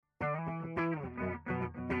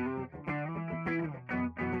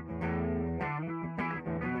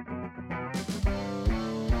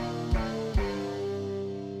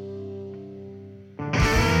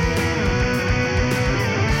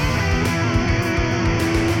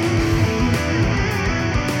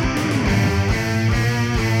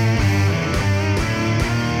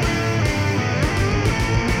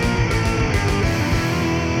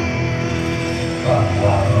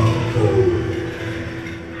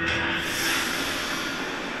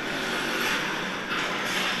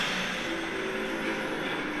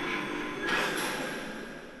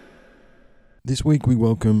This week we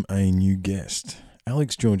welcome a new guest.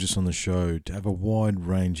 Alex joins us on the show to have a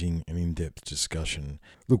wide-ranging and in-depth discussion.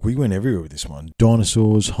 Look, we went everywhere with this one.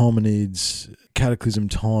 Dinosaurs, hominids, Cataclysm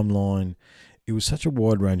timeline. It was such a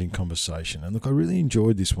wide-ranging conversation. And look, I really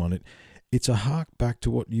enjoyed this one. It's a hark back to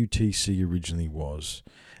what UTC originally was.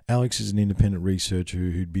 Alex is an independent researcher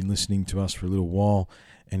who'd been listening to us for a little while,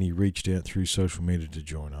 and he reached out through social media to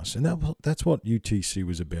join us. And that's what UTC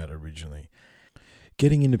was about originally.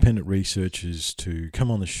 Getting independent researchers to come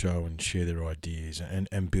on the show and share their ideas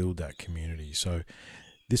and build that community. So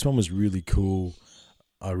this one was really cool.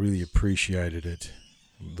 I really appreciated it.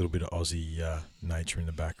 A little bit of Aussie nature in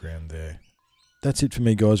the background there. That's it for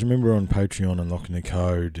me, guys. Remember, on Patreon, Unlocking the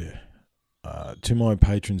Code. To my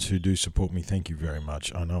patrons who do support me, thank you very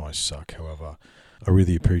much. I know I suck, however, I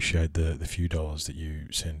really appreciate the few dollars that you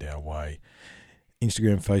send our way.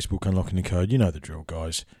 Instagram, Facebook, Unlocking the Code. You know the drill,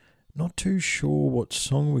 guys. Not too sure what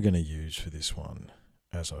song we're going to use for this one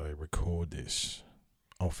as I record this.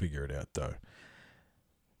 I'll figure it out though.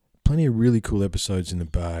 Plenty of really cool episodes in the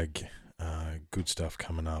bag. Good stuff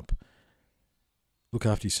coming up. Look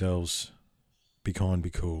after yourselves. Be kind, be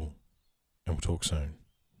cool. And we'll talk soon.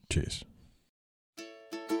 Cheers.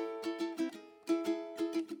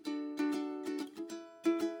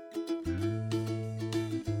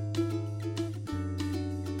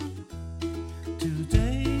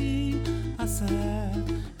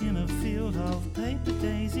 In a field of paper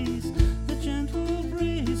daisies, the gentle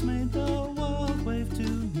breeze made the world wave to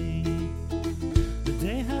me. The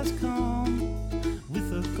day has come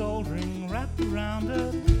with a gold ring wrapped around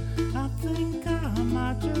it. I think I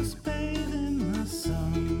might just bathe in the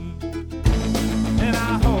sun. And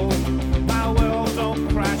I hope my world don't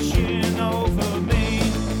crash in over me,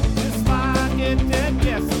 just like it did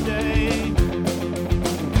yesterday.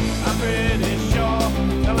 I'm pretty sure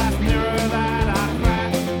the last mirror that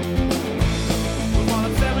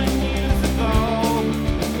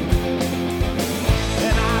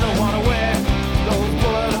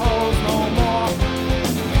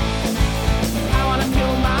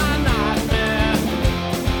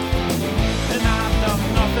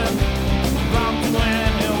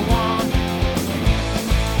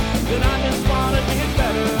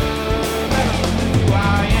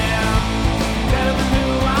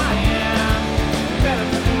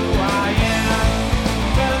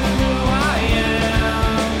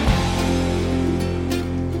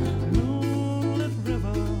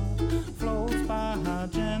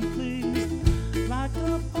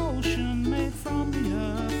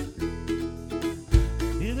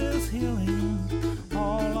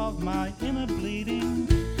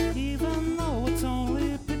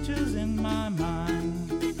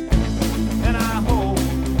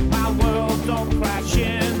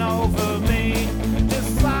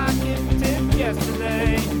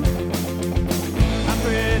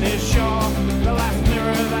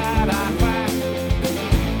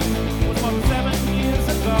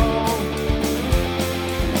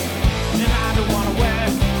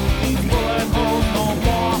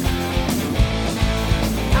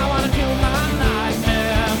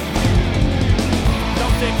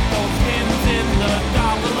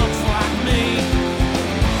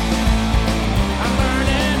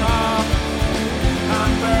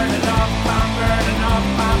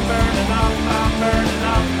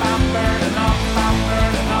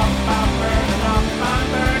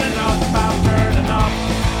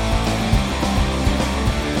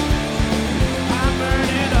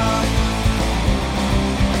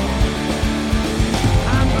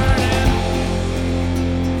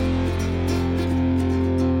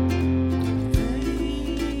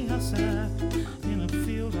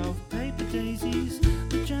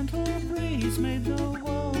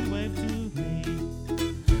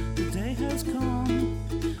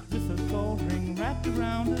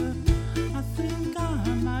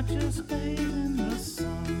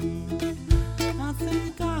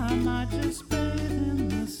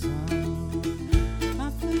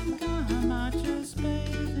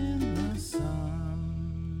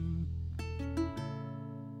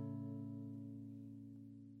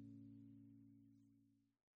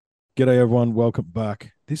G'day everyone, welcome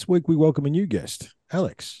back. This week we welcome a new guest,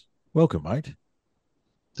 Alex. Welcome, mate.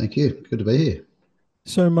 Thank you. Good to be here.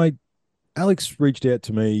 So, mate, Alex reached out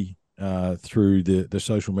to me through the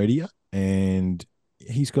social media, and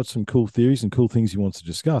he's got some cool theories and cool things he wants to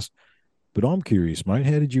discuss. But I'm curious, mate,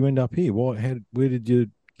 how did you end up here? Where did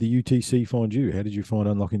the UTC find you? How did you find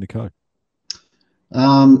Unlocking the Code?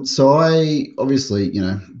 So I obviously,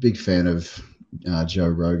 big fan of Joe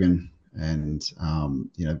Rogan and,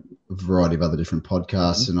 a variety of other different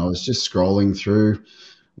podcasts. And I was just scrolling through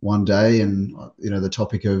one day, and the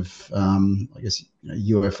topic of I guess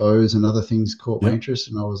UFOs and other things caught my Yep. interest,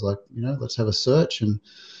 and I was like, let's have a search, and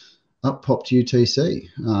up popped UTC.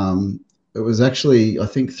 It was actually, I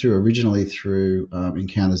think, originally through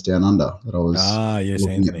Encounters Down Under that I was Ah, yes,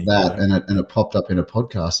 looking at Anthony. that, Yeah. and it popped up in a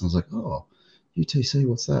podcast, and I was like, oh, UTC,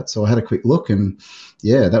 what's that? So I had a quick look, and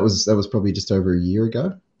yeah, that was probably just over a year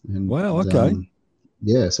ago, and Wow. Okay.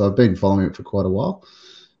 yeah, so I've been following it for quite a while,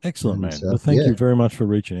 Excellent, and man. Well, thank yeah, you very much for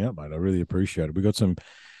reaching out, mate. I really appreciate it. We got some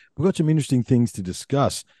interesting things to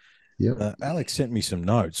discuss. yep, Alex sent me some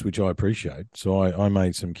notes, which I appreciate. So I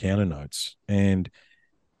made some counter notes, and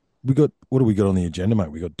we got what do we got on the agenda,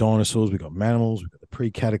 mate? We got dinosaurs, we got mammals, we got the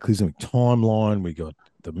pre-cataclysmic timeline, we got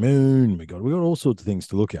the moon, we got all sorts of things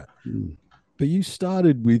to look at. mm, But you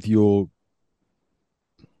started with your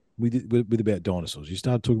with about dinosaurs. You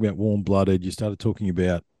started talking about warm blooded. You started talking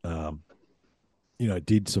about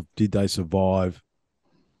did they survive?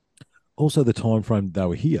 Also, the time frame they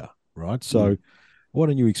were here, right? mm. So, why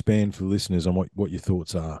don't you expand for the listeners on what your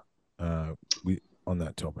thoughts are uh, on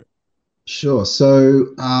that topic? Sure.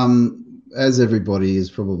 So, as everybody is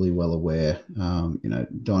probably well aware,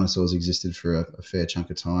 dinosaurs existed for a fair chunk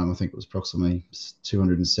of time. I think it was approximately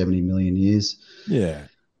 270 million years, Yeah,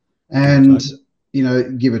 give or and take.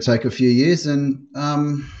 give or take a few years. And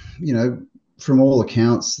you know, from all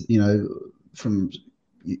accounts, from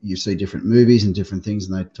you see different movies and different things,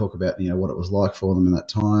 and they talk about what it was like for them in that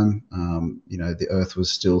time. The Earth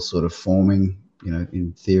was still sort of forming,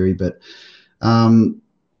 in theory, but um,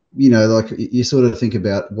 like you sort of think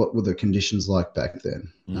about what were the conditions like back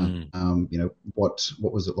then. Mm,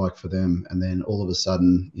 What was it like for them? And then all of a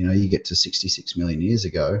sudden, you get to 66 million years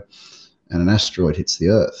ago, and an asteroid hits the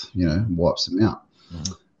Earth, mm, and wipes them out.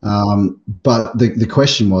 mm, But the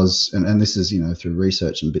question was, and this is through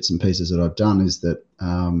research and bits and pieces that I've done, is that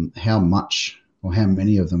how much or how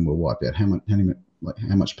many of them were wiped out?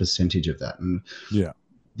 How much percentage of that? And yeah.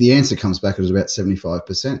 the answer comes back as about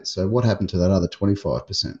 75%. So what happened to that other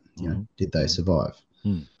 25%? Mm, Did they mm, survive?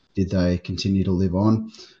 mm, Did they continue to live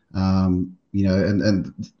on?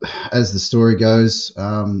 And as the story goes,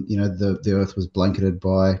 the Earth was blanketed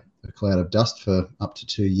by a cloud of dust for up to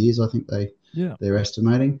 2 years. I think yeah. they're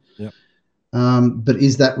estimating. Yeah. But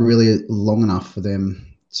is that really long enough for them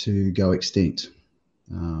to go extinct?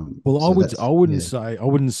 Well, I So would I that's wouldn't yeah, say I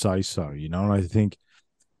wouldn't say so. And I think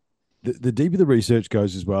the deeper the research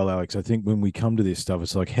goes as well, Alex. I think when we come to this stuff,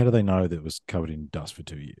 it's like, how do they know that it was covered in dust for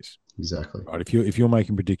 2 years? exactly. Right. If you're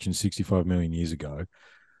making predictions 65 million years ago,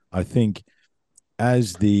 I think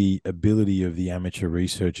as the ability of the amateur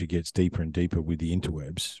researcher gets deeper and deeper with the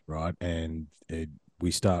interwebs, right, and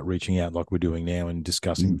we start reaching out like we're doing now and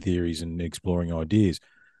discussing Mm, theories and exploring ideas,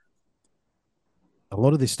 a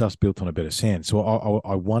lot of this stuff's built on a better sand. So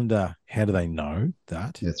I wonder, how do they know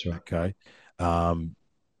that? that's right. Okay. Um,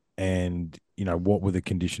 and what were the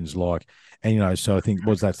conditions like? And so I think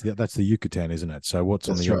that's the Yucatan, isn't it? So what's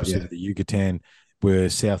on That's the right. opposite Yeah, of the Yucatan? Where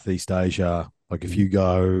Southeast Asia, like if mm, you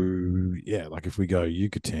go, yeah, like if we go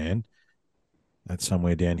Yucatan, that's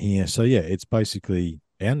somewhere down here. So yeah, it's basically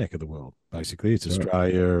our neck of the world. Basically, it's that's right.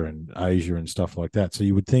 Australia and Asia and stuff like that. So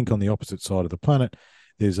you would think on the opposite side of the planet,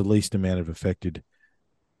 there's the least amount of affected.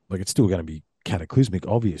 Like it's still going to be cataclysmic,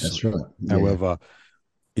 That's obviously. right. Yeah. However,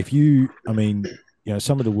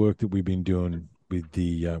 some of the work that we've been doing with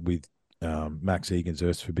the with Max Egan's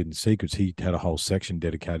Earth's Forbidden Secrets, he had a whole section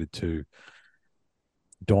dedicated to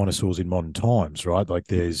dinosaurs in modern times, right? Like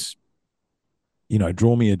there's,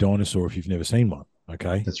 draw me a dinosaur if you've never seen one.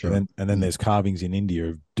 Okay. That's And right. then Yeah. there's carvings in India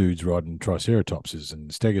of dudes riding triceratopses and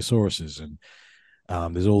stegosauruses.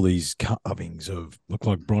 And there's all these carvings of look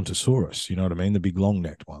like brontosaurus, you know what I mean? The big long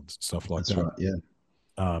necked ones and stuff like That's that. right. Yeah.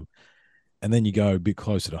 Um, and then you go a bit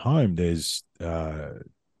closer to home, there's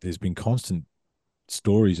been constant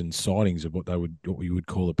stories and sightings of what we would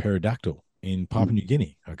call a pterodactyl in Papua Mm, New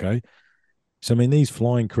Guinea. Okay. So I mean, these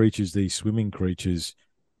flying creatures, these swimming creatures,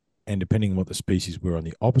 and depending on what the species were on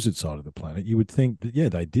the opposite side of the planet, you would think that yeah,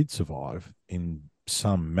 they did survive in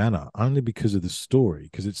some manner, only because of the story.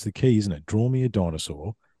 Because it's the key, isn't it? Draw me a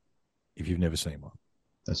dinosaur if you've never seen one.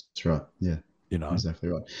 that's right. Yeah. You know. Exactly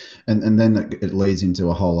right. And then it leads into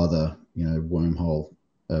a whole other wormhole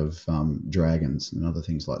of dragons and other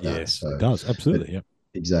things like that. Yes, it So does it, absolutely. Yeah.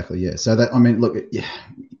 exactly, yeah. So that, I mean, look, yeah,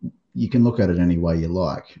 you can look at it any way you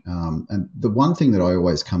like. And the one thing that I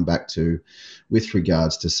always come back to with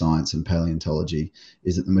regards to science and paleontology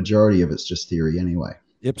is that the majority of it's just theory anyway.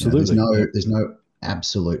 There's Absolutely. no Yeah. there's no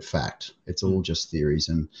absolute fact. It's all Mm. just theories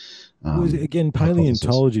and Well, again, hypothesis.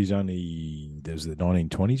 paleontology is only there's the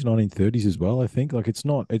 1920s, 1930s as well. I think like it's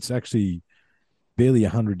not. It's actually barely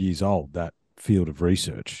 100 years old. That field of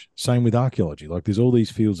research. Same with archaeology. Like there's all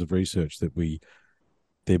these fields of research that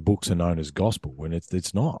their books are known as gospel when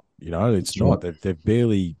it's not. It's That's right. not. They've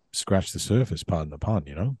barely scratched the surface. Pardon the pun.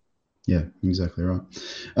 Yeah, exactly right.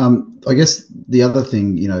 I guess the other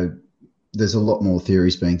thing, there's a lot more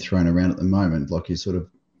theories being thrown around at the moment, like you sort of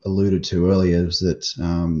alluded to earlier, is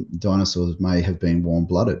that dinosaurs may have been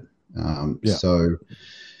warm-blooded. Yeah, So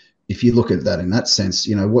if you look at that in that sense,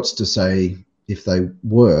 what's to say if they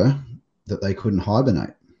were that they couldn't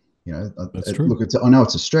hibernate? that's true. Look, I know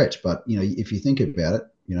it's a stretch, but if you think about it,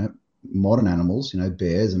 modern animals,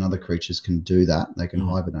 bears and other creatures can do that. They can Mm.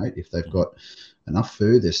 hibernate if they've Mm. got enough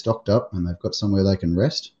food, they're stocked up, and they've got somewhere they can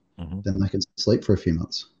rest. Mm-hmm. Then they can sleep for a few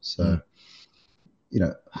months. So, Mm. you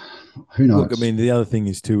know, who Look, I knows? mean, the other thing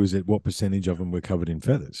is too is that what percentage of them were covered in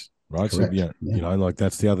feathers, right? So Correct. Yeah. like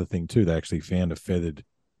that's the other thing too. They actually found a feathered,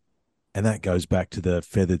 and that goes back to the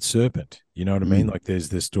feathered serpent. You know what I mean? Mm. Like there's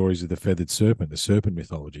the stories of the feathered serpent, the serpent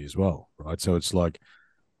mythology as well, right? So it's like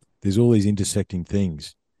there's all these intersecting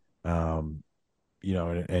things. Um,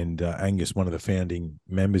 and Angus, one of the founding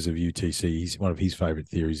members of UTC, he's one of his favorite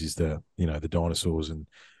theories is the dinosaurs, and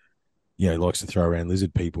he likes to throw around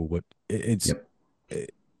lizard people, but it's Yep.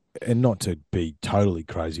 and not to be totally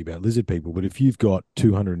crazy about lizard people, but if you've got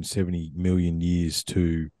 270 million years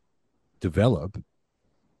to develop,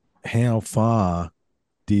 how far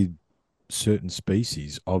did certain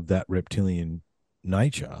species of that reptilian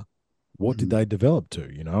nature, what did Mm-hmm. they develop to?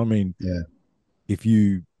 I mean, Yeah. if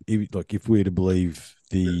we're to believe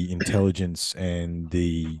the intelligence and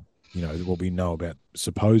what we know about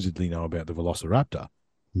supposedly know about the velociraptor,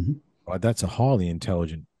 Mm-hmm. right, that's a highly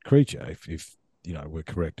intelligent creature if we're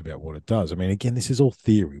correct about what it does. I mean, again, this is all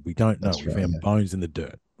theory. We don't know. That's We right. found Yeah. bones in the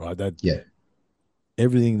dirt, right? That Yeah.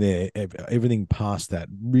 everything there, everything past that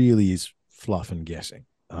really is fluff and guessing.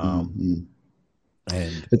 Mm-hmm.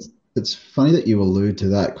 And It's funny that you allude to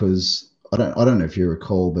that because I don't know if you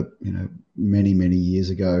recall, but many years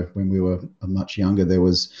ago when we were much younger, there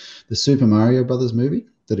was the Super Mario Brothers movie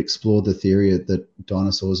that explored the theory that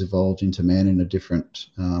dinosaurs evolved into man in a different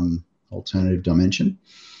alternative dimension.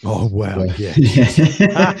 oh wow, Where, yeah, jeez.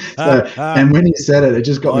 yeah. So, and when you said it, it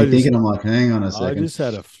just got me I just thinking. I'm like, hang on a I second. just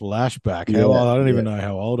had a flashback. How Yeah, old? I don't yeah, even know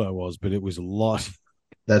how old I was, but it was a lot.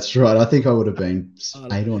 that's right. I think I would have been I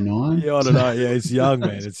don't- 8 or 9. yeah, I don't So, know. Yeah, it's young,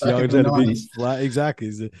 man. It's back young. in It's the had a big 90s. flat.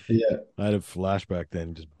 Exactly. Yeah. I had a flashback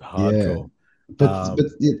then, just Yeah, hardcore. but Um,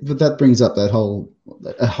 but that brings up that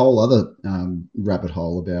whole other rabbit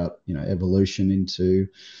hole about evolution into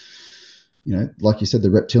like you said, the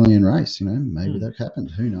reptilian race. Maybe hmm. that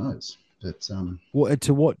happened. Who knows? But Well,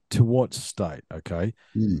 to what state? Okay,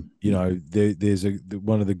 mm, there's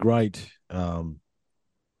one of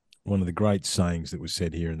the great sayings that was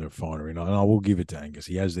said here in the refinery, and I will give it to Angus.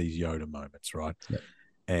 He has these Yoda moments, right? yeah,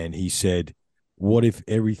 And he said, "What if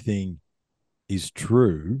everything is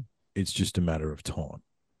true? It's just a matter of time."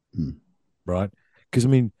 mm, Right? Because I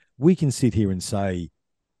mean, we can sit here and say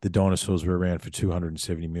the dinosaurs were around for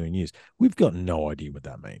 270 million years. We've got no idea what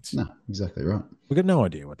that means. no, exactly right. We've got no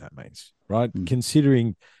idea what that means, right? Mm,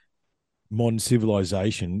 Considering modern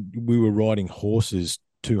civilization, we were riding horses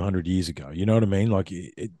 200 years ago. You know what I mean? Like,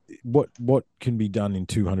 what can be done in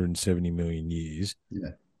 270 million years?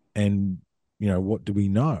 yeah, And, what do we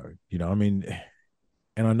know? I mean,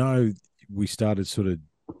 and I know we started sort of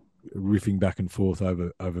riffing back and forth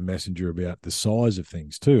over Messenger about the size of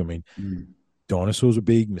things too. I mean, mm, dinosaurs were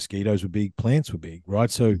big, mosquitoes were big, plants were big, right?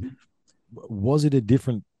 So mhm, was it a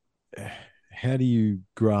different? How do you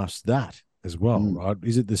grasp that as well, mm, right?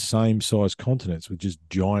 Is it the same size continents with just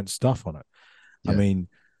giant stuff on it? I yeah, mean,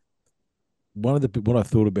 what I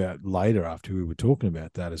thought about later after we were talking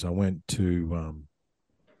about that is I went to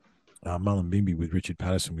Mullumbimby with Richard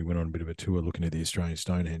Patterson. We went on a bit of a tour looking at the Australian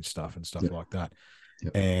Stonehenge stuff and stuff yep, like that,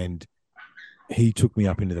 yep, and he took me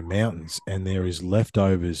up into the mountains, and there is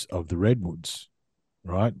leftovers of the redwoods,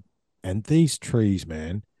 right? And these trees,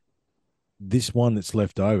 man, this one that's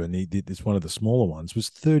left over, and this one of the smaller ones was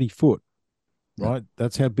 30 foot, yep, right?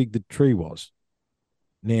 That's how big the tree was.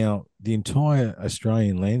 Now, the entire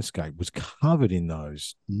Australian landscape was covered in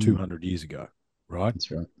those mm, 200 years ago, right?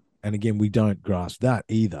 that's right. And again, we don't grasp that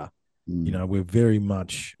either. Mm, We're very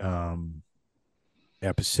much our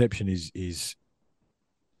perception is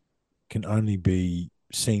can only be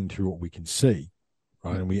seen through what we can see,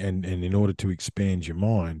 right? yep, And in order to expand your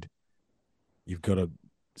mind, you've got to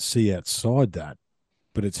see outside that.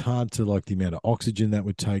 But it's hard to like the amount of oxygen that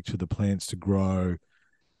would take for the plants to grow, yep,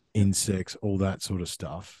 insects, all that sort of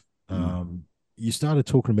stuff. mm. You started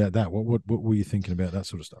talking about that. What were you thinking about that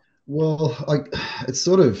sort of stuff? Well, it's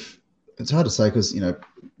hard to say because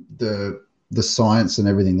the the science and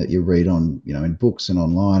everything that you read on, in books and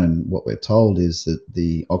online, and what we're told is that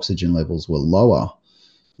the oxygen levels were lower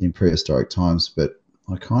in prehistoric times, but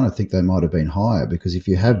I kind of think they might have been higher, because if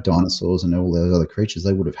you have dinosaurs and all those other creatures,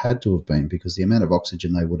 they would have had to have been, because the amount of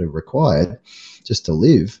oxygen they would have required just to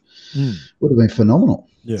live Mm. would have been phenomenal.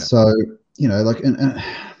 Yeah. So, and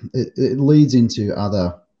it leads into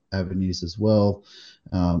other avenues as well,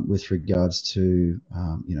 with regards to,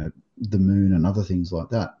 the moon and other things like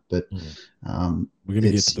that. But Mm. um, We're going to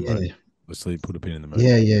get to it's, the moon. Let's put a pin in the moon.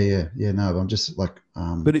 yeah. No, I'm just like,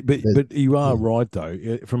 But you are yeah, right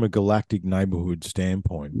though. From a galactic neighborhood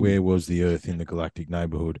standpoint, mm, where was the Earth in the galactic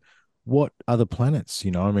neighborhood? What other planets?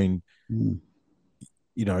 I mean, mm,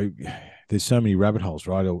 you know, there's so many rabbit holes,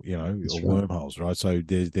 right? Or or that's right. wormholes, right? So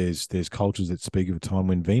there's cultures that speak of a time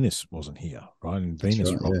when Venus wasn't here, right? And That's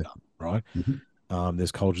Venus right. Yeah. rocked up, right? Hmm.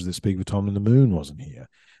 There's cultures that speak of a time when the moon wasn't here,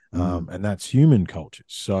 Mm, and that's human cultures.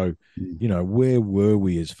 So, mm, where were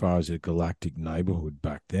we as far as a galactic neighborhood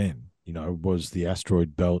back then? Was the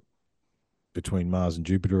asteroid belt between Mars and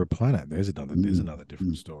Jupiter a planet? There's mm, another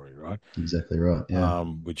different mm. story, right? Exactly right. Yeah.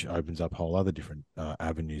 Which opens up whole other different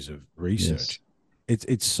avenues of Yes. research.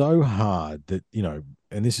 It's so hard that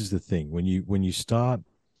and this is the thing when you start.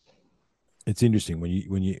 It's interesting when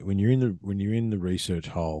you're in the research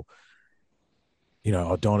hole.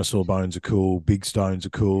 Dinosaur bones are cool, big stones are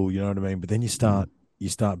cool. You know what I mean? But then Mm, you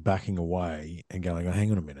start backing away and going, oh,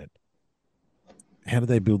 hang on a minute. How did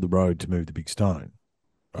they build the road to move the big stone?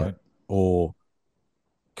 Right? yep. Or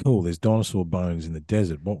cool, there's dinosaur bones in the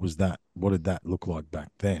desert. What was that? What did that look like back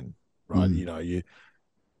then? Right? Mm,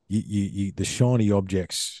 The shiny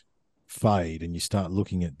objects fade and you start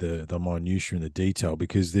looking at the minutiae and the detail,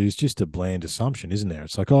 because there's just a bland assumption, isn't there?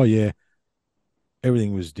 It's like, oh yeah,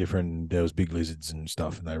 everything was different. There was big lizards and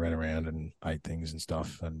stuff, and they ran around and ate things and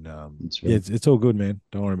stuff. And that's yeah, right. it's all good, man.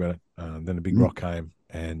 Don't worry about it. Then a big Mm, rock came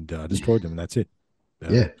and destroyed them, and that's it. Uh,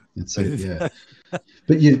 yeah. That's it. Yeah.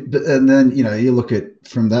 But and then, you look at,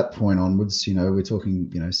 from that point onwards, we're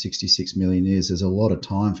talking, 66 million years. There's a lot of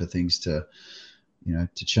time for things to,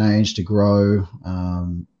 to change, to grow.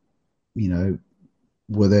 You know,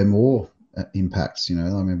 were there more impacts? I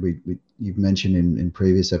mean, you've mentioned in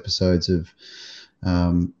previous episodes of,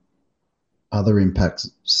 um, other impact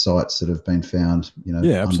sites that have been found,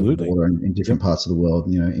 yeah, absolutely. underwater in Yep. different parts of the world.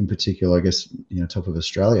 In particular, I guess, top of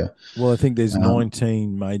Australia. Well, I think there's Um,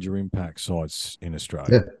 19 major impact sites in yeah,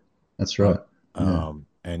 Australia, that's right? right. Yeah,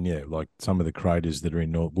 And yeah, like some of the craters that are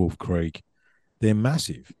in North Wolf Creek, they're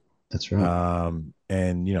massive. that's right.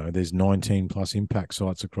 And there's 19 plus impact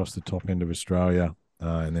sites across the top end of Australia,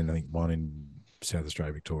 and then I think one in South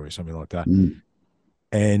Australia, Victoria, something like that. Mm,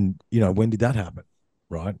 And when did that happen,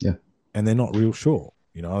 right? yeah, And they're not real sure.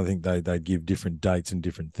 I think they give different dates and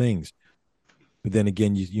different things. But then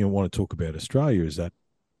again, you want to talk about Australia, is that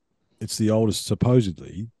it's the oldest,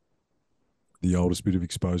 supposedly the oldest bit of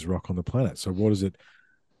exposed rock on the planet. So what is it?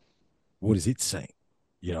 What is it saying?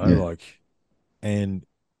 yeah, Like, and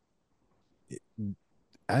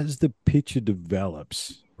as the picture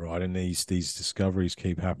develops, right, and these discoveries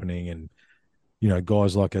keep happening, and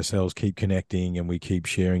guys like ourselves keep connecting, and we keep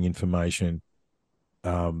sharing information,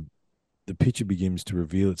 um, the picture begins to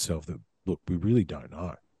reveal itself that, look, we really don't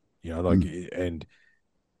know, like, mm, and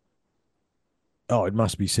oh, it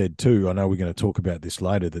must be said too. I know we're going to talk about this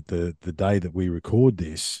later. That the day that we record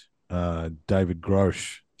this, David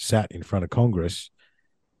Grosh sat in front of Congress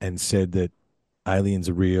and said that aliens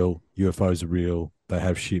are real, UFOs are real. They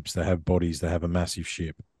have ships, they have bodies, they have a massive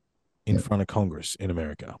ship in yeah, front of Congress in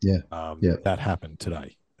America. yeah, yeah, That happened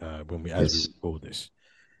today as we yes. record this.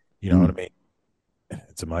 You know what I Mm. mean?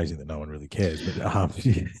 It's amazing that no one really cares, but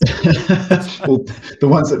Well, the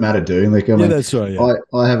ones that matter do. Like, I yeah, mean, that's right. Yeah.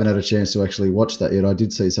 I haven't had a chance to actually watch that yet. I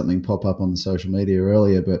did see something pop up on social media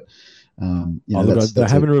earlier, but Oh, look, they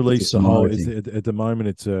haven't that's a released the whole. Somali It's thing. at the moment.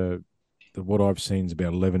 It's what I've seen is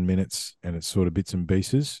about 11 minutes, and it's sort of bits and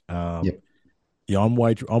pieces. Yep, Yeah, I'm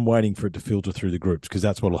waiting for it to filter through the groups, because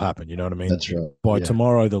that's what'll happen. You know what I mean? that's right. By Yeah,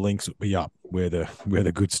 tomorrow, the links will be up where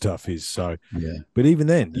the good stuff is. So, yeah, but even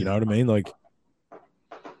then, you yeah. know what I mean? Like,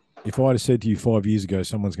 if I'd have said to you 5 years ago,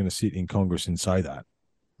 someone's going to sit in Congress and say that,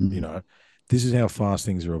 you Mm. know, this is how fast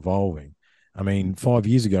things are evolving. I mean, 5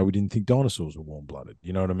 years ago, we didn't think dinosaurs were warm blooded.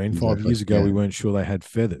 You know what I mean? Five Exactly. years ago, Yeah. we weren't sure they had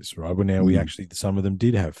feathers, right? But now Mm. some of them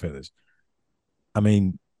did have feathers. I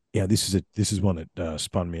mean, yeah, this is one that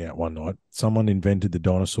spun me out one night. Someone invented the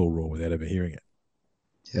dinosaur roar without ever hearing it,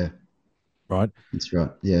 Yeah, right? that's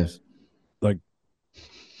right. Yeah, Like,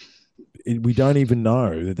 we don't even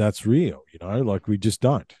know that that's real, like we just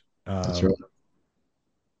don't. that's right.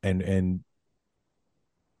 And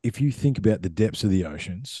if you think about the depths of the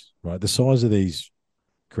oceans, right, the size of these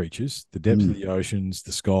creatures, the depths of Mm, the oceans,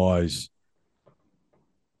 the skies,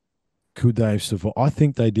 could they have survived? I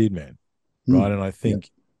think they did, man. Right, mm, and I yeah.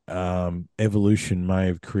 think evolution may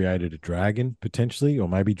have created a dragon potentially, or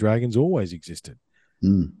maybe dragons always existed,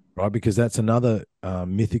 Mm, right? Because that's another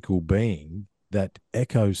mythical being that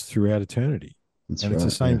echoes throughout eternity, that's and it's the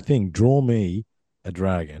right. same Yeah. thing. Draw me a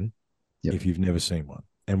dragon Yep. if you've never seen one.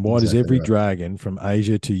 And why does Exactly every right. dragon from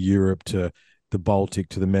Asia to Europe to the Baltic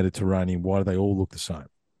to the Mediterranean, why do they all look the same?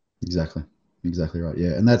 Exactly. Exactly right.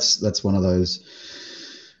 Yeah. And that's one of those,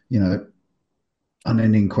 you know,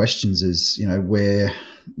 unending questions is, where,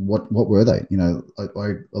 what were they?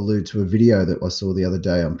 I allude to a video that I saw the other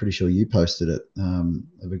day. I'm pretty sure you posted it,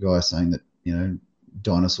 of a guy saying that,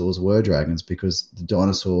 dinosaurs were dragons because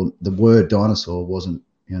the word dinosaur wasn't,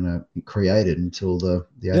 created until the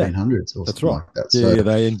Yeah, 1800s or that's something right. like that. Yeah, So yeah,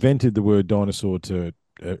 they invented the word dinosaur to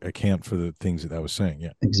account for the things that they were saying.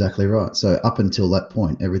 Yeah, exactly right. So up until that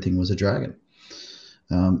point, everything was a dragon.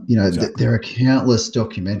 exactly. There are countless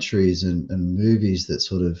documentaries and movies that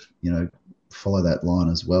sort of, follow that line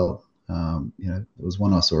as well. There was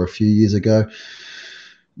one I saw a few years ago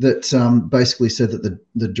that basically said that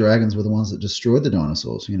the dragons were the ones that destroyed the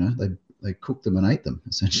dinosaurs. They cooked them and ate them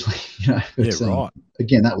essentially. Yeah, But right.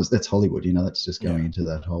 again, that's Hollywood. That's just Yeah. going into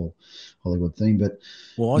that whole Hollywood thing. But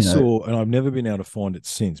Well, I you know, saw, and I've never been able to find it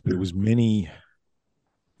since, but it was many,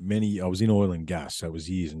 many. I was in oil and gas, so it was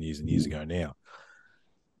years and years and years ago now.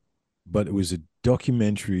 But it was a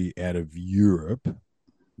documentary out of Europe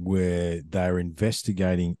where they were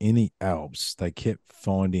investigating in the Alps. They kept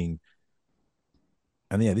finding,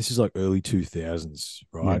 and yeah, this is like early 2000s,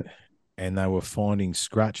 yeah, right? And they were finding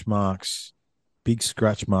scratch marks, big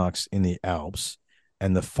scratch marks in the Alps.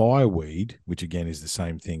 And the fireweed, which again is the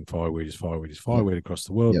same thing, fireweed is fireweed is yeah, fireweed across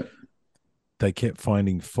the world. yeah, They kept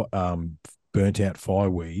finding burnt out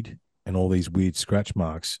fireweed and all these weird scratch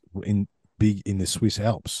marks in the Swiss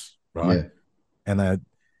Alps, right? yeah, And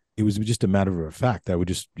it was just a matter of fact. They were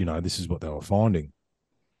just, this is what they were finding.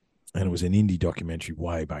 And it was an indie documentary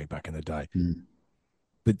way back in the day. mm,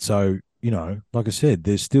 But so, like I said,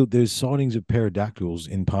 there's sightings of pterodactyls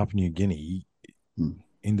in Papua New Guinea mm,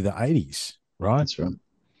 into the 80s, right? that's right.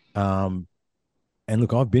 Um, and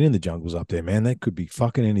look, I've been in the jungles up there, man. There could be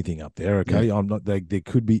fucking anything up there. Yeah, Okay, I'm not. There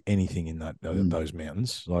could be anything in mm, those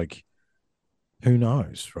mountains. Like, who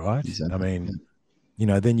knows, right? I exactly. mean,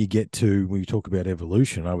 Yeah, then you get to when you talk about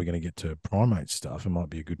evolution. Are we going to get to primate stuff? It might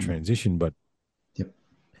be a good mm, transition, but yep,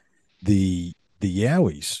 the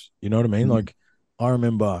Yowies, you know what I mean? mm, Like, I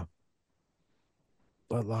remember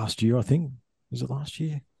last year, I think was it last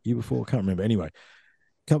year, year before? I can't remember. Anyway,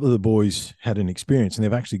 a couple of the boys had an experience, and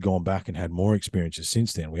they've actually gone back and had more experiences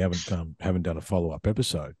since then. We haven't done a follow up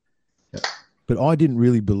episode, yep, but I didn't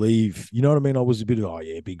really believe. You know what I mean? I was a bit of oh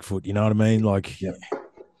yeah, Bigfoot. You know what I mean? Like, yep,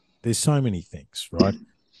 there's so many things, right?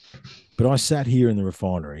 But I sat here in the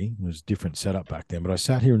refinery. It was a different setup back then. But I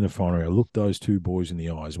sat here in the refinery. I looked those two boys in the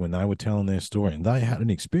eyes when they were telling their story, and they had an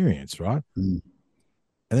experience, right? mm,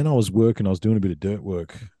 And then I was working. I was doing a bit of dirt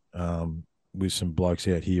work with some blokes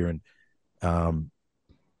out here, and um,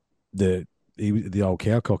 the old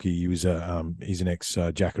cowcocky. He's an ex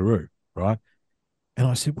Jackaroo, right? And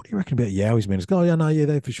I said, "What do you reckon about Yowies, man?" He's go, "Oh yeah, no, yeah,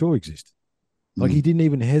 they for sure exist." Like he mm, didn't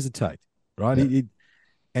even hesitate, right? yep,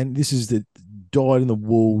 And this is the dyed in the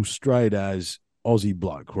wool, straight as Aussie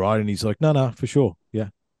bloke, right? And he's like, "No, no, for sure, yeah,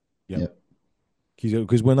 yeah." yep,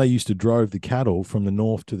 Because when they used to drove the cattle from the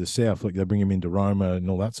north to the south, like they bring them into Roma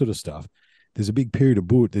and all that sort of stuff, there's a big period of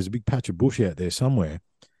bush, there's a big patch of bush out there somewhere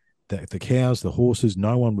that the cows, the horses,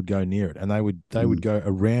 no one would go near it, and they would mm, go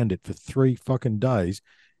around it for 3 fucking days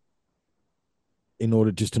in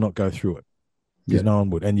order just to not go through it because yep, no one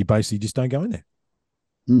would, and you basically just don't go in there.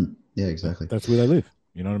 yeah, exactly. That's where they live.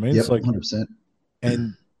 You know what I mean? Yep, It's like, 100%.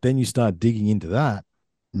 and then you start digging into that,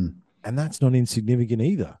 Mm, and that's not insignificant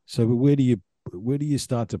either. So where do you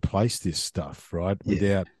start to place this stuff, right? yeah,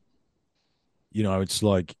 Without, it's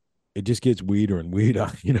like it just gets weirder and weirder.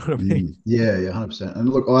 You know what I mean? yeah, yeah, 100%. And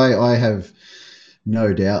look, I have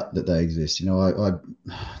no doubt that they exist.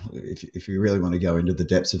 If you really want to go into the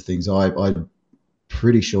depths of things, I'm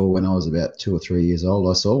pretty sure when I was about 2 or 3 years old,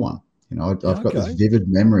 I saw one. Yeah. I've got this Okay. vivid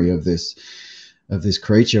memory of this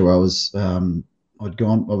creature. Where we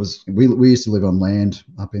used to live on land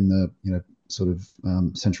up in the, sort of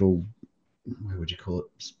central, where would you call it,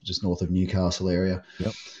 just north of Newcastle area.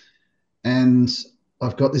 Yep. And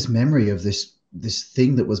I've got this memory of this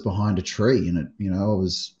thing that was behind a tree, and I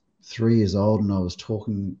was 3 years old, and I was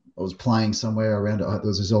playing somewhere around it. There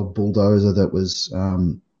was this old bulldozer that was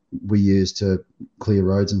we used to clear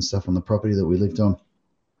roads and stuff on the property that we lived on.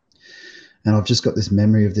 and I've just got this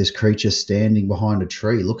memory of this creature standing behind a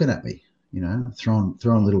tree looking at me, throwing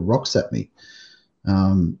little rocks at me.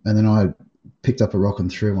 And then I picked up a rock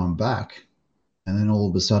and threw one back, and then all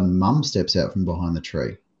of a sudden, Mum steps out from behind the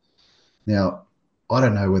tree. Now, I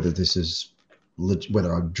don't know whether this is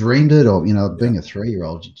whether I've dreamed it or Yeah. being a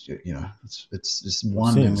 3-year-old, it's just Well,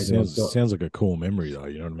 one memory that I've got. sounds like a cool memory though.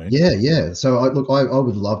 You know what I mean? Yeah, yeah. So I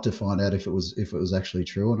would love to find out if it was actually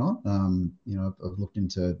true or not. I've looked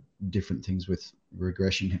into different things with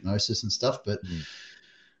regression hypnosis and stuff, but Mm.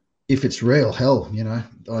 if it's real, hell, I But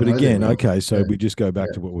know they're again, real. okay, so Yeah, we just go back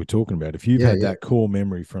yeah, to what we're talking about. If you've yeah, had yeah. that core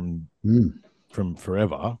memory Mm, from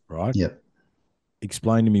forever, right? yep.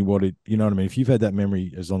 Explain to me what it. You know what I mean? If you've had that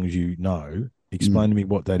memory as long as you know, explain Mm, to me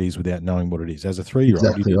what that is without knowing what it is. As a 3-year-old,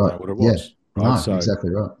 you exactly didn't right. know what it Yeah. was, right? No,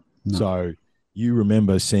 exactly right. No. So you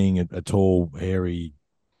remember seeing a tall, hairy,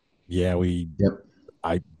 yowie, Yep.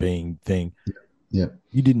 ape being thing. Yep.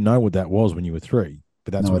 You didn't know what that was when you were 3,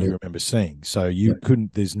 but that's No what idea. you remember seeing. So you Yep.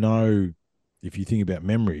 couldn't. There's no. If you think about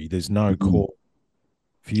memory, there's no Mm, core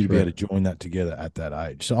for you to be able correct. to join that together at that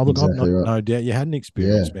age. So look, I've Exactly right. no doubt you had an Yeah.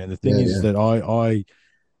 experience, man. The thing Yeah. is Yeah. that I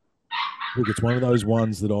look, it's one of those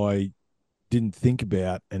ones that I didn't think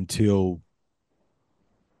about until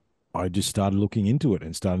I just started looking into it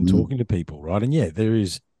and started Mm, talking to people, right? And yeah, there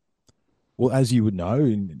is. Well, as you would know,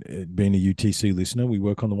 in being a UTC listener, we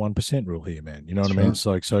work on the 1% rule here, man. You know what I that's mean? right. It's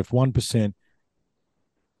like, so if 1%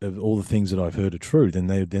 of all the things that I've heard are true,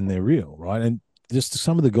 they're real, right? And just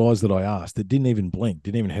some of the guys that I asked that didn't even blink,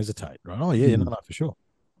 didn't even hesitate, right? Oh yeah, no, Mm, no, for sure,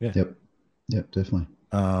 yeah. yep. Yep. Definitely.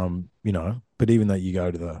 But even though you go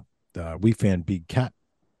to we found big cat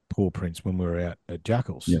paw prints when we were out at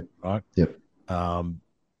Jackals, Yep. right? Yep. Um,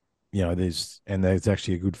 there's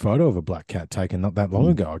actually a good photo of a black cat taken not that long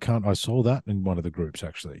Mm, ago. I saw that in one of the groups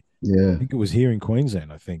actually. I yeah. think it was here in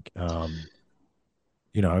Queensland, I think.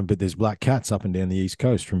 But there's black cats up and down the east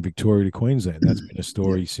coast from Victoria to Queensland. That's been a Yep.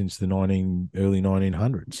 story since the early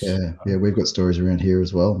 1900s. Yeah. Yeah. We've got stories around here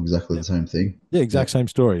as well. Exactly Yeah, the same thing. yeah, Yep. exact same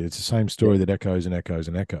story. It's the same story Yep. that echoes and echoes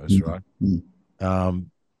and echoes, Mm, right? mm.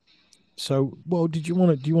 Um, so, well, did you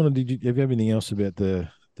want to? Do you want to? Did you have anything else about the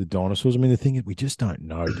dinosaurs? I mean, the thing is, we just don't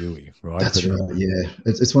know, do we? Right? That's right. Yeah.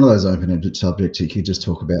 It's one of those open-ended subjects you could just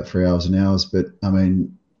talk about for hours and hours. But I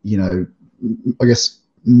mean, I guess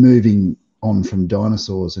moving on from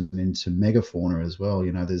dinosaurs and into megafauna as well,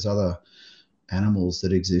 there's other animals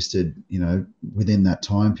that existed, within that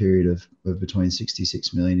time period of between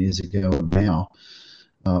 66 million years ago and now,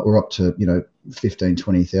 or up to, 15,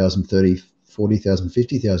 20,000, 30, 40,000,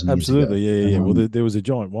 50,000 years ago. Absolutely, yeah, yeah, yeah. Well, Um, there was a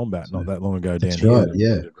giant wombat so not that long ago down that's here right. that,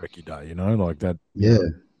 Yeah. that had Recce Day. Like that. Yeah.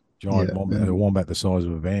 Giant Yeah. wombat, a And wombat the size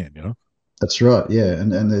of a van. that's right. Yeah.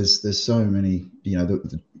 And there's so many,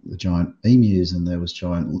 the giant emus, and there was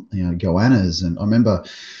giant, goannas. And I remember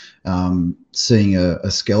seeing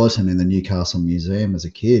a skeleton in the Newcastle Museum as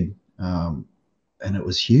a kid. And it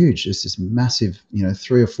was huge. It's this massive,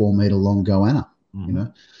 3 or 4 meter long goanna, you Mm-hmm.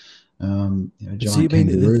 know, But see, I giant mean,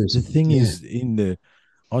 kangaroos. the thing Yeah. is,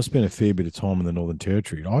 I spent a fair bit of time in the Northern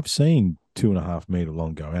Territory. I've seen 2.5 meter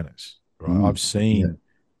long goannas. Right, I've Mm, yeah.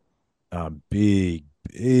 seen big,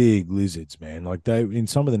 big lizards, man. Like they in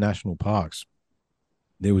some of the national parks,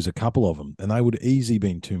 there was a couple of them, and they would easily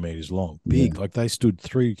been 2 meters long, Yeah. big. Like they stood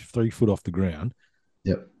 3 foot off the ground.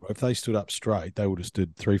 Yep. If they stood up straight, they would have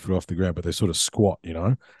stood 3 foot off the ground, but they sort of squat.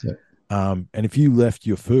 Yep. And if you left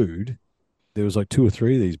your food, there was like 2 or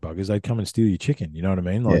 3 of these buggers. They'd come and steal your chicken. You know what I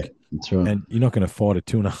mean? Yeah. Like, That's right. and you're not going to fight a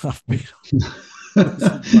 2.5 meter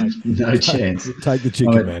lizard, mate. No Take, chance. take the I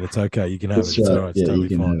chicken, mean, man. It's okay. You can have it. that's It's all right. right. It's Yeah, you totally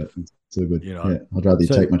can fine. have it. It's so good. You know. Yeah. I'd rather you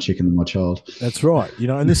So take my chicken than my child. that's right.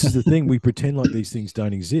 And this is the thing. We pretend like these things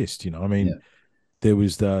don't exist. I mean,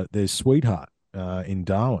 Yeah. there's Sweetheart in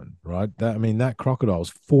Darwin, right? That crocodile's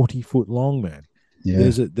 40 foot long, man. Yeah.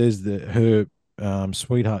 There's her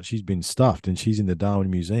Sweetheart. She's been stuffed, and she's in the Darwin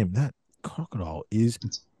Museum. That crocodile is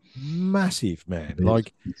It's massive, man. big.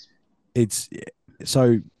 Like it's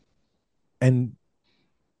so, and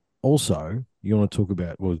also you want to talk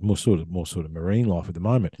about more sort of marine life at the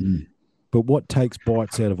moment. Mm, But what takes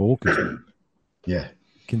bites out of orcas, man? yeah.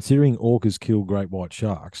 Considering orcas kill great white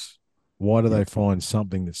sharks, why do Yeah. they find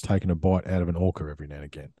something that's taken a bite out of an orca every now and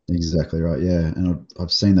again? Exactly right. Yeah. And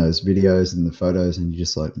I've seen those videos and the photos, and you're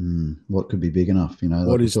just like, what could be big enough? What Like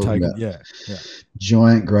we're is talking taken? about Yeah, yeah,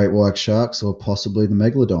 giant great white sharks or possibly the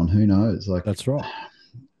megalodon. Who knows? Like, that's right.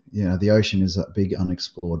 the ocean is a big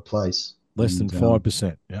unexplored place. Less than And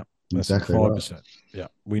 5%. Yeah, less than exactly five right. percent. Yeah,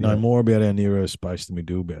 we know Yeah. more about our near Earth space than we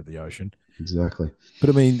do about the ocean. Exactly. But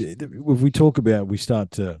I mean, if we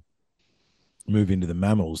start to move into the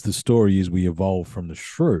mammals, the story is we evolved from the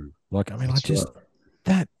shrew. Like, I That's right. just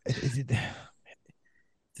that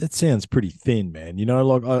that sounds pretty thin, man. You know,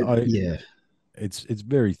 like Yeah, it's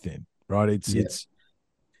very thin, right? yeah, It's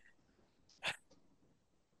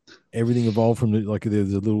everything evolved from the, like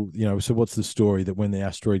there's a little, you know. So what's the story that when the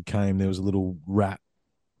asteroid came, there was a little rat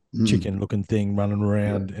mm, chicken looking thing running yeah,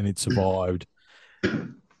 around and it survived,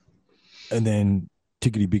 and then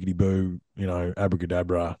tickety bickety boo, you know,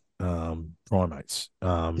 abracadabra, primates.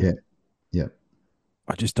 yeah, yeah,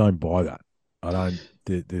 I just don't buy that. I don't.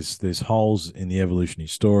 There's holes in the evolutionary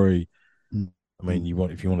story. mm, I mean, mm, you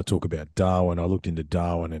want if you want to talk about Darwin, I looked into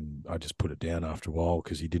Darwin and I just put it down after a while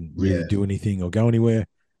because he didn't really yeah. do anything or go anywhere.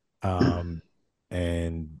 Um,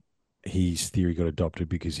 and his theory got adopted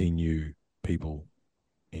because he knew people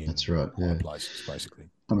That's in right. high Yeah. places, basically.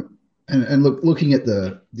 I mean, and looking at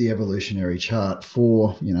the evolutionary chart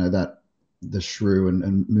for that the shrew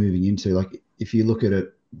and moving into, like, if you look at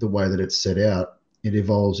it the way that it's set out, it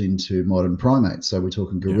evolves into modern primates. So we're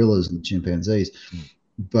talking Yeah. gorillas and chimpanzees.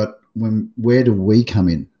 Mm. But where do we come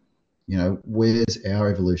in? Where's our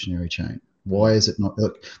evolutionary chain? Why Mm. is it not?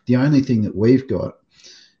 Look, the only thing that we've got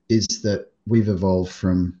is that we've evolved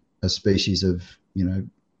from a species of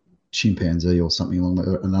chimpanzee or something along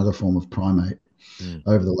another form of primate Mm.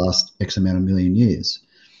 over the last X amount of million years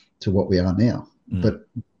to what we are now. Mm. But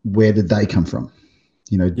where did they come from?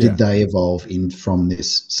 Yeah. Did they evolve in from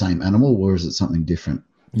this same animal, or is it something different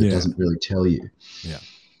that Yeah. doesn't really tell you? Yeah.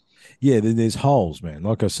 Yeah. There's holes, man.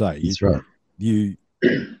 Like I say, That's right. you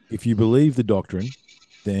if you believe the doctrine,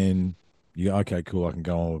 then you go, okay, cool, I can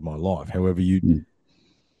go on with my life. However, Mm.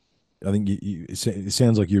 I think it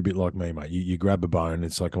sounds like you're a bit like me, mate. You grab a bone,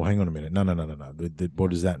 it's like, oh, hang on a minute. No, no, no, no, no. What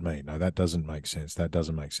does that mean? No, that doesn't make sense. That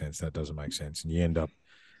doesn't make sense. That doesn't make sense. And you end up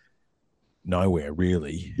nowhere,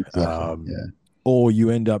 really. Exactly. Yeah. Or you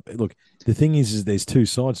end up, look, the thing is there's two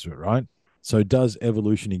sides to it, right? So does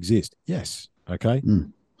evolution exist? Yes. Okay.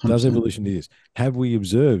 100%. Does evolution exist? Have we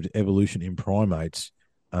observed evolution in primates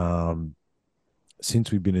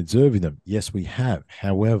since we've been observing them? Yes, we have.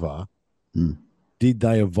 However, Mm. did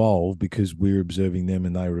they evolve because we're observing them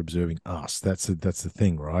and they were observing us? That's the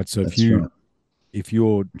thing, right? So That's right. if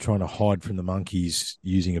you're trying to hide from the monkeys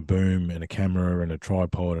using a boom and a camera and a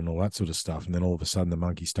tripod and all that sort of stuff, and then all of a sudden the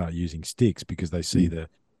monkeys start using sticks because they see Mm.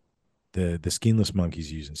 the skinless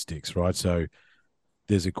monkeys using sticks, right? So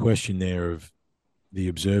there's a question there of the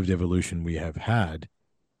observed evolution we have had.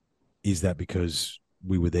 Is that because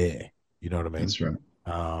we were there? You know what I mean? That's right.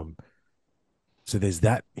 Um, so there's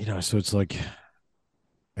that, you know. So it's like,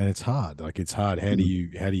 and it's hard. Like it's hard.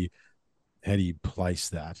 Mm. How do you place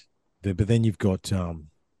that? But then you've got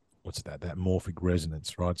what's that? That morphic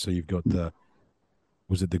resonance, right? So you've got Mm.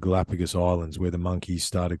 was it the Galapagos Islands where the monkeys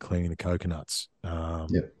started cleaning the coconuts,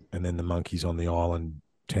 Yep. and then the monkeys on the island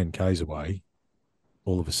 10 k's away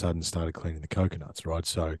all of a sudden started cleaning the coconuts, right?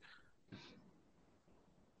 So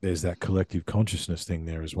there's that collective consciousness thing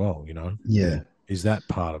there as well, you know. Yeah. Is that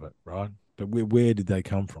part of it, right? But where did they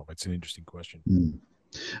come from? It's an interesting question. Mm.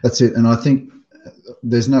 That's it. And I think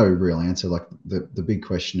there's no real answer. Like the big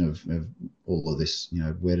question of all of this,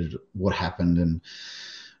 what happened, and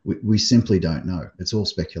we simply don't know. It's all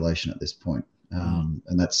speculation at this point. Mm.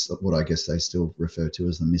 And that's what I guess they still refer to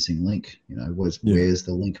as the missing link. Yeah. Where's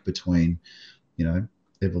the link between, you know,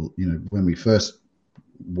 when we first,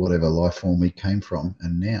 whatever life form we came from,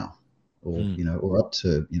 and now, or Mm. or up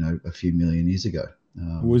to a few million years ago.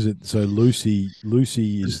 What was it? So Lucy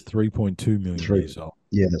is 3.2 million Three. years old.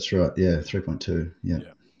 Yeah, that's right. Yeah, 3.2. Yeah.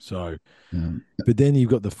 Yeah. So, Um, but then you've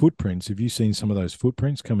got the footprints. Have you seen some of those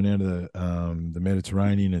footprints coming out of the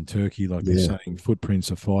Mediterranean and Turkey? Like they're yeah. saying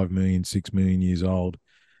footprints are 5 million, 6 million years old.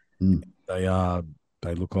 Mm, They are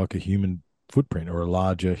they look like a human footprint or a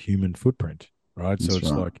larger human footprint, right? So that's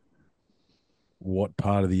it's right. like what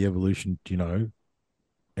part of the evolution, you know?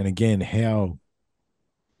 And again, how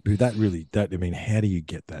that I mean, how do you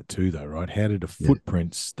get that too though, right? How did a Yeah.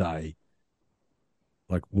 footprint stay?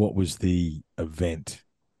 Like what was the event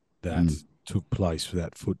that Mm, took place for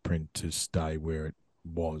that footprint to stay where it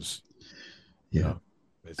was? You yeah. know,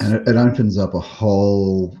 And it's it opens up a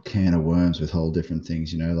whole can of worms with whole different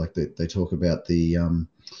things. Like they talk about the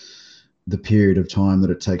period of time that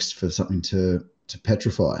it takes for something to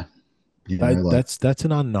petrify. Like, that's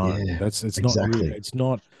an unknown. yeah, That's it's not real. exactly. It's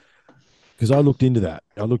not because I looked into that.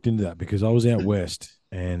 I looked into that because I was out west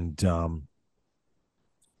and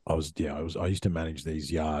I used to manage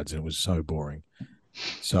these yards and it was so boring.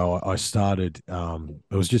 So I started.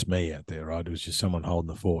 It was just me out there, right? It was just someone holding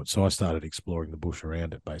the fort. So I started exploring the bush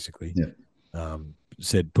around it, basically. Yeah,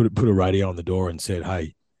 Said put a radio on the door and said,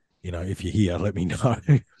 "Hey, you know, if you're here, let me know."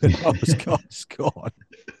 And I was gone.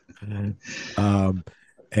 Um,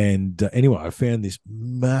 And anyway, I found this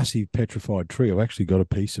massive petrified tree. I've actually got a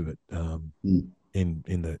piece of it Mm. in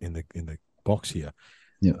the box here,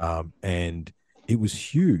 Yeah. and it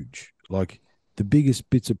was huge, like the biggest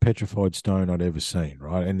bits of petrified stone I'd ever seen.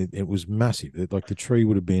 Right, and it was massive. Like the tree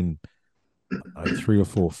would have been 3 or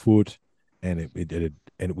 4 foot, and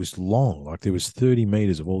it was long. Like there was 30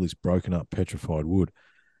 meters of all this broken up petrified wood.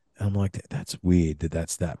 And I'm like, that's weird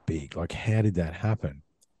that's that big. Like, how did that happen?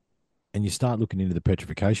 And you start looking into the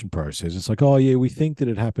petrification process. It's like, oh yeah, we think that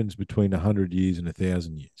it happens between 100 years and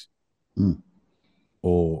 1,000 years, Mm.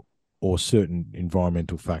 or certain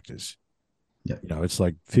environmental factors. Yeah. It's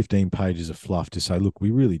like 15 pages of fluff to say, look,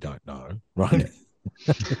 we really don't know, right?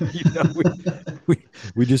 Yeah. you know, we,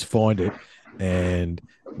 we just find it, and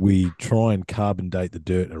we try and carbon date the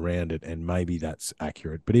dirt around it, and maybe that's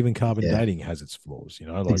accurate. But even carbon Yeah. dating has its flaws,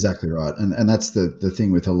 like, Exactly right. And that's the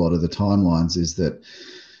thing with a lot of the timelines is that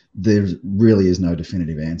there really is no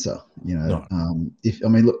definitive answer. no. If I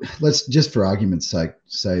mean, look, let's just for argument's sake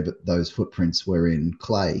say that those footprints were in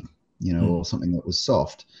clay, Mm, or something that was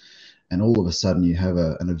soft, and all of a sudden you have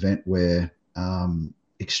an event where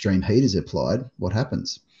extreme heat is applied. What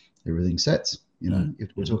happens? Everything sets. mm,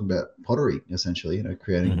 We're mm, talking about pottery essentially.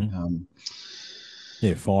 Creating mm.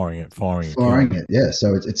 Yeah, firing it, killing firing it. it. Yeah,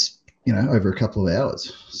 so it's over a couple of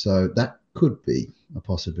hours. So that could be a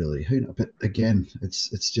possibility. Who knows? But again,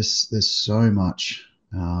 it's just there's so much.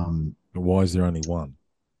 But why is there only one?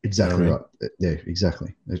 You know what Exactly I mean? right. Yeah,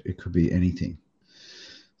 exactly. It could be anything.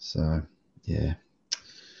 So yeah,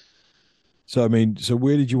 So I mean, so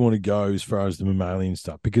where did you want to go as far as the mammalian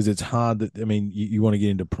stuff? Because it's hard that I mean, you want to get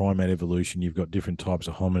into primate evolution. You've got different types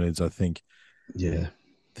of hominids. yeah,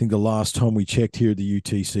 I think the last time we checked here at the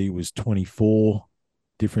UTC was 24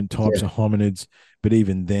 different types yeah. of hominids. But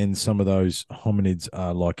even then, some of those hominids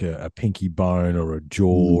are like a pinky bone or a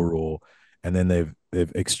jaw, Mm, and then they've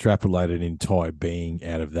extrapolated an entire being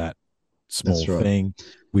out of that small that's right. thing,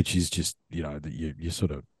 which is just that you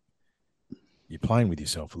sort of you're playing with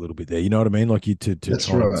yourself a little bit there. You know what I mean? Like you to That's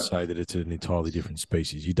try and right. say that it's an entirely different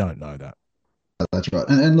species. You don't know that. That's right.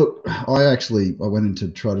 And look, I went in to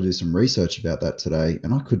try to do some research about that today,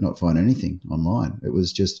 and I could not find anything online. It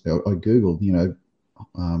was just I googled,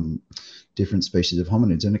 um, different species of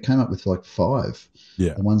hominids, and it came up with like five,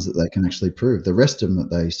 Yeah, the ones that they can actually prove. The rest of them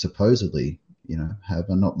that they supposedly, have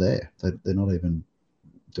are not there. They're not even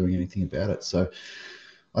doing anything about it. So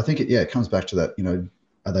I think it comes back to that.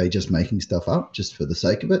 Are they just making stuff up just for the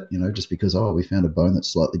sake of it? Just because we found a bone that's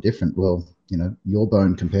slightly different. Well, your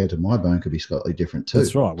bone compared to my bone could be slightly different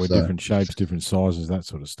that's too. right. We're So different shapes, different sizes, that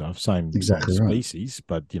sort of stuff. Same exactly right. species,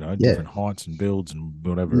 but Yeah, different heights and builds and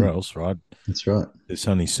whatever mm, else, right? that's right. There's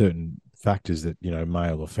only certain factors that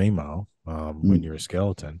male or female, when Mm, you're a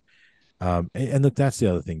skeleton. And look, that's the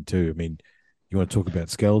other thing too. I mean, you want to talk about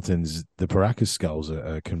skeletons? The Paracas skulls are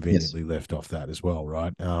yes. conveniently left off that as well,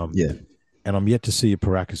 right? Yeah. And I'm yet to see a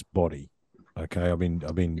Paracas body. Okay, I've been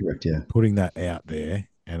Correct. Yeah. putting that out there,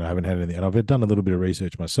 and I haven't had anything. And I've done a little bit of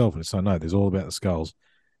research myself, and it's like, no, there's all about the skulls.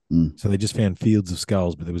 Mm, So they just found fields of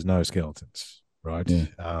skulls, but there was no skeletons, right? yeah.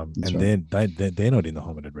 That's And right. then they're not in the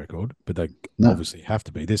hominid record, but they No, obviously have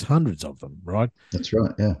to be. There's hundreds of them, right? that's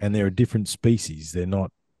right. Yeah. And they're a different species. They're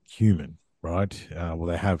not human, right? Well,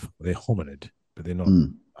 they're hominid, but they're not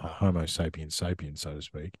Mm, Homo sapiens sapiens, so to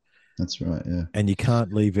speak. that's right. Yeah. And you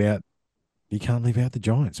can't leave out the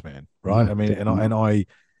giants, man. Right? I No, mean, and definitely I not. and I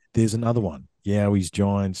there's another one. Yeah, he's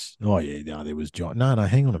giants. Oh yeah, no, there was giant. No, no,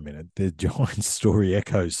 hang on a minute. The giant story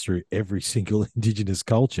echoes through every single indigenous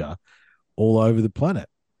culture all over the planet.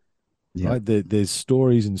 Yeah. Right? There's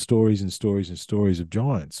stories and stories and stories and stories of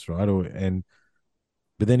giants, right?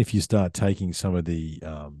 But then if you start taking some of the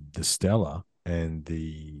Stella and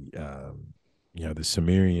the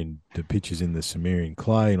Sumerian, the pictures in the Sumerian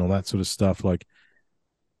clay and all that sort of stuff, like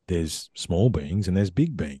there's small beings and there's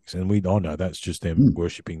big beings, and we know that's just them Mm,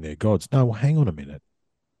 worshipping their gods. No, well, hang on a minute.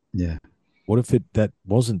 yeah. What if that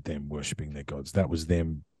wasn't them worshipping their gods? That was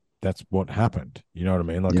them. That's what happened. You know what I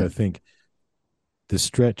mean? Like Yeah. I think the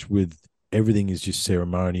stretch with everything is just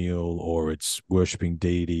ceremonial, or it's worshipping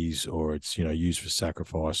deities, or it's used for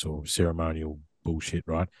sacrifice or ceremonial bullshit,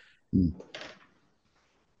 right? Mm,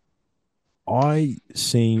 I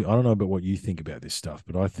don't know about what you think about this stuff,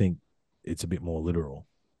 but I think it's a bit more literal,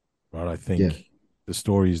 right? I yeah. think the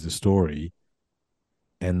story is the story,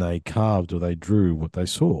 and they carved or they drew what they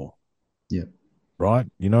saw, Yeah. right?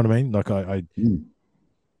 You know what I mean? Like Mm,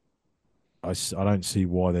 I don't see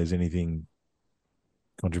why there's anything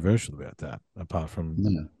controversial about that, apart from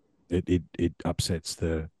no. it upsets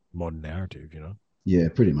the modern narrative, Yeah,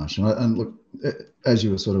 pretty much. And look, as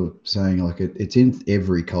you were sort of saying, like it's in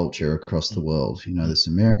every culture across the Mm, world. You know, mm. the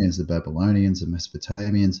Sumerians, the Babylonians, the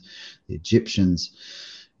Mesopotamians, the Egyptians.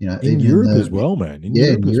 You know, In even in Europe the as well, man. In yeah,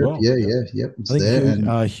 Europe in as Europe, well. yeah, Yep. yeah, yep, I it's think there. And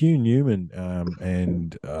Hugh Newman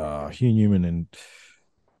and Hugh Newman and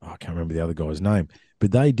I can't remember the other guy's name,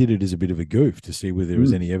 but they did it as a bit of a goof to see whether there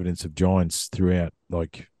was mm, any evidence of giants throughout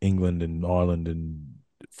like England and Ireland and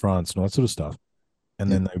France and all that sort of stuff.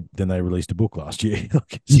 And yep, then they released a book last year.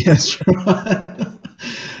 yes, right.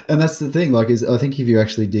 And that's the thing. Like, is I think if you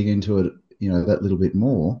actually dig into it, you know, that little bit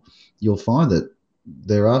more, you'll find that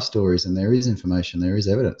there are stories and there is information, there is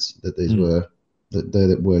evidence that these Mm. were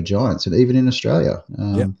that were giants, and even in Australia.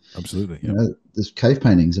 Yep, absolutely. You Yep. know, there's cave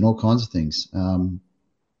paintings and all kinds of things.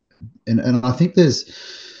 And I think there's,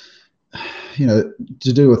 you know,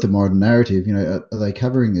 to do with the modern narrative, you know, are they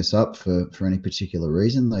covering this up for any particular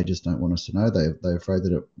reason? They just don't want us to know. They're afraid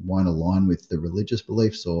that it won't align with the religious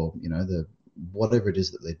beliefs or, you know, the whatever it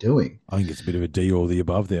is that they're doing. I think it's a bit of a D or the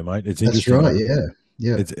above there, mate. It's That's interesting. right. Yeah.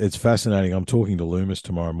 Yeah. It's fascinating. I'm talking to Loomis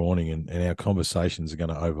tomorrow morning, and our conversations are going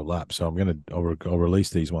to overlap. So I'll release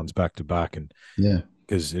these ones back to back, and Yeah.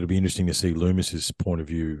 because it'll be interesting to see Loomis's point of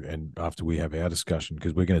view, and after we have our discussion,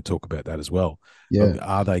 because we're going to talk about that as well. Yeah.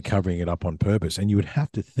 Are they covering it up on purpose? And you would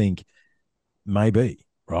have to think maybe,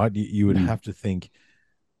 right? You would Mm, have to think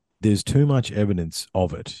there's too much evidence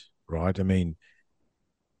of it, right? I mean,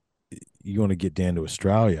 you want to get down to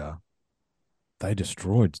Australia, they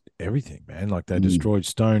destroyed everything, man. Like they mm, destroyed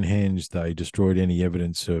Stonehenge, they destroyed any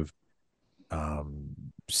evidence of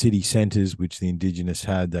city centers which the indigenous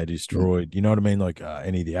had. They yeah. destroyed, you know what I mean, like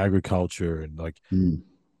any of the agriculture, and like Mm,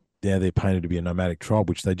 now they're painted to be a nomadic tribe,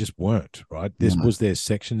 which they just weren't. Right? This no. was there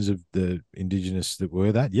sections of the indigenous that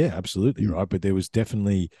were that, yeah, absolutely, Mm, right. But there was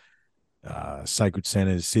definitely sacred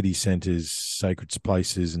centers, city centers, sacred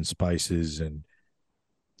places and spaces, and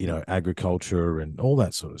agriculture and all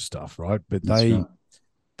that sort of stuff, right? But that's right.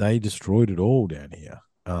 they destroyed it all down here,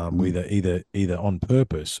 Mm, either on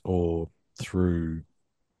purpose or through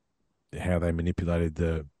how they manipulated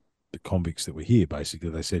the convicts that were here. Basically,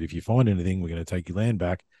 they said, if you find anything, we're going to take your land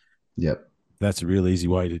back. yep. That's a real easy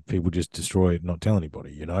way to people just destroy it, and not tell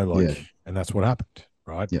anybody, Yeah. and that's what happened,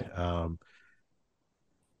 right? Yep.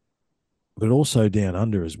 But also down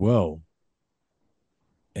under as well,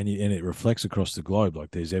 and it reflects across the globe.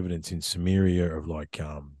 Like there's evidence in Samaria of like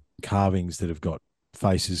carvings that have got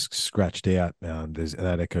faces scratched out. There's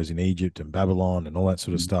that echoes in Egypt and Babylon and all that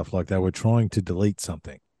sort of Mm, stuff. Like they were trying to delete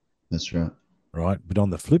something, that's right. right? But on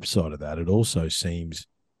the flip side of that, it also seems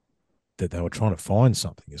that they were trying to find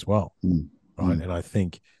something as well, Mm, right? mm, And I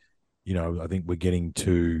think we're getting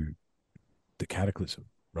to the cataclysm,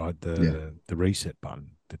 right? yeah. The reset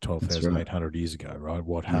button, the That's right. 12,800 years ago, right?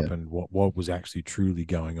 What Yeah. happened? What was actually truly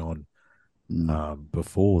going on Mm,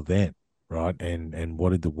 before then, right? And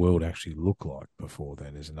what did the world actually look like before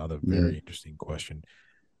then is another yeah. very interesting question.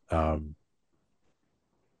 Um,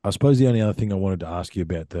 I suppose the only other thing I wanted to ask you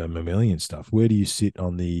about the mammalian stuff, where do you sit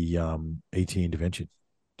on the ET intervention?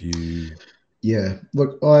 Do you? Yeah.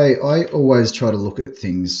 Look, I always try to look at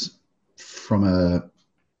things from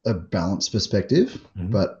a balanced perspective,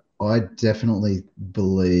 Mhm. but I definitely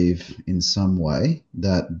believe in some way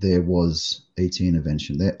that there was ET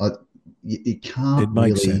intervention there. It can't It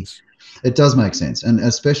makes really. sense. It does make sense, and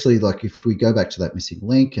especially like if we go back to that missing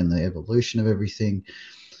link and the evolution of everything.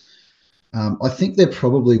 I think there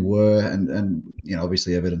probably were, and you know,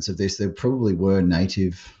 obviously evidence of this. There probably were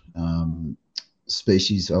native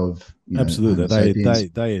species of Absolutely. Homo sapiens.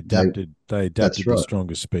 They They that's adapted the right.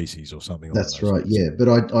 strongest species or something along That's those right. lines. Yeah, but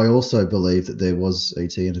I also believe that there was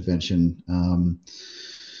ET intervention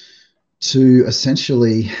to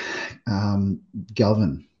essentially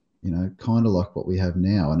govern. You know, kind of like what we have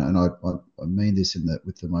now, and I mean this in that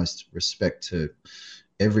with the most respect to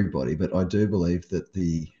everybody, but I do believe that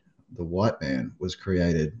the white man was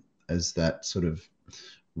created as that sort of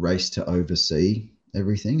race to oversee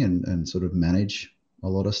everything and sort of manage a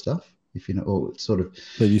lot of stuff. If you know, or sort of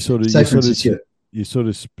So say, for instance, yeah, you're sort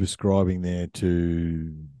of prescribing there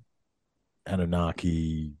to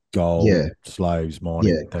Anunnaki, yeah, gold, slaves,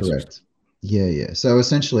 yeah, mining, that sort of stuff. correct. Yeah, yeah. So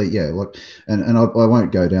essentially, yeah, look, and I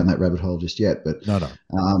won't go down that rabbit hole just yet, but No, no.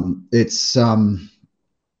 it's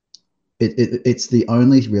it's the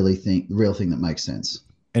only real thing that makes sense.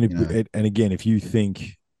 And You know, and again, if you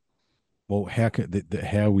think, well, how can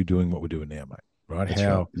how are we doing what we're doing now, mate? Right? that's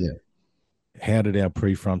right. Yeah. How did our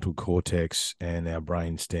prefrontal cortex and our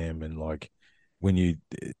brain stem and like when you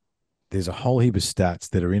there's a whole heap of stats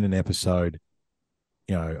that are in an episode.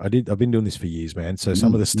 I've been doing this for years, man. So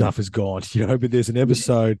some of Mm, the mm. stuff is gone, but there's an Yeah.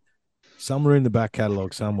 episode somewhere in the back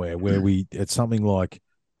catalogue somewhere where it's something like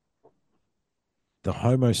the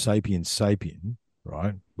Homo sapiens sapien,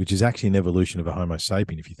 right? Which is actually an evolution of a Homo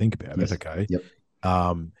sapien, if you think about it. Yes. Okay. Yep.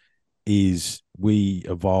 Is we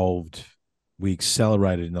evolved, we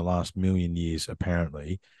accelerated in the last million years,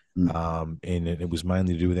 apparently. Mm. And it was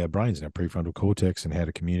mainly to do with our brains and our prefrontal cortex and how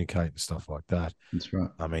to communicate and stuff like that. That's right.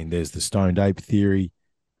 I mean, there's the stoned ape theory,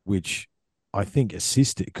 which I think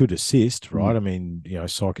could assist, right? Mm. I mean,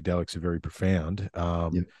 psychedelics are very profound.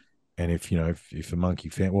 Yep. And if a monkey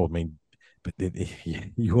found, well, I mean, but then,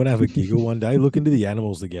 you want to have a giggle one day? Look into the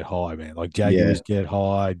animals that get high, man. Like Yeah. jaguars get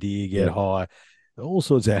high, deer get Yep. high, all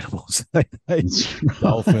sorts of animals. That's right.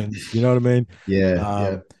 Dolphins, you know what I mean? Yeah. Yeah.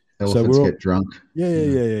 Um, so Elephants we're all, get drunk. yeah, yeah, You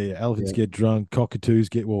know. yeah, yeah, yeah. Elephants Yeah. get drunk. Cockatoos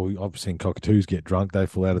get, well, I've seen cockatoos get drunk. They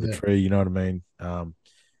fall out of the Yeah. tree. You know what I mean?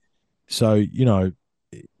 So, I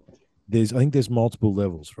think there's multiple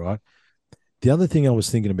levels, right? The other thing I was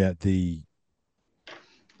thinking about this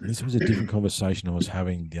was a different conversation I was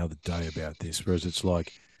having the other day about this, whereas it's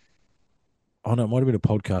like, oh no, it might have been a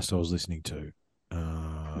podcast I was listening to,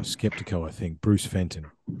 Skeptico, I think, Bruce Fenton.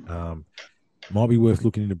 Might be worth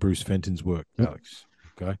looking into Bruce Fenton's work, Yep. Alex.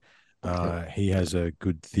 Okay. Yep. He has a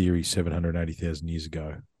good theory 780,000 years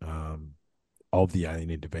ago of the alien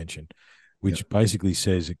intervention, which Yep. basically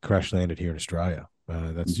says it crash landed here in Australia.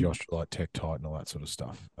 That's the Mhm. Australite tektite and all that sort of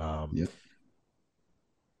stuff. Yep.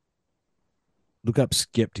 Look up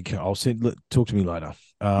Skeptica. Talk to me later.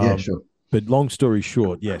 Yeah. Sure. But long story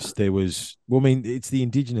short, yes, there was. Well, I mean, it's the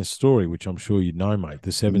indigenous story, which I'm sure you'd know, mate.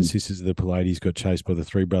 The seven Mm. sisters of the Pleiades got chased by the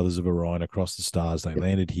three brothers of Orion across the stars. They Yep.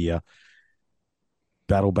 landed here.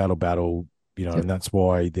 Battle, battle, battle. And Yep. that's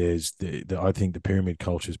why there's I think the pyramid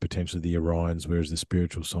culture is potentially the Orions, whereas the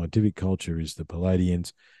spiritual scientific culture is the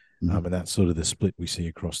Palladians. Mhm. And that's sort of the split we see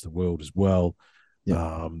across the world as well.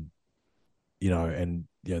 Yep.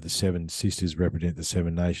 The seven sisters represent the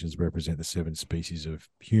seven nations, represent the seven species of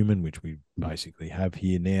human, which we basically have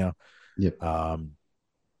here now. Yep.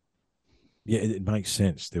 It makes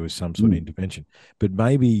sense. There was some sort of intervention. But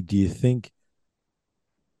maybe, do you think,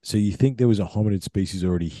 so you think there was a hominid species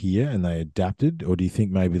already here and they adapted? Or do you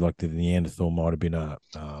think maybe like the Neanderthal might have been a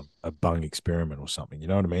bung experiment or something? You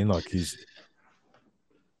know what I mean? Like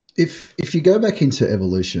If you go back into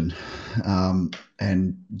evolution,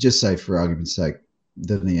 and just say for argument's sake,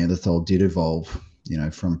 the Neanderthal did evolve,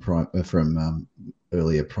 from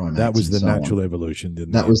earlier primates. that was and the so natural on.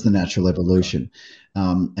 evolution. That was the natural evolution.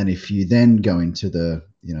 And if you then go into the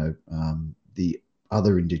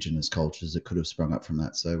other indigenous cultures that could have sprung up from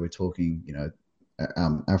that, so we're talking,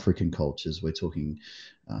 African cultures, we're talking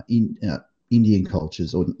Indian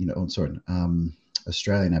cultures, or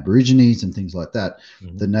Australian Aborigines and things like that,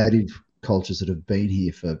 Mhm. the native cultures that have been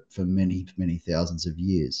here for many, many thousands of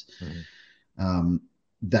years. Mhm.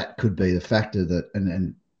 That could be the factor that,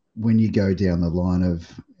 and when you go down the line of,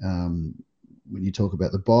 when you talk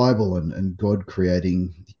about the Bible and God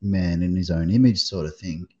creating man in his own image sort of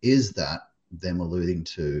thing, is that them alluding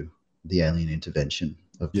to the alien intervention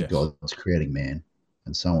of the Yes. gods creating man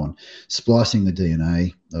and so on, splicing the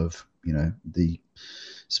DNA of, the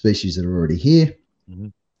species that are already here,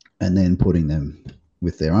 Mhm. and then putting them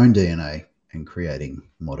with their own DNA and creating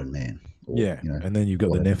modern man. Or, And then you've got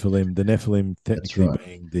whatever. the Nephilim technically right.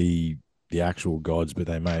 being the actual gods, but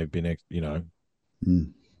they may have been,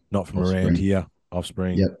 Mm. not from around Offspring. here,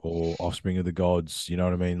 offspring Yep. or offspring of the gods. You know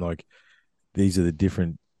what I mean? Like these are the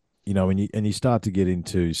different, and you start to get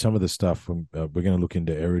into some of the stuff from. We're going to look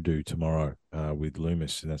into Eridu tomorrow with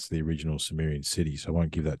Loomis, and that's the original Sumerian city. So I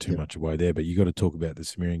won't give that too Yep. much away there. But you got to talk about the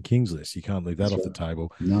Sumerian kings list. You can't leave that That's off right. the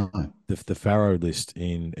table. No. The pharaoh list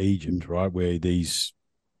in Egypt, right, where these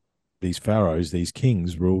pharaohs, these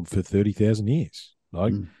kings, ruled for 30,000 years,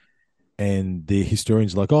 like. And the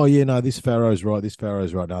historians are like, oh yeah, no, this pharaoh's right, this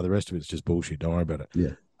pharaoh's right. No, the rest of it's just bullshit. Don't worry about it.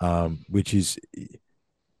 Yeah. Which is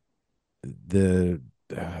the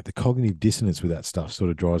cognitive dissonance with that stuff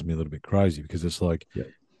sort of drives me a little bit crazy, because it's like,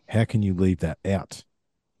 how can you leave that out,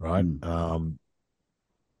 right?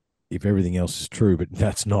 If everything else is true, but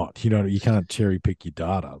that's not, you can't cherry pick your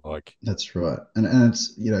data. Like, that's right. And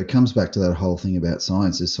it's, it comes back to that whole thing about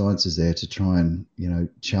science. Science is there to try and,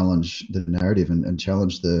 challenge the narrative and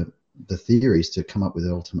challenge the theories to come up with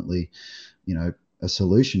ultimately, a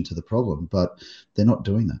solution to the problem. But they're not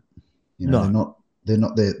doing that. No.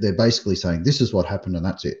 They're basically saying this is what happened and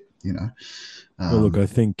that's it. Well, look, I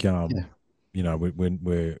think when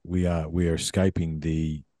we are escaping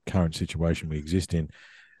the current situation we exist in.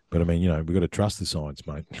 But I mean, we've got to trust the science,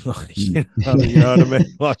 mate. Like, you know what I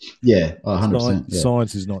mean? Like, 100%.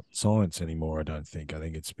 Science is not science anymore, I don't think. I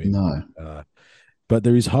think it's been no. but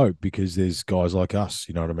there is hope because there's guys like us,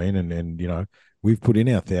 you know what I mean? And we've put in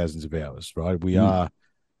our thousands of hours, right? We Mm.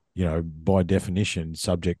 are, by definition,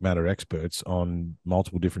 subject matter experts on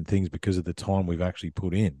multiple different things because of the time we've actually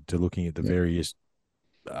put in to looking at the Yeah. various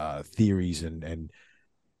theories and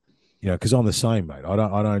because I'm the same, mate. I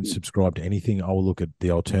don't subscribe to anything. I will look at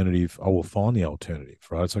the alternative. I will find the alternative,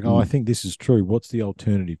 right? It's like, oh, I Mm. think this is true. What's the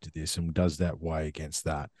alternative to this, and does that weigh against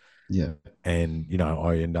that? Yeah. And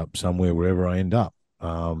I end up somewhere wherever I end up,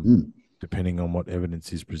 Mm. depending on what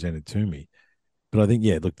evidence is presented to me. But I think,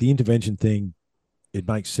 yeah, look, the intervention thing, it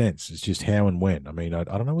makes sense. It's just how and when. I mean, I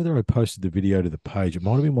don't know whether I posted the video to the page. It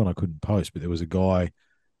might have been one I couldn't post, but there was a guy.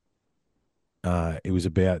 It was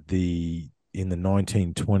about in the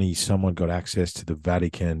 1920s, someone got access to the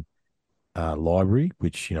Vatican library,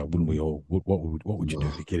 which wouldn't we Mm. all? What would you do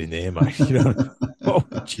to Oh. get in there, mate?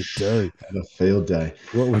 What would you do? Had a field day.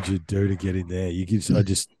 What would you do to get in there? I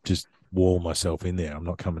just wall myself in there. I'm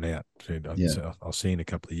not coming out. Yeah. So I'll see you in a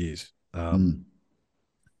couple of years. Mm.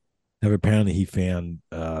 Now apparently he found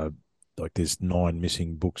like there's 9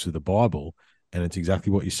 missing books of the Bible, and it's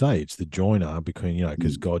exactly what you say. It's the joiner between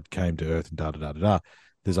because Mm. God came to earth and da da da da da.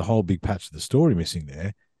 There's a whole big patch of the story missing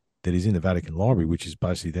there that is in the Vatican Library, which is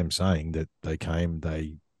basically them saying that they came,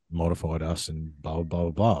 they modified us, and blah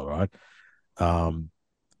blah blah blah. Right? Um,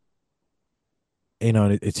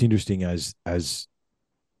 it's interesting as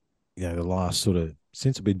the last sort of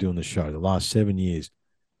since I've been doing the show, the last 7 years,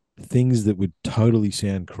 things that would totally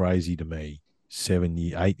sound crazy to me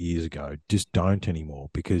 8 years ago just don't anymore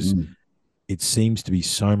because Mm. it seems to be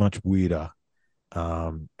so much weirder,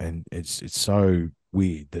 and it's so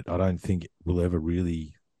weird that I don't think we'll ever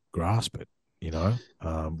really grasp it. That's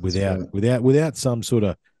right. Without some sort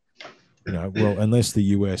of well, unless the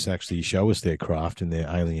US actually show us their craft and their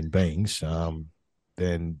alien beings,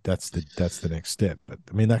 then that's the next step. But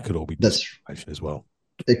I mean, that could all be That's disinformation as well.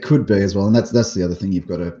 It could be as well, and that's the other thing you've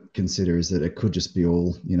got to consider is that it could just be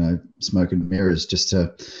all smoke and mirrors just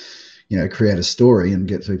to create a story and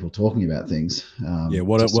get people talking about things. Yeah.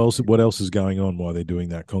 What else is going on while they're doing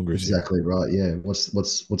that Congress hearing? Exactly right. Yeah.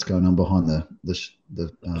 What's going on behind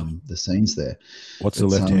the scenes there? What's the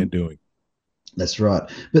It's left hand doing? That's right.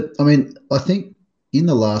 But I mean, I think in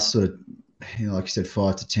the last sort of, like you said,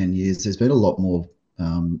 5 to 10 years, there's been a lot more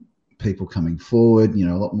people coming forward.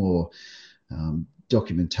 A lot more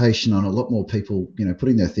documentation on a lot more people,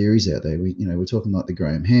 putting their theories out there. We're talking like the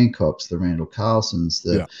Graham Hancocks, the Randall Carlsons,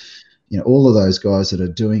 Yeah. all of those guys that are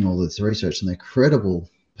doing all this research, and they're credible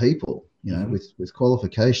people, Mhm. with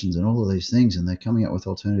qualifications and all of these things, and they're coming up with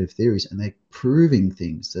alternative theories, and they're proving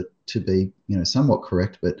things that to be, somewhat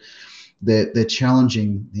correct, but they're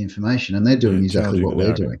challenging the information, and they're doing Yeah, exactly challenging the what we're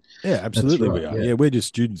narrative. doing. Yeah, That's absolutely right. we are. Yeah, Yeah, we're just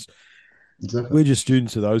students. exactly. We're just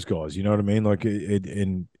students of those guys. You know what I mean? Like,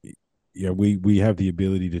 and we have the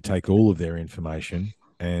ability to take all of their information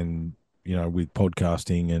and with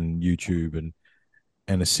podcasting and YouTube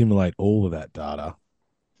and assimilate all of that data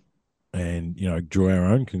and draw our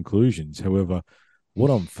own conclusions. However,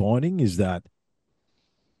 what I'm finding is that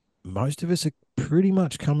most of us are pretty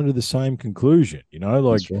much coming to the same conclusion. That's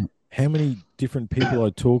Like right. how many different people I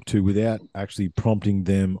talk to without actually prompting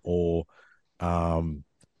them or um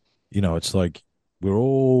it's like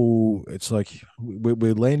it's like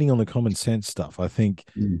we're landing on the common sense stuff. I think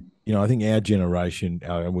Mm. I think our generation,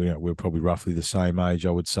 we're probably roughly the same age,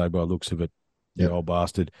 I would say, by the looks of it, you Yep. old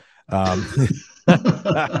bastard. um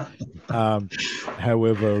um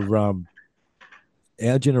however,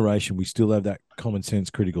 our generation, we still have that common sense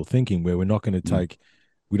critical thinking where we're not going to Mm.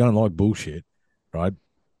 we don't like bullshit, right?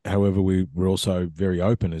 However, we're also very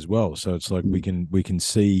open as well. So it's like we Mm.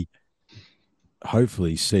 can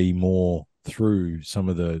hopefully see more through some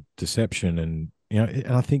of the deception and and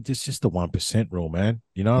I think it's just the 1% rule, man.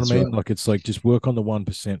 You know what I That's right. mean? Like it's like just work on the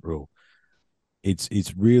 1% rule.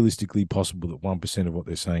 It's realistically possible that 1% of what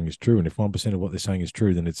they're saying is true. And if 1% of what they're saying is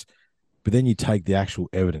true, then but then you take the actual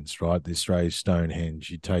evidence, right? The Australia's Stonehenge,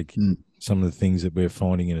 you take Mm. some of the things that we're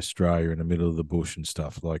finding in Australia in the middle of the bush and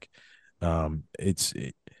stuff. Like it's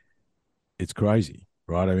crazy,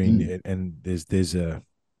 right? I mean, Mm. and there's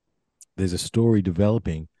a story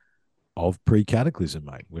developing of pre-cataclysm,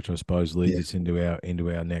 mate, which I suppose leads Yeah. us into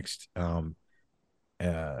our next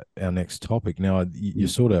topic. Now, you Mm.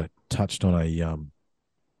 sort of touched on a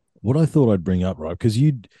what I thought I'd bring up, right? Because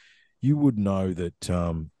you would know that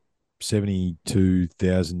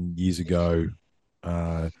 72,000 years ago,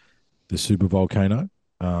 the super volcano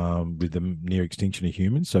with the near extinction of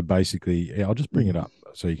humans. So basically, yeah, I'll just bring it Mm. up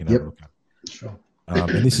so you can have a Yep. look at Sure.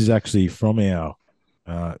 it. And this is actually from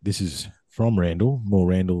this is from Randall, more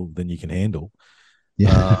Randall than you can handle.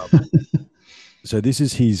 Yeah. So this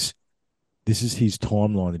is his this is his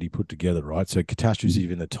timeline that he put together, right? So catastrophe Mm, is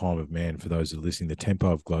even the time of man, for those that are listening, the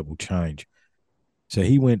tempo of global change. So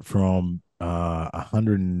he went from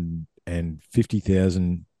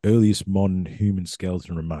 150,000 earliest modern human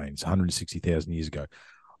skeleton remains 160,000 years ago.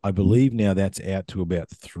 I mm, believe now that's out to about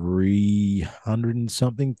 300 and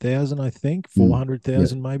something thousand, I think, mm. Yep.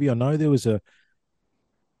 400,000 maybe. I know,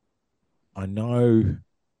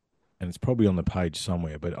 and it's probably on the page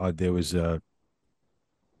somewhere, but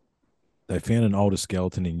they found an older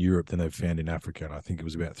skeleton in Europe than they've found in Africa. And I think it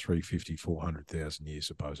was about 350, 400,000 years,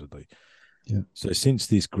 supposedly. Yep. So since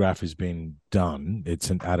this graph has been done, it's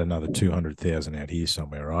at another 200,000 out here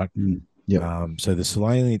somewhere, right? Mm, yep. So the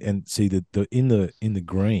salient, and see the in the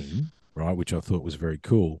green, right, which I thought was very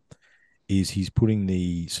cool, is he's putting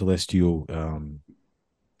the celestial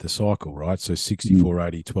the cycle, right? So Mm, 64,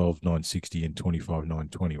 80, 12, 960, and 25,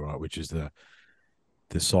 920, right, which is the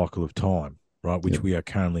cycle of time, right, which yep. we are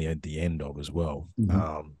currently at the end of as well.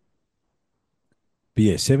 Hmm. But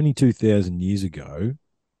yeah, 72,000 years ago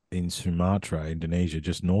in Sumatra, Indonesia,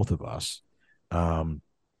 just north of us, um,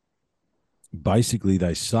 basically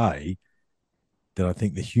they say that I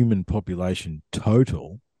think the human population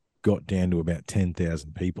total got down to about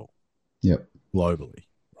 10,000 people Yep. globally,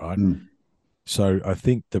 right? Mm, So I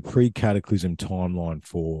think the pre-cataclysm timeline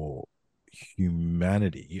for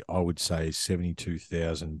humanity, I would say, is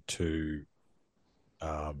 72,000 to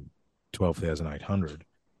 12,800,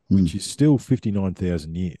 which mm. is still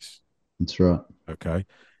 59,000 years. That's right. Okay.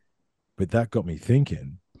 But that got me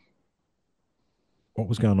thinking, what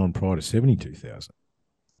was going on prior to 72,000?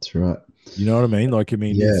 That's right. You know what I mean? Like, I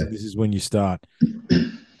mean, Yeah. this is when you start.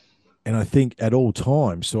 And I think at all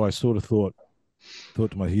times, so I sort of thought to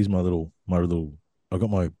my, here's my little, I got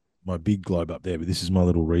my big globe up there, but this is my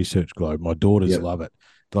little research globe. My daughters Yep. love it.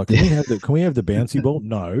 They're like, Yeah. can we have the bouncy ball?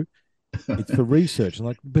 No, it's for research. I'm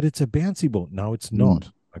like, but it's a bouncy ball. No, it's Mm,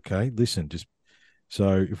 not. Okay, listen, just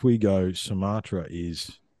so if we go, Sumatra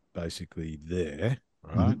is basically there,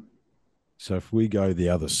 right? mhm. So if we go the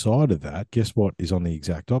other side of that, guess what is on the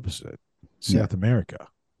exact opposite? Yeah. South America,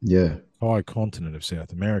 Yeah. high continent of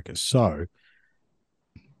South America. So,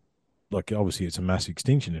 like, obviously, it's a mass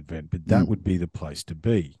extinction event, but that Mm, would be the place to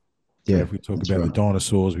be. Okay, yeah. if we talk That's about the right.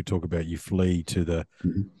 dinosaurs, we talk about you flee to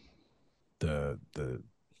Mhm. the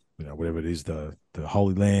whatever it is, the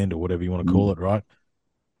Holy Land or whatever you want to call Mm, it, right?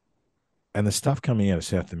 And the stuff coming out of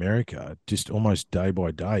South America, just almost day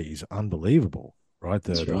by day, is unbelievable, right?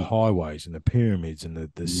 The that's the right. highways and the pyramids and the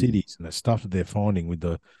Mm, cities and the stuff that they're finding with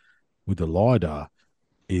the lidar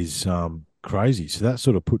is crazy. So that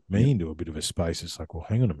sort of put yeah. me into a bit of a space. It's like, well,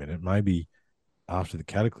 hang on a minute, maybe after the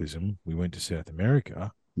cataclysm, we went to South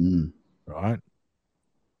America, Mm, right?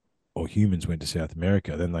 Or humans went to South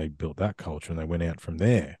America, then they built that culture and they went out from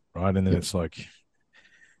there, right? And then yep. it's like,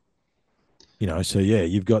 so yeah,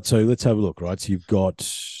 so let's have a look, right? So you've got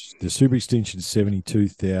the super extinction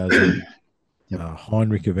 72,000, Yep.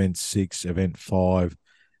 Heinrich event 6, event 5.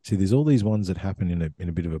 See, there's all these ones that happen in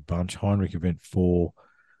a bit of a bunch. Heinrich event 4,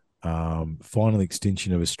 final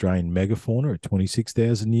extinction of Australian megafauna at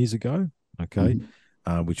 26,000 years ago, okay,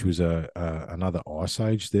 Mhm. which was another ice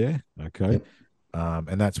age there, okay. Yep.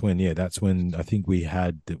 And that's when I think we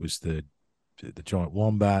had, that was the giant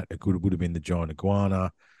wombat. It would have been the giant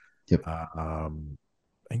iguana. Yep. I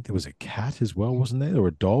think there was a cat as well, wasn't there, or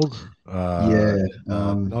a dog? Yeah.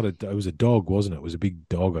 Not a. It was a dog, wasn't it? It was a big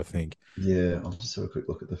dog, I think. Yeah. I'll just have a quick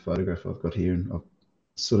look at the photograph I've got here, and I've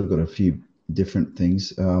sort of got a few different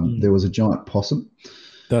things. There Mm. was a giant possum.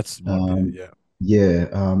 That's might be it. Um, Yeah.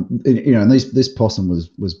 yeah. And this possum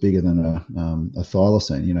was bigger than a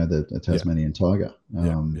thylacine. The Yeah. Tasmanian tiger.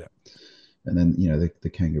 Yeah. Yeah. And then the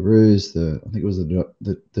kangaroos. I think it was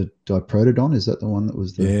the diprotodon. Is that the one that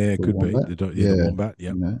was Yeah. It the could be wombat? the Yeah. wombat.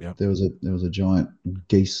 Yep. Yep. There was a giant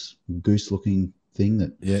goose looking thing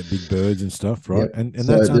that. Yeah. Big birds and stuff, right? Yep. And So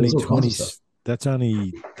that's there only was all kinds of 20. stuff. That's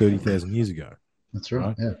only 30,000 years ago, That's right.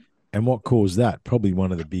 right? Yeah. And what caused that? Probably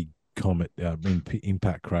one of the big comet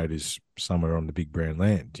impact craters somewhere on the Big Brown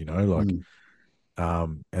Land. Like,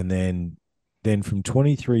 Mm, and then from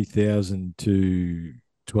 23,000 to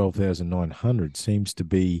 12,900 seems to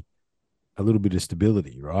be a little bit of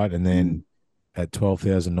stability, right? And mm, then at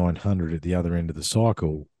 12,900 at the other end of the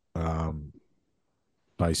cycle,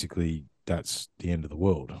 basically that's the end of the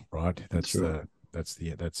world, right? that's right.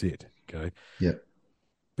 That's it. Okay. Yeah.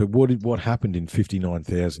 But what happened in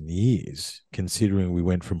 59,000 years, considering we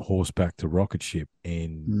went from horseback to rocket ship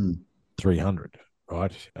in Mm, 300,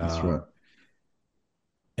 right? that's right.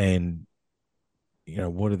 And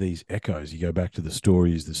what are these echoes? You go back to the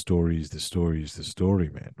story is the story is the story is the story,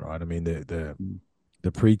 man, right? I mean, the Mm,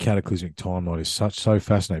 the pre-cataclysmic timeline is so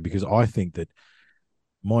fascinating because I think that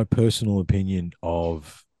my personal opinion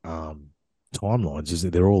of timelines is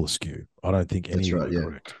that they're all askew. I don't think any That's of them right. are Yeah.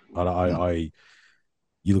 correct. Mm.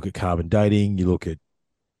 You look at carbon dating, you look at,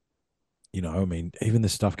 I mean, even the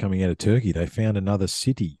stuff coming out of Turkey, they found another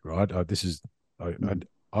city, right? Mm.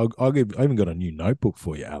 I even got a new notebook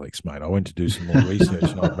for you, Alex, mate. I went to do some more research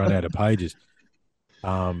and I've run out of pages.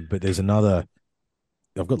 But there's another.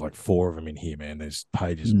 I've got like four of them in here, man. There's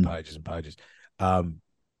pages and Mm. pages and pages.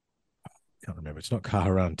 Can't remember. It's not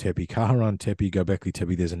Kaharan Tepe. Kaharan Tepe, Göbekli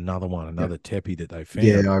Tepe. There's another one, Yeah. another Tepe that they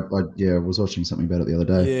Yeah. found. I was watching something about it the other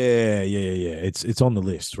day. Yeah. It's on the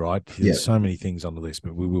list, right? Yeah. There's so many things on the list,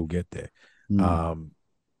 but we will get there. Mm. Um,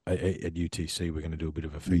 at UTC, we're going to do a bit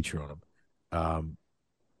of a Mm. feature on them.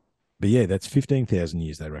 But yeah, that's 15,000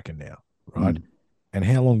 years they reckon now, right? Mm. And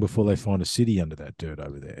how long before they find a city under that dirt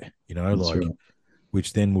over there? That's Like right.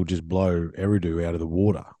 which then will just blow Eridu out of the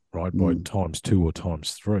water, right? By Mm. times two or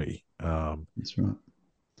times three. That's right.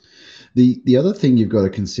 The other thing you've got to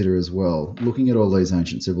consider as well, looking at all these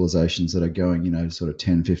ancient civilizations that are going, sort of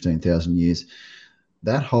 10, 15,000 years,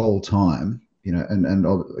 that whole time, and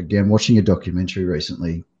again, watching a documentary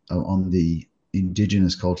recently on the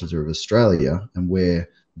indigenous cultures of Australia and where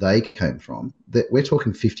they came from, that we're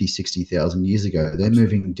talking 50, 60,000 years ago. They're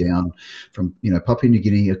Absolutely. moving down from, Papua New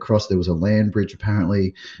Guinea across. There was a land bridge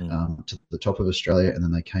apparently Mm. to the top of Australia, and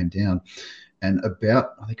then they came down. And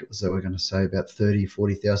about, I think it was, they were going to say about 30,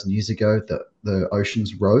 40,000 years ago, the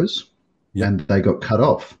oceans rose Yep. and they got cut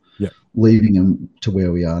off, Yep. leaving them to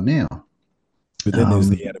where we are now. But then there's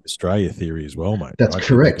the Um, out of Australia theory as well, mate, that's right? That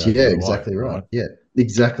correct. goes the Yeah, other way, exactly right. right? Yeah,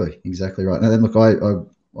 exactly right. And then look,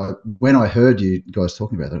 when I heard you guys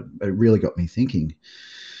talking about it, it really got me thinking.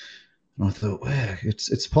 And I thought, wow,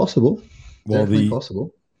 it's possible, Well, definitely the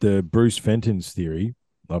possible. the Bruce Fenton's theory,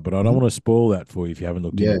 but I don't Hmm. want to spoil that for you if you haven't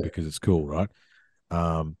looked into Yeah. it because it's cool, right?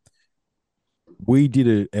 Um, we did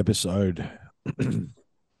an episode, I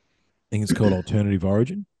think it's called Alternative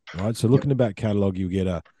Origin, right? So looking Yep. at back catalog, you get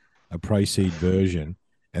a pre-seed version,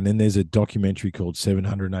 and then there's a documentary called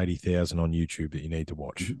 780,000 on YouTube that you need to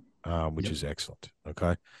watch, Mhm. which Yep. is excellent.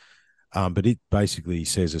 Okay. But it basically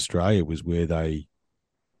says Australia was where they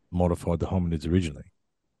modified the hominids originally.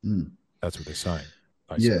 Mm. That's what they're saying,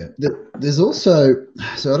 Yeah, basically. there's also,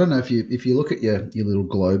 so I don't know if you look at your little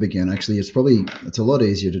globe again. Actually, it's a lot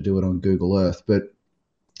easier to do it on Google Earth. But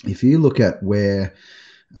if you look at where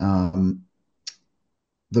um,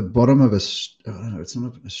 the bottom of I don't know, it's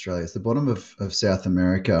not Australia, it's the bottom of South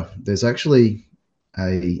America. There's actually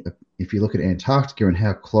if you look at Antarctica and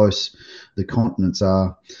how close the continents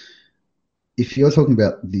are, if you're talking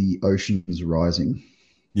about the oceans rising,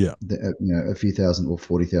 Yeah. a few thousand or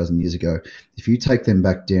 40,000 years ago, if you take them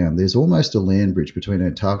back down, there's almost a land bridge between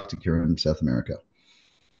Antarctica and South America.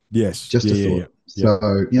 Yes. Just Yeah. a Yeah. Yeah. thought. Yeah.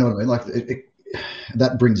 So you know what I mean? Like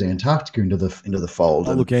that brings Antarctica into the fold,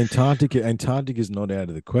 Oh, and look, Antarctica is not out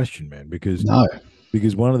of the question, man, because no,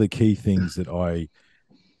 one of the key things that I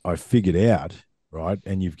figured out, right,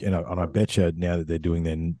 and I bet you now that they're doing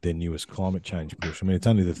their newest climate change push. I mean, it's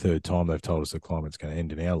only the third time they've told us the climate's going to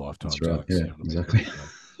end in our that's lifetimes, right. Alex. Yeah, You know what I mean?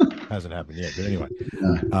 But exactly. hasn't happened yet. But anyway,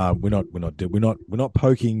 No, we're not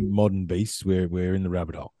poking modern beasts. We're in the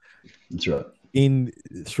rabbit hole. that's right. In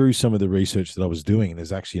through some of the research that I was doing, and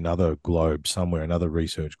there's actually another globe somewhere, another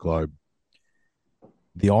research globe.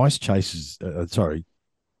 The ice chases,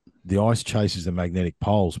 the ice chases the magnetic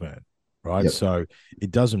poles, man. Right, Yep. so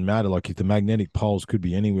it doesn't matter. Like if the magnetic poles could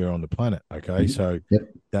be anywhere on the planet, okay, Mhm. so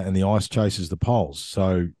Yep. that and the ice chases the poles.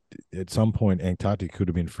 So at some point, Antarctica could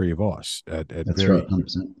have been free of ice at That's right. very,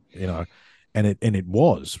 100%. you know, and it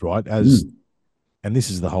was right as Mm. and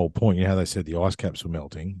this is the whole point. You know how they said the ice caps were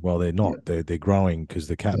melting? Well, they're not. Yep. They're growing because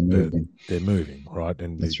They're moving. they're moving, right?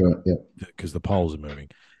 And That's right. Yep. because the poles are moving.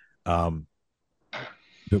 Um,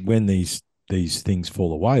 but when these things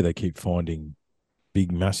fall away, they keep finding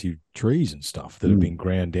big, massive trees and stuff that have Mm. been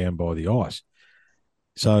ground down by the ice.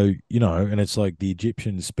 So and it's like the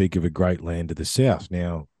Egyptians speak of a great land to the south.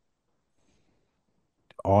 Now,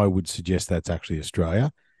 I would suggest that's actually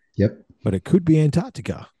Australia, Yep. but it could be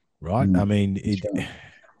Antarctica, right? I Mm. mean, That's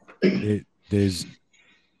right. there's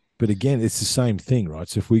but again, it's the same thing, right?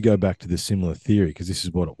 So if we go back to the similar theory, because this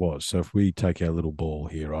is what it was. So if we take our little ball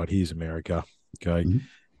here, right? Here's America. Okay. Mhm.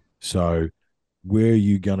 So where are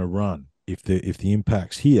you gonna run? If the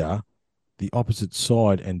impact's here, the opposite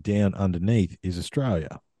side and down underneath is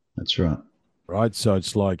Australia. That's right. Right. So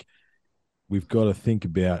it's like we've got to think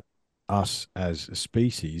about us as a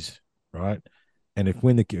species, right? And if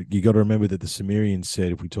when you got to remember that the Sumerians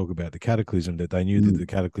said, if we talk about the cataclysm, that they knew that Mm. the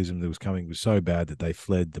cataclysm that was coming was so bad that they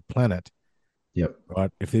fled the planet Yep.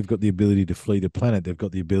 right? If they've got the ability to flee the planet, they've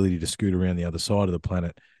got the ability to scoot around the other side of the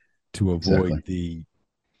planet to avoid Exactly.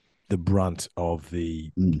 the brunt of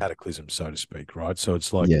the Mm. cataclysm, so to speak, right? So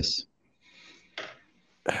it's like Yes,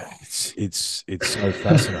 it's so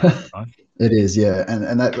fascinating, right? it is. Yeah,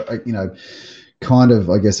 and that kind of,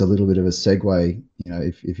 I guess, a little bit of a segue,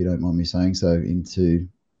 if you don't mind me saying so, into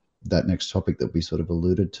that next topic that we sort of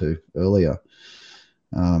alluded to earlier,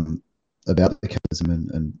 um, about the capitalism,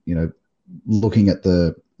 and looking at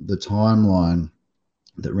the timeline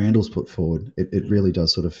that Randall's put forward, it Mm. really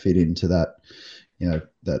does sort of fit into that,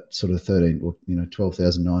 that sort of 13 or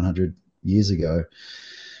 12,900 years ago.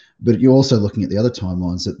 But you're also looking at the other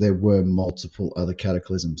timelines, that there were multiple other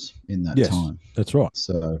cataclysms in that Yes, time. that's right.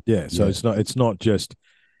 So Yeah, so yeah. it's not just,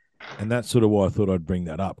 and that's sort of why I thought I'd bring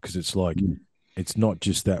that up, because it's like Mm. it's not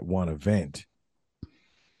just that one event,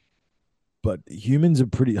 but humans are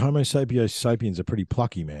pretty Homo sapiens sapiens are pretty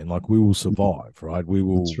plucky, man. Like we will Mm. survive, right?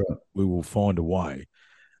 That's right. We will find a way.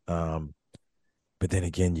 Um, but then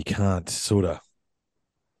again, you can't, you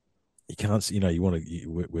want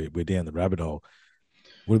to, we're down the rabbit hole.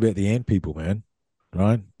 What about the ant people, man?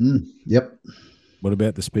 Right? Mm. Yep. What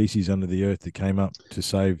about the species under the earth that came up to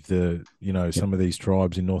save Yep. some of these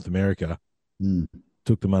tribes in North America, Mm.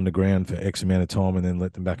 took them underground for X amount of time and then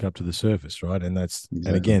let them back up to the surface, right? And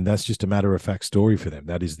Exactly. again, that's just a matter of fact story for them.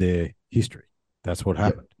 That is their history. That's what Yep.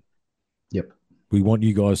 happened. Yep. We want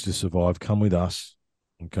you guys to survive. Come with us,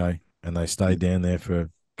 okay? And they stayed Yep. down there for a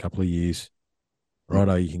couple of years. Yep.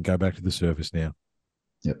 Righto, you can go back to the surface now.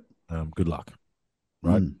 Yep. Good luck,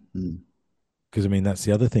 right? Mm. Mm. Because I mean, that's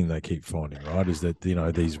the other thing they keep finding, right? Is that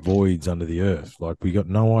these voids under the earth. Like we got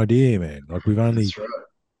no idea, man. Like we've only That's right.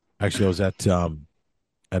 actually, I was at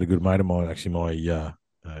a good mate of mine, actually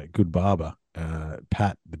my good barber,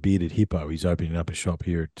 Pat the bearded hippo. He's opening up a shop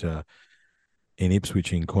here at in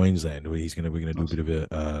Ipswich in Queensland. Where we're gonna do a Nice. bit of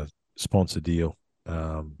a sponsor deal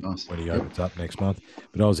Nice. when he Yep. opens up next month.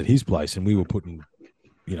 But I was at his place and we were putting,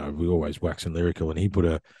 we always wax and lyrical, and he put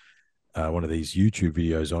a one of these YouTube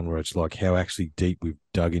videos on where it's like how actually deep we've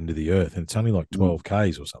dug into the earth, and it's only like Mm. 12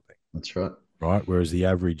 k's or something, That's right. right? Whereas the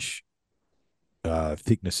average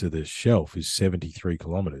thickness of the shelf is 73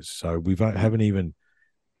 kilometers. So Yep. haven't even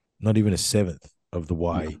not even a seventh of the Yeah.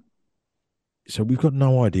 way. So we've got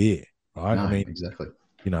no idea, right? I No, mean, exactly.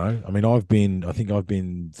 I think I've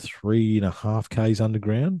been 3.5 k's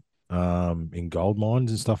underground, in gold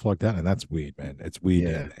mines and stuff like that, and that's weird, man. It's weird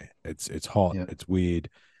Yeah. down there. It's hot. Yeah. It's weird.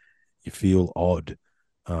 You feel odd.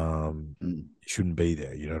 Mm. You shouldn't be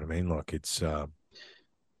there. You know what I mean? Like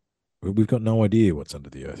we've got no idea what's under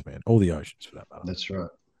the earth, man. All the oceans, for that matter. That's right.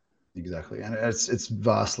 Exactly, and it's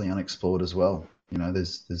vastly unexplored as well.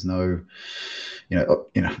 There's no,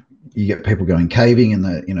 you get people going caving,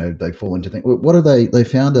 and they fall into things. What are they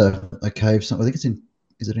found a cave? Something, I think it's in,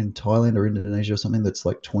 is it in Thailand or Indonesia or something, that's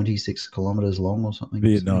like 26 kilometers long or something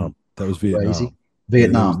Vietnam. That was crazy. Vietnam. Yeah,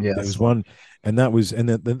 Vietnam, yeah, there was that's right. one, and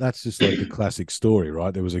that's just like the classic story,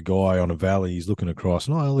 right? There was a guy on a valley. He's looking across,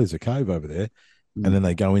 and there's a cave over there. And then Mm.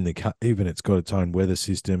 they go in the even it's got its own weather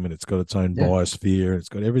system and it's got its own Yeah, biosphere and it's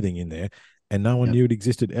got everything in there, and no one yeah, knew it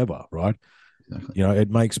existed ever, right? exactly. It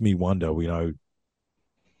makes me wonder. We me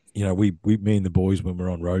and the boys, when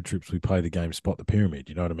we're on road trips, we play the game Spot the Pyramid.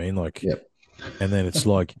 You know what I mean? Like, Yep. and then it's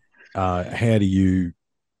like, how do you?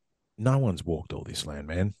 No one's walked all this land,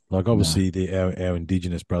 man. Like, No. obviously, our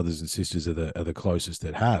indigenous brothers and sisters are the closest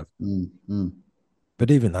that have, Mm, mm. but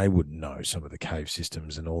even they wouldn't know some of the cave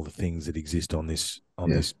systems and all the things that exist on Yeah,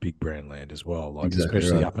 this big brown land as well. Like, exactly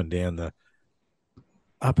especially right. up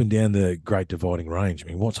and down the Great Dividing Range. I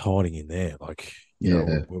mean, what's hiding in there? Like, Yeah.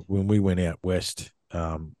 when we went out west,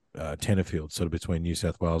 Tenterfield, sort of between New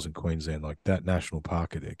South Wales and Queensland, like that national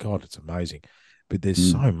park there, God, it's amazing. But there's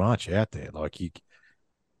Mm. so much out there. Like you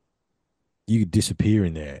could disappear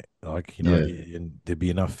in there, like Yeah. and there'd be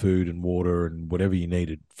enough food and water and whatever you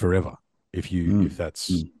needed forever if Mm.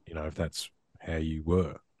 that's Mm. if that's how you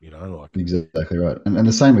were, like Exactly right. And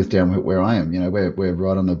the same with down where I am. We're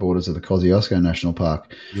right on the borders of the Kosciuszko National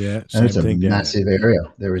Park, yeah, and it's same a thing down there. massive area.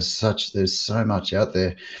 Yeah, There's so much out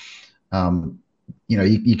there. Um,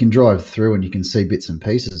 you can drive through and you can see bits and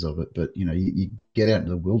pieces of it, but you get out into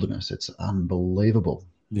the wilderness, it's unbelievable.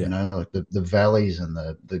 yeah, Like the valleys and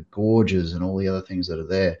the gorges and all the other things that are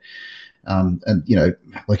there. And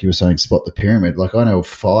like you were saying, spot the pyramid. Like I know of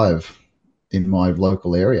five in my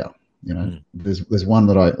local area. mm, There's one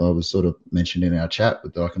that I was sort of mentioned in our chat,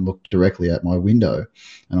 but that I can look directly at my window,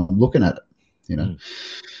 and I'm looking at it. You know, mm.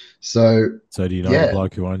 so So do you know the yeah.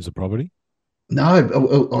 bloke who owns the property? No,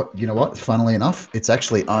 you know what? Funnily enough, it's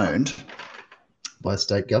actually owned by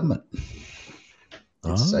state government.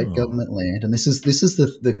 It's state Oh, government land, and this is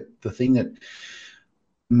the thing that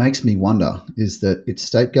makes me wonder is that it's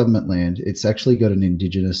state government land. It's actually got an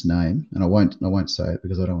indigenous name, and I won't say it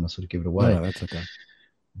because I don't want to sort of give it no, away. no, that's okay.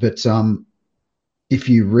 But if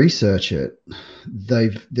you research it,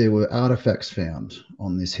 there were artifacts found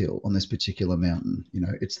on this hill, on this particular mountain. You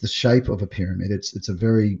know, it's the shape of a pyramid. It's a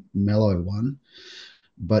very mellow one,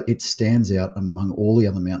 but it stands out among all the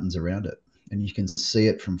other mountains around it, and you can see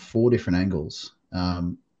it from four different angles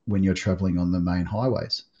when you're traveling on the main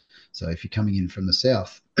highways. So if you're coming in from the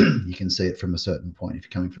south, you can see it from a certain point. If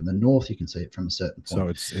you're coming from the north, you can see it from a certain So point.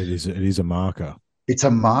 it is a marker. It's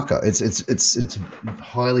a marker. It's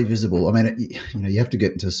highly visible. I mean, you have to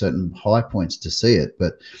get into certain high points to see it,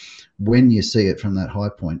 but when you see it from that high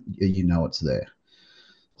point, you know it's there.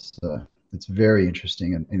 So it's very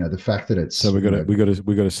interesting, and the fact that So it's we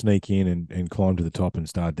got to sneak in and climb to the top and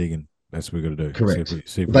start digging. That's what we got to do. See if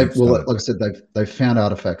correct. we get Well, started. like I said, they've found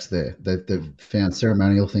artifacts there. They've found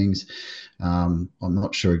ceremonial things. I'm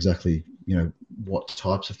not sure exactly what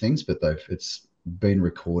types of things, but it's been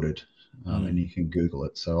recorded, and Mm. you can Google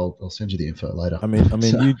it. So I'll send you the info later. I mean,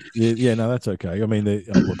 So, yeah, no, that's okay. I mean,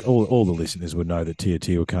 look, all the listeners would know that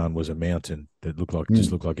Teotihuacan was a mountain that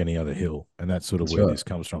mm, looked like any other hill, and that's sort of that's where right. this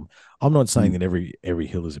comes from. I'm not saying Mm, that every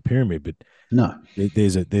hill is a pyramid, but no.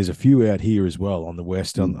 there's a few out here as well on the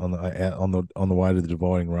west Mm, on the way to the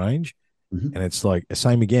Dividing Range, mhm, and it's like the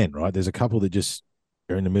same again, right? There's a couple that just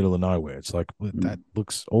are in the middle of nowhere. It's like, well, that mm,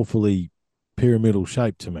 looks awfully pyramidal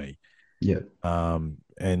shaped to me. yeah.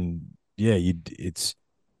 And yeah, it's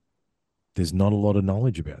there's not a lot of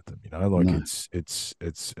knowledge about them. Like No.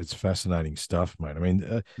 it's fascinating stuff, mate. I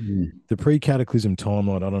mean, Mm, the pre-cataclysm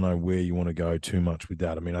timeline. I don't know where you want to go too much with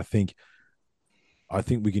that. I mean, I think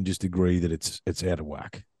we can just agree that it's out of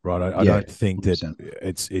whack, right? I yeah. don't think that 100%.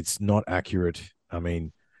 it's not accurate. I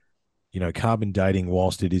mean, carbon dating,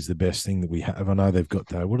 whilst it is the best thing that we have, I know they've got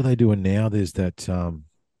that. What are they doing now? There's that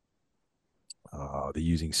they're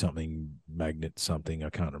using something magnet something. I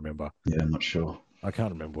can't remember. Yeah, I'm not sure. I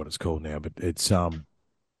can't remember what it's called now, but it's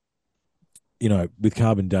with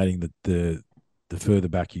carbon dating, the further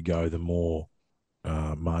back you go, the more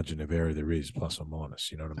margin of error there is, plus or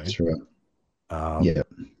minus. You know what I mean? That's right. Um, Yeah.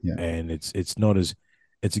 Yeah. and it's not as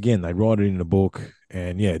it's again they write it in a book,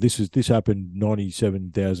 and yeah, this happened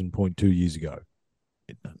 97,000.2 years ago.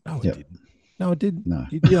 No, it Yeah. didn't. No, it didn't. No.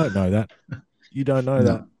 You don't know that. You don't know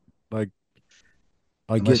that. No. Like,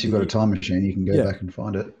 I get Unless that you've got a you, time machine, you can go yeah. back and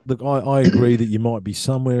find it. Look, I agree that you might be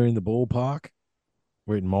somewhere in the ballpark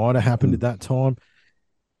where it might have happened at Mm, that time,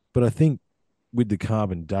 but I think with the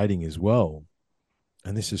carbon dating as well,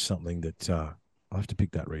 and this is something that I have to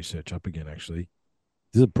pick that research up again. Actually,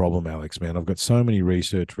 this is a problem, Alex. Man, I've got so many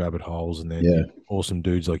research rabbit holes, and then yeah. awesome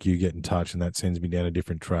dudes like you get in touch, and that sends me down a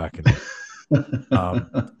different track. And um,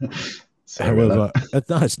 Sorry however, about that.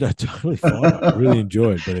 no, it's not totally fine, mate. I really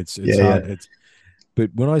enjoy it, but it's Yeah. Yeah. hard.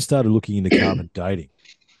 But when I started looking into carbon dating,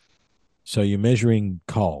 so you're measuring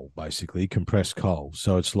coal, basically compressed coal.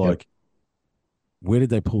 So it's Yep. like, where did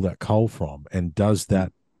they pull that coal from? And Mm,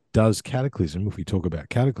 does cataclysm, if we talk about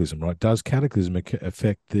cataclysm, right? Does cataclysm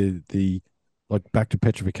affect the like back to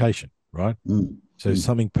petrification, right? mm, So mm,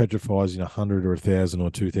 something petrifies in 100 or 1,000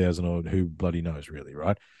 or 2,000 or who bloody knows, really,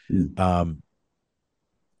 right? mm, Um,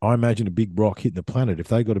 I imagine a big rock hitting the planet. If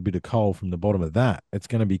they got a bit of coal from the bottom of that, it's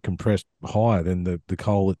going to be compressed higher than the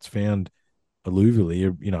coal that's found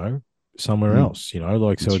alluvially, somewhere mm. else.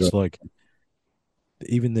 Like so, That's right. it's like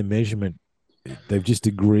even the measurement, they've just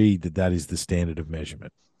agreed that that is the standard of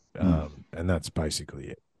measurement, Mm, and that's basically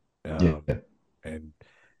it. yeah. And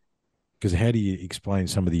because how do you explain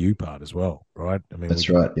some of the U part as well, right? I mean, That's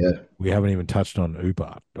right. Yeah. we haven't even touched on U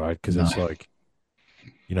part, right? Because No. it's like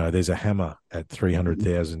there's a hammer at three hundred Mhm,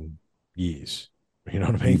 thousand years. You know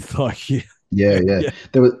what I mean? mm. Like, yeah, Yeah. yeah, Yeah. yeah,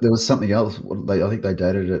 There was something else. I think they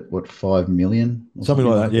dated it at what 5 million or something something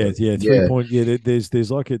like that. like Yeah, that. yeah, three Yeah. point. Yeah, there's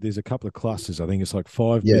a couple of clusters. I think it's like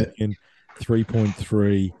five Yeah. million,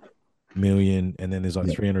 3.3 million, and then there's like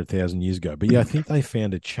Yeah. 300,000 years ago. But yeah, I think they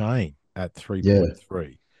found a chain at Yeah.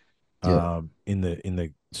 3.3 Yeah. in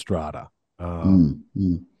the strata, Mm,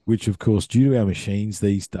 mm. which of course, due to our machines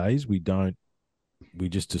these days, we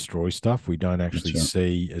just destroy stuff. We don't That's actually right.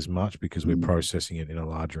 see as much because we're Mm, processing it in a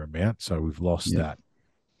larger amount. So we've lost yeah. that.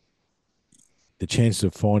 The chances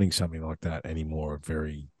of finding something like that anymore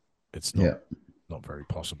are it's not Yeah. not very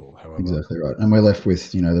possible. However, Exactly right. And we're left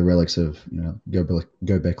with the relics of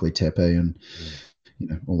Göbekli Tepe and mm,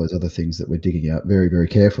 all those other things that we're digging out very, very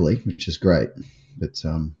carefully, which is great. But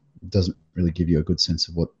it doesn't really give you a good sense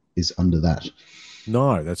of what is under that.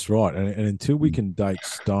 No, that's right. And until we Mm. can date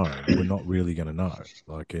stone, we're not really going to know.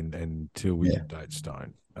 Like, and until we Yeah. can date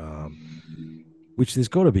stone, which there's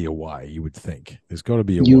got to be a way. You would think there's got to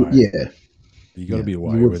be a You way. yeah You got to yeah be a you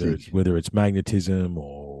way, would whether think. it's magnetism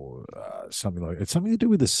or something like it's something to do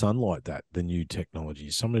with the sunlight. That the new technology,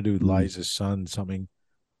 something to do with Mm. laser, sun, something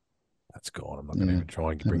that's gone. I'm not going to Yeah. even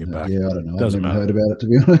try and bring Haven't it heard, back. yeah, I don't know. I haven't Doesn't even matter. heard about it, to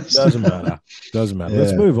be honest. Doesn't matter. Doesn't matter.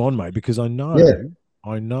 Let's Yeah. move on, mate, because Yeah.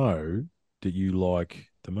 I know that you like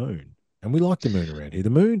the moon, and we like the moon around here. The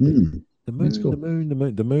moon, Mm. the That's moon, the cool. moon, the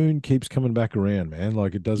moon, the moon keeps coming back around, man.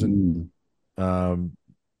 Like it doesn't. Mm. Um,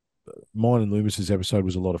 Mine and Loomis's episode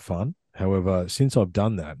was a lot of fun. However, since I've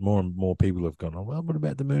done that, more and more people have gone, oh, well, what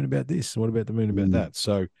about the moon about this? What about the moon about Mm. that?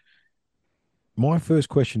 So, my first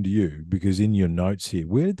question to you, because in your notes here,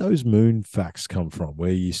 where did those moon facts come from?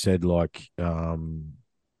 Where you said, like, I've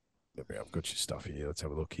got your stuff here. Let's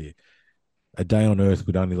have a look here. A day on Earth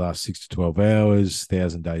would only last 6 to 12 hours,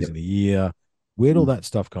 1,000 days Yep. in a year. Where'd all Mm. that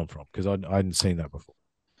stuff come from? Because I hadn't seen that before.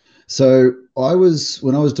 So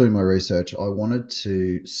when I was doing my research, I wanted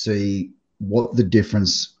to see what the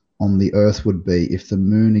difference on the Earth would be if the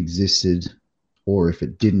moon existed or if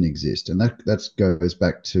it didn't exist. And that goes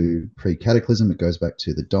back to pre-cataclysm. It goes back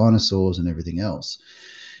to the dinosaurs and everything else.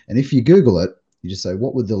 And if you Google it, you just say,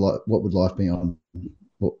 what would life be on?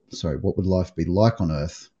 What would life be like on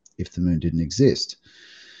Earth if the moon didn't exist?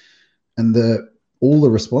 And the all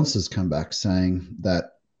the responses come back saying that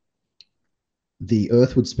the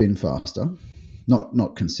Earth would spin faster,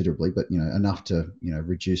 not considerably, but enough to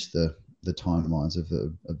reduce the timelines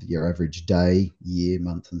of your average day, year,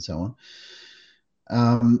 month, and so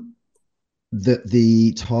on. That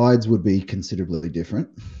the tides would be considerably different.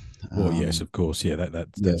 Well, yes, Um, of course. Yeah,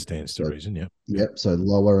 yeah, that stands to so reason. Yeah. Yeah. yep, so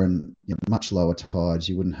lower and much lower tides.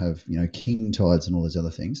 You wouldn't have king tides and all those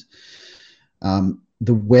other things.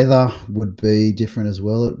 The weather would be different as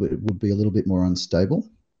well. It would be a little bit more unstable.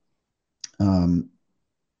 Um,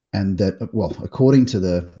 and that, well, according to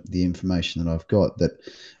the information that I've got, that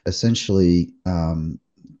essentially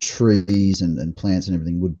trees and plants and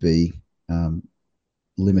everything would be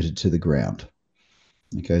limited to the ground.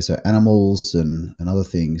 Okay, so animals and other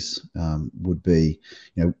things would be,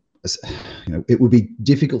 you know, it would be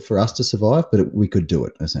difficult for us to survive, but we could do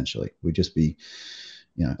it. Essentially, we'd just be,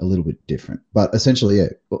 a little bit different. But essentially, yeah,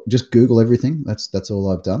 just Google everything. That's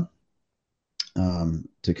all I've done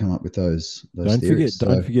to come up with those theories.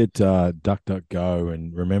 Don't So forget DuckDuckGo,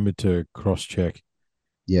 and remember to cross check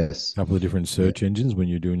yes, a couple of different yeah, search engines when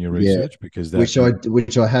you're doing your yeah, research, because that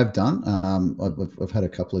which I have done. I've had a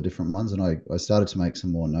couple of different ones, and I started to make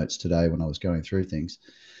some more notes today when I was going through things.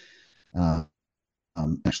 Uh,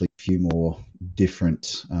 Actually, a few more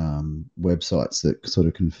different websites that sort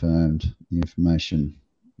of confirmed the information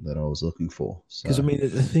that I was looking for. because I So, mean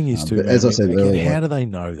the thing is too, but man. I as I mean, said again, earlier, how like do they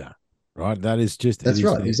know that? Right? That is just that's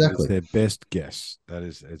right, it is exactly. their best guess.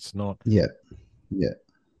 It's not Yeah, yeah.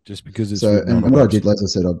 just because it's So, written on and a what I did, website. as I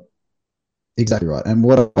said, exactly right. And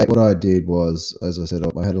what I did was, as I said,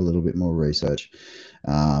 I had a little bit more research,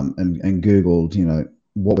 and Googled,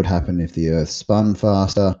 what would happen if the Earth spun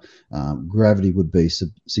faster? Gravity would be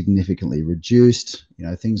significantly reduced.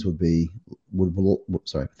 Things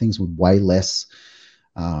things would weigh less.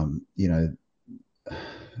 Um, you know,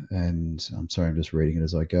 and I'm sorry, I'm just reading it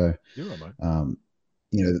as I go. You're right, mate. Um,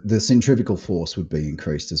 the centrifugal force would be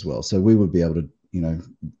increased as well. So we would be able to,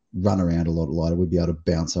 run around a lot lighter. We'd be able to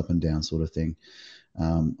bounce up and down, sort of thing.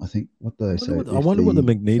 I think what do they say? I If wonder what the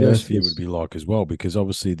the Earth magnetosphere would was, be like as well, because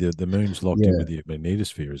obviously the moon's locked in with yeah, the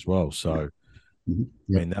magnetosphere as well. So I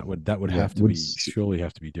yep, mean that would yeah, have to be surely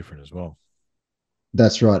have to be different as well.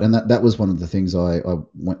 that's right. And that was one of the things I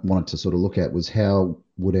wanted to sort of look at was how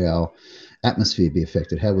would our atmosphere be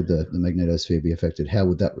affected? How would the magnetosphere be affected? How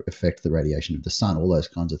would that affect the radiation of the sun? All those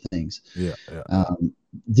kinds of things. Yeah, yeah, yeah.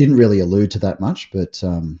 Didn't really allude to that much, but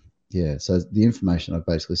yeah. So the information I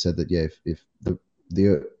basically said that if the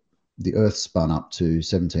the Earth spun up to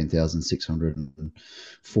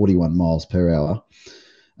 17,641 miles per hour,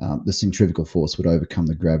 the centrifugal force would overcome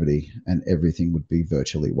the gravity, and everything would be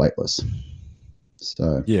virtually weightless.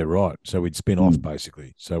 So, Yeah, right. So we'd spin off mm,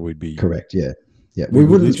 basically. So we'd be correct, yeah, yeah. we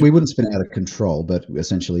would literally. We wouldn't spin out of control, but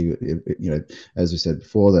essentially, as we said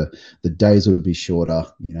before, the days would be shorter.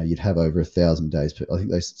 You'd have over 1,000 days. I think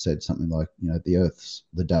they said something like,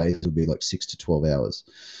 the days would be like 6 to 12 hours.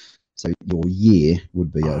 So your year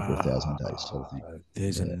would be over 1,000 days, sort of thing.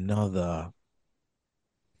 There's Yeah. another.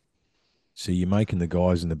 See, you're making the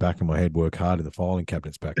guys in the back of my head work hard in the filing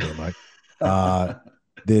cabinets back there, mate. Uh,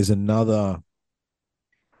 there's another.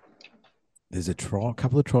 There's a tribe,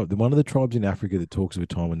 couple of tribes. One of the tribes in Africa that talks of a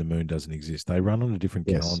time when the moon doesn't exist. They run on a different Yes.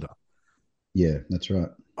 calendar. Yeah, that's right.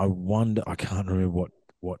 I wonder. I can't remember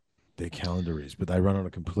what their calendar is, but they run on a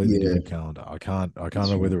completely Yeah, different calendar. I can't that's know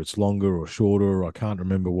right. whether it's longer or shorter. I can't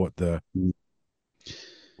remember Mm.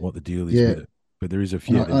 what the deal is Yeah, with it. But there is a and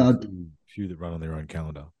few. I, There's a and I, few that run on their own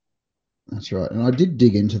calendar. that's right. And I did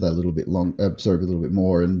dig into that a little bit sorry, a little bit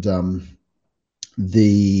more. And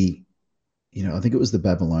the, I think it was the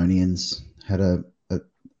Babylonians had a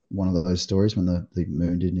one of those stories when the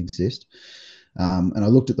moon didn't exist. And I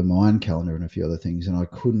looked at the Mayan calendar and a few other things, and I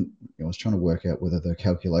couldn't. I was trying to work out whether the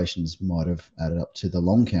calculations might have added up to the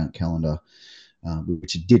long count calendar,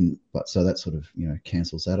 which it didn't. But so that sort of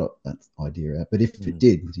cancels that idea out. But if it Mm.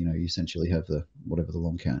 did, you essentially have the whatever the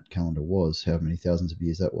long count calendar was, however many thousands of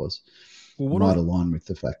years that was, Well, what I might align with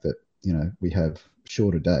the fact that we have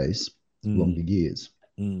shorter days, longer mm, years.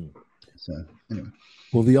 mm. So anyway,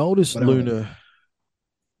 Well, the oldest I don't want to. lunar.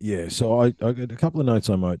 Yeah, so I got a couple of notes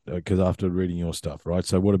I might because after reading your stuff, right?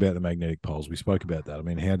 So what about the magnetic poles? We spoke about that. I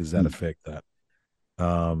mean, how does that Mm. affect that?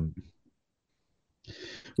 Um,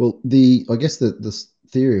 Well, I guess the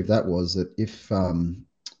theory of that was that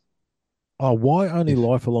oh, why only if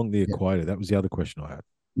life along the yeah, equator? That was the other question I had.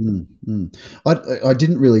 mm, mm. I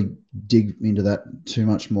didn't really dig into that too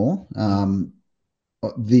much more. Mm,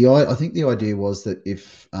 I think the idea was that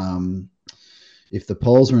if the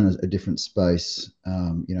poles are in a different space,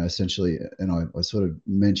 essentially, and I sort of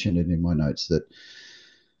mentioned it in my notes that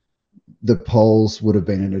the poles would have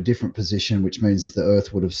been in a different position, which means the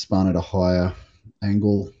Earth would have spun at a higher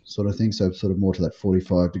angle, sort of thing. So sort of more to that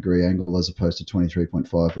 45-degree angle as opposed to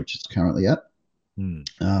 23.5, which it's currently at. mm,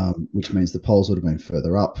 Which means the poles would have been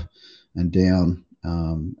further up and down,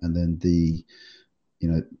 and then you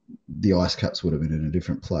know the ice caps would have been in a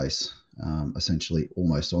different place, essentially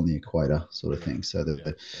almost on the equator, sort of thing. So yeah,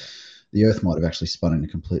 yeah. the Earth might have actually spun in a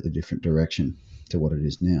completely different direction to what it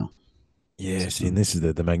is now. Yeah, see, and So, this is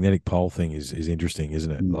the magnetic pole thing is interesting,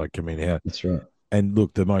 isn't it? mm, Like, I mean, how that's right. and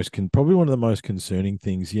look, the most probably one of the most concerning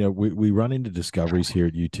things, we run into discoveries here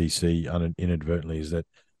at UTC inadvertently is that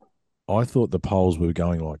I thought the poles were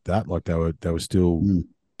going like that, like they were still, Mm,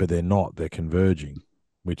 but they're not. They're converging,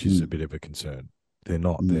 which is a mm, bit of a concern. They're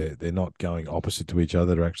not. mm, They're not going opposite to each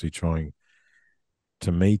other. They're actually trying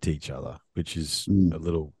to meet each other, which is a mm.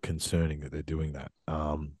 little concerning that they're doing that.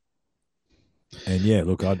 And yeah,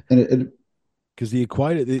 look, I'd And it because the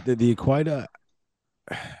equator, the equator,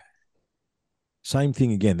 same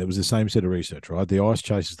thing again. There was the same set of research, right? The ice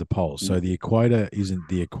chases the poles, so the equator isn't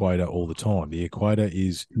the equator all the time. The equator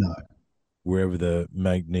is no, wherever the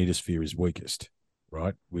magnetosphere is weakest,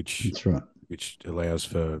 right? Which that's right. which allows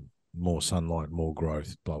for more sunlight, more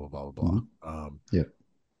growth, blah blah blah blah Mm-hmm. blah. Yeah.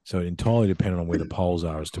 So entirely dependent on where the poles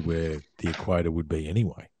are as to where the equator would be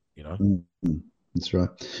anyway. You know. Mm-hmm. That's right.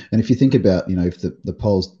 And if you think about, if the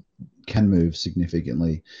poles can move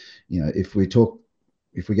significantly, if we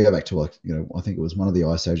go back to like, I think it was one of the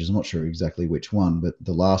ice ages, I'm not sure exactly which one, but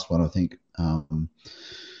the last one, I think,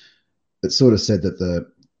 it sort of said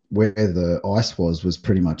that where the ice was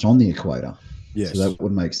pretty much on the equator. So Yes. that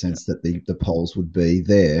would make Yeah. sense that the poles would be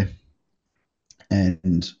there,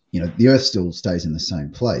 and the Earth still stays in the same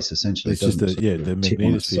place. Essentially, it It's just doesn't the sort the of tip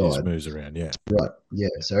on its magnetosphere just side. moves around. Yeah. Right. Yeah.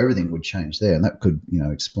 Yeah. So everything would change there, and that could,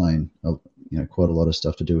 explain, quite a lot of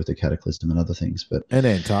stuff to do with the cataclysm and other things. But And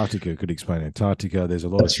Antarctica could explain Antarctica. There's a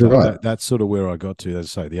lot of that's stuff. right. That's sort of where I got to.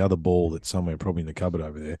 As I say, the other ball that's somewhere probably in the cupboard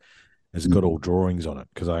over there has got Mm. all drawings on it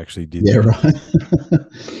because I actually did Yeah. the Right.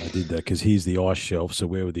 I did that because here's the ice shelf. So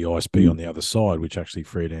where would the ice be on Mm. the other side, which actually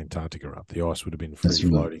freed Antarctica up? The ice would have been free That's right.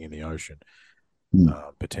 floating in the ocean,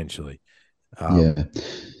 Mm. potentially. Yeah.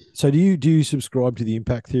 So do you subscribe to the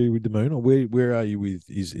impact theory with the moon, or where are you with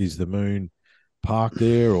is the moon parked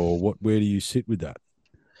there, or what? Where do you sit with that?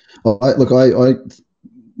 I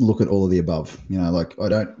look at all of the above. Like I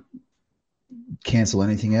don't cancel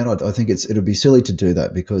anything out. I think it'll be silly to do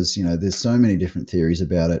that because there's so many different theories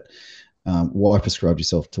about it. Why prescribe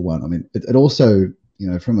yourself to one? I mean, it also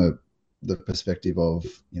from the perspective of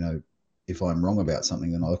if I'm wrong about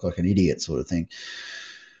something, then I look like an idiot, sort of thing.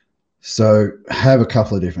 So have a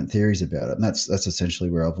couple of different theories about it, and that's essentially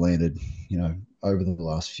where I've landed. Over the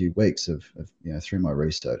last few weeks of through my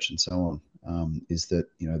research and so on, is that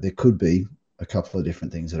there could be a couple of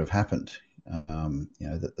different things that have happened.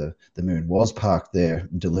 That the moon was parked there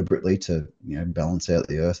deliberately to balance out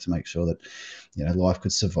the Earth to make sure that life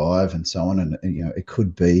could survive and so on, and it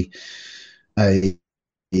could be a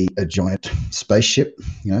a giant spaceship,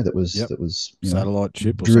 Yep, that was satellite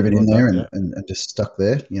chip or driven something in like that. there Yeah. and just stuck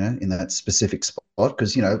there, in that specific spot.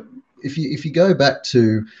 Because if you go back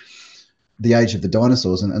to the age of the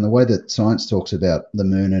dinosaurs and the way that science talks about the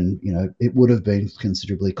moon, and it would have been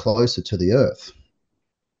considerably closer to the Earth.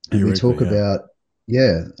 And we Theoretically, talk yeah. about,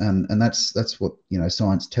 yeah, and that's what,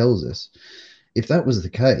 science tells us. If that was the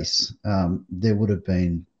case, there would have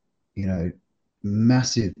been, you know,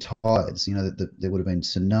 massive tides. That there would have been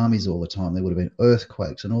tsunamis all the time. There would have been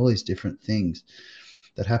earthquakes and all these different things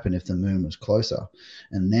that happen if the moon was closer.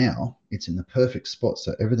 And now it's in the perfect spot,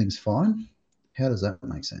 so everything's fine. How does that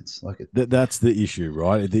make sense? Like it. That's the issue,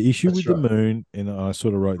 right? The issue with That's the right. moon, and I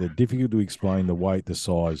sort of wrote that difficult to explain the weight, the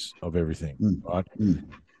size of everything, Mm, right? mm,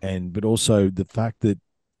 And but also the fact that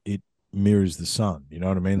it mirrors the sun. You know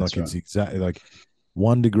what I mean? that's Like right. it's exactly like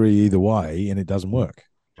 1 degree either way, and it doesn't work,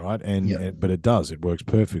 right? And, Yeah. and but it does. It works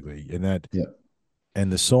perfectly, and that Yeah.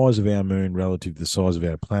 and the size of our moon relative to the size of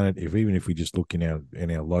our planet. If even if we just look in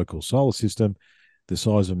our local solar system, the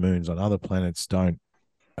size of moons on other planets don't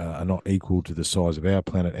are not equal to the size of our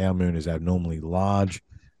planet. Our moon is abnormally large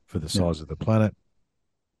for the Yeah. size of the planet.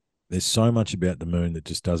 There's so much about the moon that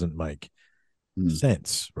just doesn't make Mm,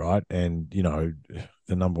 sense, right? And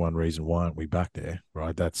the number one reason why aren't we back there,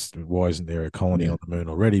 right? That's why isn't there a colony yeah. on the moon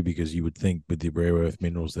already? Because you would think with the rare earth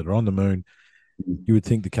minerals that are on the moon, Mm, you would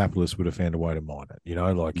think the capitalists would have found a way to mine it.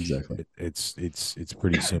 Like exactly. it's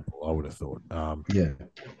pretty simple. I would have thought. Yeah.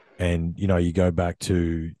 And you go back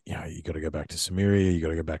to you got to go back to Sumeria, you got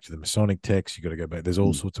to go back to the Masonic texts, you got to go back. There's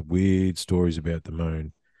all Mm, sorts of weird stories about the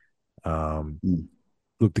moon. Um, mm,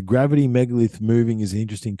 Look, the gravity megalith moving is an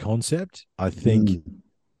interesting concept. mm,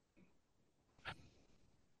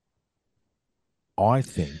 I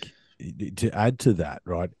think to add to that,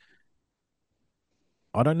 right?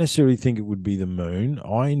 I don't necessarily think it would be the moon.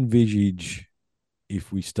 I envisage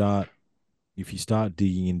if we start if you start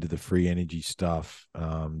digging into the free energy stuff,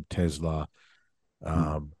 Tesla, mm.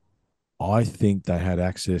 um, I think they had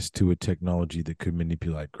access to a technology that could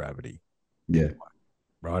manipulate gravity Yeah. anyway,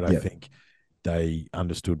 right? I Yeah. think they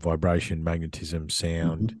understood vibration, magnetism,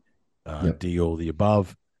 sound, Mm-hmm. Yep. D, all the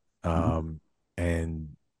above. Mm-hmm. Um, and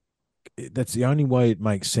that's the only way it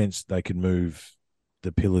makes sense they could move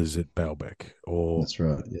the pillars at Baalbek. Or That's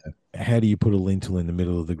right. Yeah. how do you put a lintel in the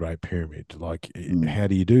middle of the Great Pyramid? Like, Mm, how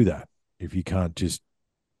do you do that if you can't just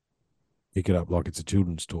pick it up like it's a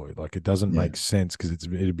children's toy? Like, it doesn't yeah. make sense because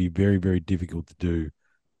it'd be very, very difficult to do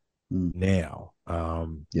Mm, now.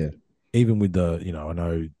 yeah. Even with I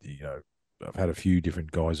know, I've had a few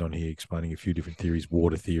different guys on here explaining a few different theories,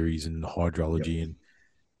 water theories and Yep. hydrology and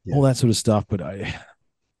Yeah. all that sort of stuff, but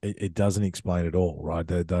it doesn't explain it all, right?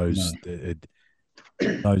 No.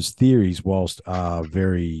 Those theories, whilst are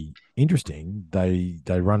very interesting, they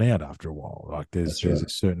run out after a while. Like That's there's right. a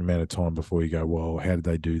certain amount of time before you go, well, how did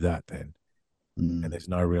they do that then? And Mm, there's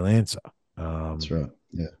no real answer. that's right.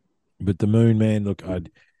 Yeah. But the moon, man, look,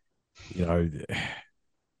 you know,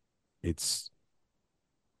 it's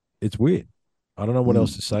it's weird. I don't know what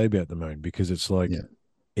else Mm, to say about the moon because it's like yeah.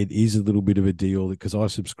 it is a little bit of a deal because I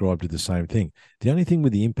subscribe to the same thing. The only thing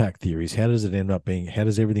with the impact theory is how does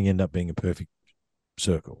everything end up being a perfect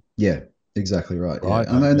circle, Yeah. Exactly right. Yeah. right?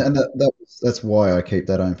 I mean, and that's why I keep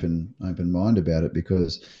that open mind about it,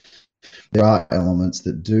 because there are elements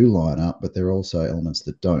that do line up, but there are also elements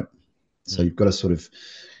that don't. So Mm. you've got to sort of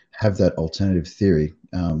have that alternative theory.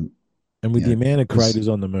 And with the amount of Because craters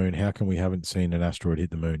on the moon, how come we haven't seen an asteroid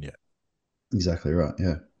hit the moon yet? exactly right.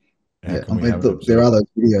 Yeah. How Yeah. come I we mean, haven't look, there observed? are those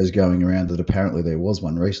videos going around that apparently there was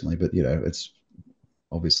one recently, but it's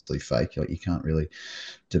obviously fake. Like, you can't really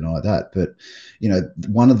deny that. But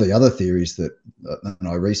one of the other theories that, and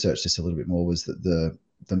I researched this a little bit more, was that the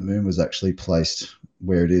moon was actually placed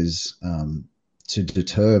where it is, to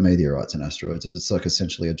deter meteorites and asteroids. It's like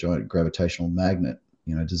essentially a giant gravitational magnet,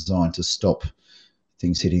 designed to stop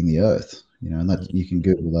things hitting the Earth. And that Mm. you can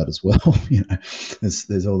Google that as well.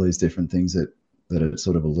 There's all these different things that it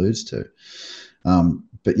sort of alludes to.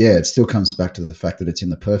 But yeah, it still comes back to the fact that it's in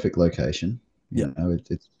the perfect location. Yeah.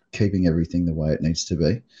 It's keeping everything the way it needs to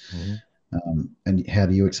be. Mm-hmm. And how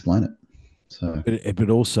do you explain it? So But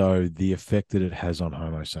also the effect that it has on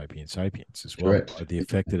Homo sapiens sapiens as well, correct. right? The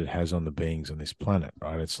effect that it has on the beings on this planet,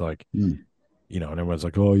 right? It's like, Mm, and everyone's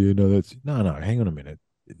like, oh, that's no, hang on a minute.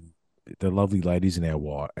 The lovely ladies in our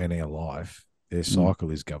life, their mm,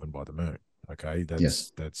 cycle is governed by the moon. Okay,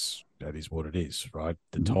 yes. that is what it is, right?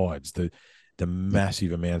 The Mm-hmm. tides, the Yep.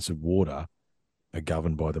 massive amounts of water are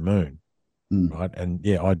governed by the moon, Mm, right? And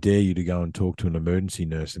yeah, I dare you to go and talk to an emergency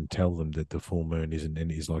nurse and tell them that the full moon isn't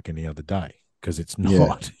and is like any other day because it's yeah.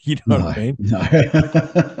 not. You know what No. I mean? No.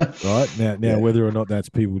 Right now, Yeah. whether or not that's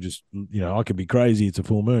people just, I could be crazy. It's a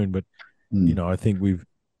full moon, but Mm, I think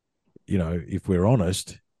if we're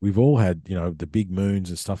honest, we've all had, the big moons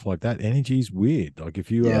and stuff like that. Energy is weird. Like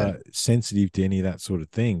if you yeah. are sensitive to any of that sort of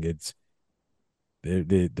thing, it's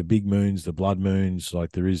the big moons, the blood moons.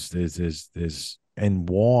 Like there's and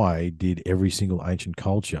why did every single ancient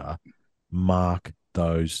culture mark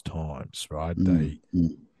those times, right? Mm,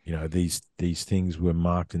 mm, These things were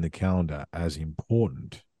marked in the calendar as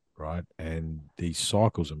important, right? And these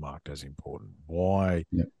cycles are marked as important. Why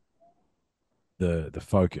yep, the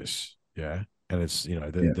focus? Yeah. And it's, the, yeah,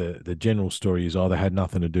 the the general story is, oh, they had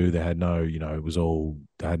nothing to do. They had no, it was all,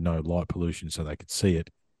 they had no light pollution, so they could see it.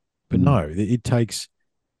 But no, mm, it takes,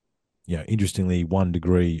 interestingly, 1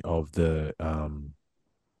 degree of the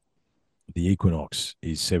equinox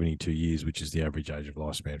is 72 years, which is the average age of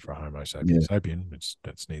lifespan for a Homo yeah, sapiens sapien.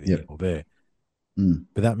 That's neither here yep, nor there. mm,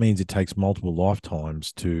 But that means it takes multiple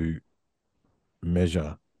lifetimes to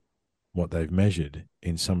measure what they've measured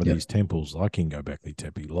in some of yep, these temples, like Göbekli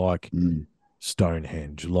Tepe, like mm,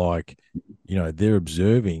 Stonehenge, like, they're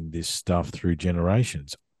observing this stuff through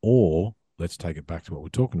generations. Or let's take it back to what we're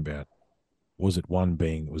talking about. Was it one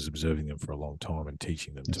being that was observing them for a long time and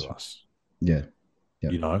teaching them to that's right. us? Yeah,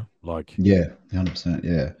 yep, Like, yeah, 100%.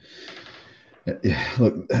 Yeah. Yeah,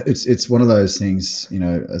 look, it's one of those things.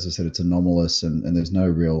 As I said, it's anomalous, and there's no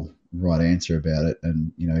real right answer about it.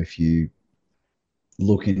 And if you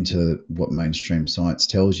look into what mainstream science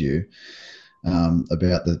tells you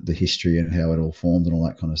about the history and how it all formed and all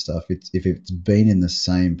that kind of stuff, if it's been in the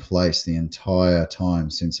same place the entire time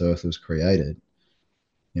since Earth was created,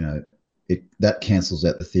 you know, it that cancels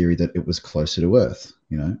out the theory that it was closer to Earth.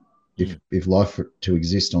 If life to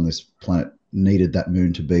exist on this planet needed that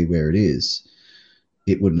moon to be where it is,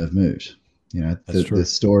 it wouldn't have moved. that's The true.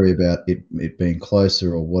 story about it being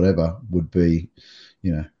closer or whatever would be,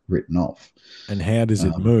 written off. And how does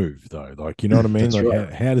it Um, move though? Like, you know what I mean? that's Like,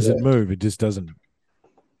 right. how does Yeah. it move? It just doesn't.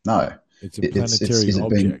 No. It's a It's planetary is it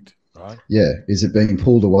being object, right? yeah is it being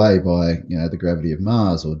pulled away by the gravity of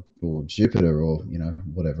Mars or Jupiter or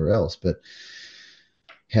whatever else? But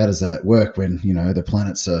how does that work when the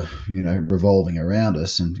planets are revolving around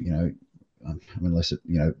us and unless it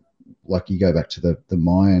like you go back to the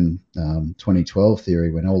Mayan 2012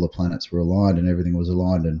 theory when all the planets were aligned and everything was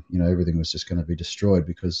aligned and everything was just going to be destroyed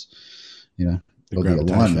because you know The of the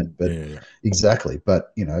alignment. gravitation. But Yeah. exactly,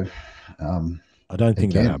 but um, I don't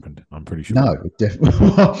think that again, happened. I'm pretty sure. no, definitely.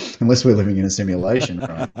 Well, unless we're living in a simulation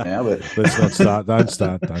right now. But Let's not start. Don't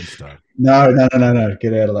start. Don't start. no, no, no, no, no.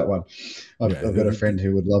 Get out of that one. Yeah. I've got a friend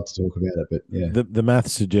who would love to talk about it, but yeah, The math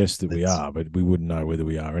suggests that we it's are, but we wouldn't know whether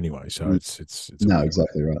we are anyway. So it's a no, weird one.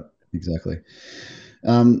 exactly right, exactly.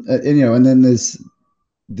 And then there's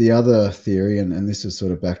the other theory, and this was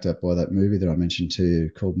sort of backed up by that movie that I mentioned to you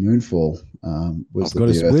called Moonfall, was I've that got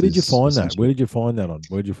the to. Where Earth did you is find that? Where essentially. did you find that on?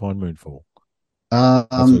 Where did you find Moonfall?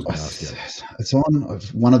 That's what I was going to ask you. It's on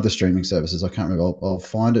one of the streaming services. I can't remember. I'll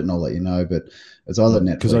find it and I'll let you know. But it's either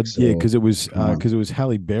Netflix or Prime. Because it was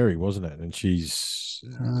Halle Berry, wasn't it? And she's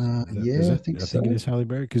is Yeah, I it? think I think it so. is Halle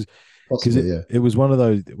Berry because Possibly, yeah. it was one of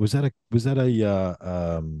those. Was that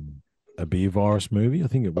a beer virus movie? I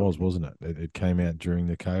think it was, wasn't it? It came out during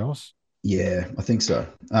the chaos. Yeah, I think so.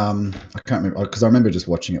 I can't remember because I remember just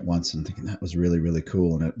watching it once and thinking that was really, really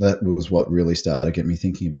cool, and that was what really started to get me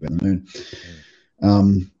thinking about the moon. Mm.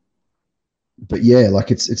 Um, but yeah,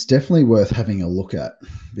 like it's definitely worth having a look at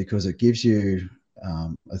because it gives you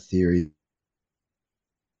a theory.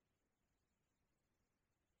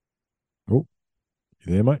 Oh,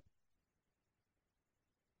 you there, mate?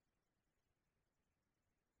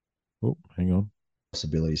 Oh, hang on.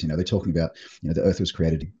 Possibilities. They're talking about the Earth was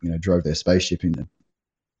created. Drove their spaceship in.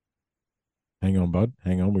 Hang on, bud.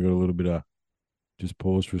 Hang on. We got a little bit of. Just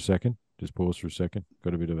pause for a second. Just pause for a second.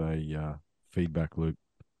 Got a bit of a feedback loop.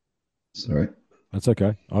 Sorry. That's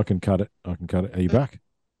okay. I can cut it. I can cut it. Are you back?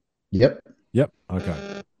 Yep. Yep.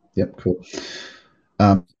 Okay. Yep. Cool.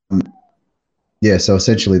 Um, yeah. So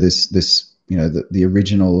essentially, this the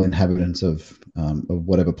original inhabitants of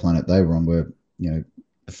whatever planet they were on were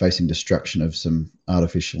facing destruction of some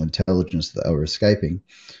artificial intelligence that they were escaping.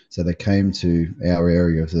 So they came to our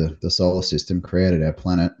area of the solar system, created our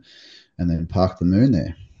planet, and then parked the moon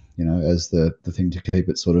there. As the thing to keep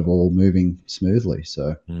it sort of all moving smoothly.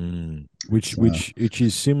 So Which it's which which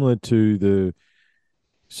is similar to the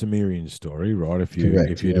Sumerian story, right? If you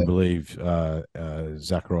correct. if you're to Yeah. believe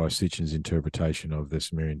Zachariah Sitchin's interpretation of the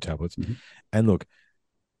Sumerian tablets. Mm-hmm. And look,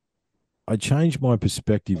 I changed my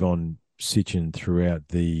perspective on Sitchin throughout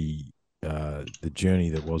the journey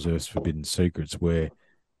that was Earth's Forbidden Secrets, where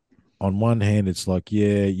on one hand it's like,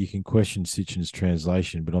 yeah, you can question Sitchin's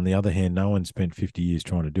translation, but on the other hand, no one spent 50 years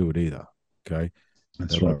trying to do it either. Okay, they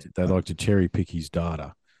That's like right. to, they like to cherry pick his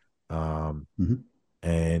data. Um, Mm-hmm.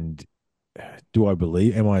 and do I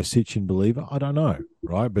believe? Am I a Sitchin believer? I don't know,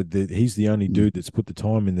 right? But he's the only Mm-hmm. dude that's put the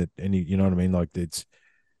time in that. Any, you know what I mean? Like, it's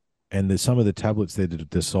and there's some of the tablets they're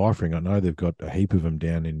deciphering. I know they've got a heap of them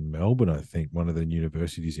down in Melbourne. I think one of the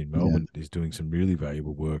universities in Yeah. Melbourne is doing some really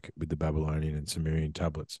valuable work with the Babylonian and Sumerian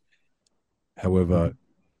tablets. However, Mhm.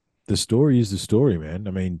 the story is the story, man.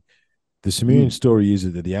 I mean, the Sumerian Mm. story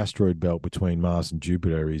is that the asteroid belt between Mars and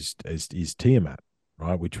Jupiter is Tiamat,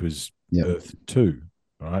 right, which was Yep. Earth 2,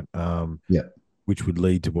 right? Yep. Which would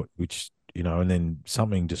lead to what, which, and then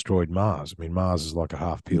something destroyed Mars. I mean, Mars is like a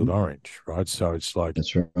half peeled Hmm. orange, right? So it's like,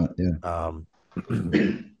 That's right. Yeah. um,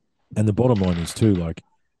 and the bottom line is too, like,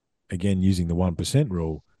 again, using the 1%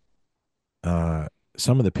 rule, uh,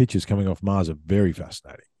 some of the pictures coming off Mars are very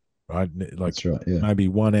fascinating, right? Like That's right. Yeah. maybe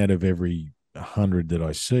one out of every 100 that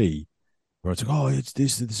I see, where it's like, oh, it's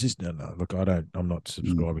this is no, no. Look, I'm not Mm.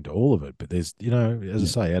 subscribing to all of it, but there's, as I Yeah.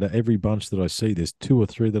 say, out of every bunch that I see, there's two or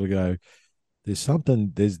three that I go, there's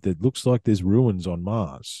something that looks like there's ruins on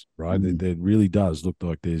Mars, right? Mm. There really does look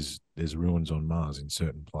like there's ruins on Mars in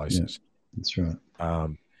certain Yeah. places. That's right.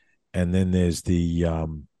 Um, and then there's the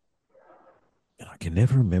I can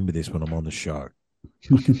never remember this when I'm on the show.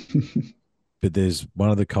 But there's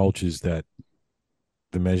one of the cultures that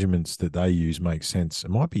the measurements that they use make sense. It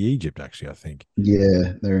might be Egypt, actually. I think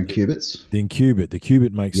Yeah. They're in the, qubits. the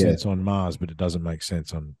cubit makes Yeah. sense on Mars, but it doesn't make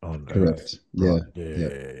sense on Earth. Correct. Yeah. Right? Yeah, Yeah.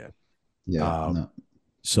 yeah, yeah. Yeah. No.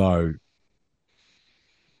 So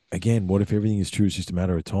again, what if everything is true? It's just a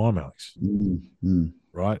matter of time, Alex. Mm. Mm.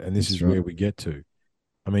 Right? And this That's is right. where we get to.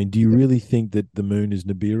 I mean, do you Yeah. really think that the moon is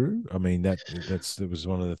Nibiru? I mean, that was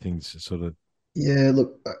one of the things that sort of. Yeah.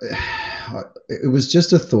 Look, it was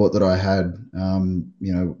just a thought that I had.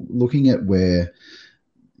 Looking at where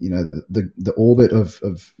the orbit of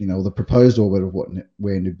the proposed orbit of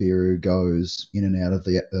where Nibiru goes in and out of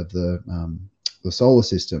the solar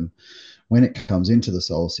system. When it comes into the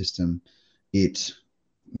solar system, it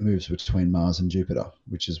moves between Mars and Jupiter,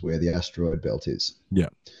 which is where the asteroid belt is. Yeah.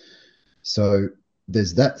 So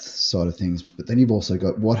there's that side of things, but then you've also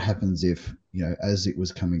got what happens if, as it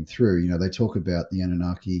was coming through, they talk about the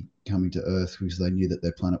Anunnaki coming to Earth because they knew that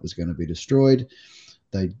their planet was going to be destroyed.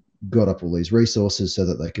 They got up all these resources so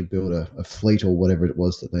that they could build a fleet or whatever it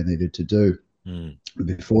was that they needed to do Mm.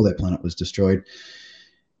 before their planet was destroyed.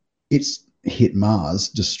 It's hit Mars,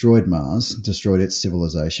 destroyed its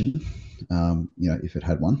civilization, if it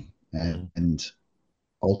had one, Mm. and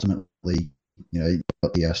ultimately, you've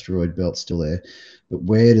got the asteroid belt still there. But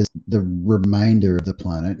where does the remainder of the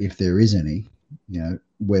planet, if there is any,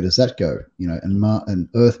 where does that go? And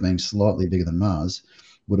Earth being slightly bigger than Mars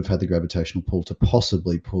would have had the gravitational pull to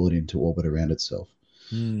possibly pull it into orbit around itself.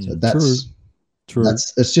 So Mm. True. that's True.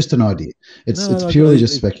 that's it's just an idea. No, It's like purely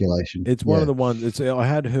just speculation. it's one of Yeah. the ones. It's I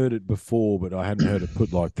had heard it before, but I hadn't heard it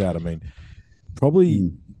put like that. I mean, probably.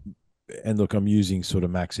 Mm. And look, I'm using sort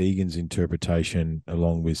of Max Egan's interpretation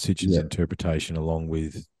along with Sitchin's Yeah. interpretation, along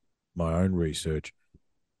with my own research,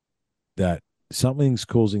 that something's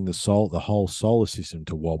causing the whole solar system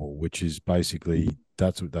to wobble, which is basically Mhm.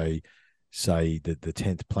 that's what they say, that the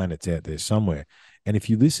 10th planet's out there somewhere. And if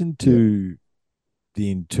you listen Yeah. to the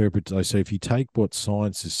interpretation, so if you take what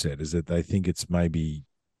science has said, is that they think it's maybe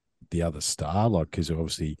the other star, like, because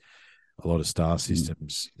obviously a lot of star Mm.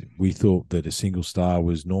 systems, we thought that a single star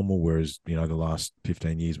was normal, whereas the last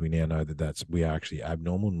 15 years we now know that we are actually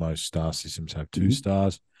abnormal. Most star systems have two Mhm.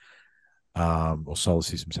 stars, or solar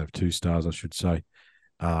systems have two stars, I should say.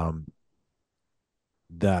 Um,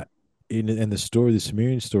 that and the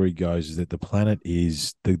Sumerian story goes is that the planet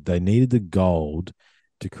they needed the gold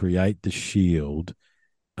to create the shield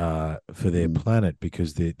for their Mm. planet,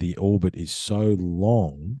 because the orbit is so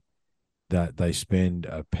long that they spend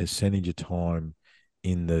a percentage of time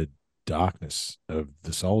in the darkness of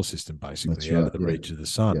the solar system, That's basically out right. of the Yeah. reach of the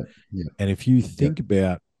sun. Yeah. Yeah. And if you Yeah. think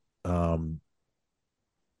about um,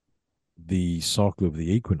 the cycle of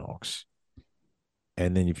the equinox,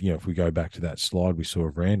 and then if we go back to that slide we saw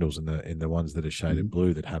of Randall's, and the ones that are shaded Mhm.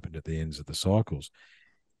 blue that happened at the ends of the cycles,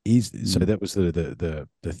 is so Mm. that was the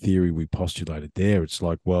theory we postulated there. It's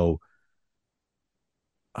like, well,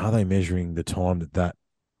 are they measuring the time that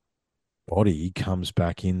body comes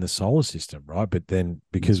back in the solar system, right? But then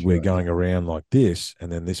because That's we're right. Yeah. going around like this,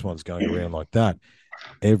 and then this one's going around like that,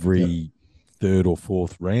 Yep. every third or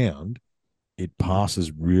fourth round, it Mhm.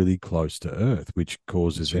 passes really close to Earth, which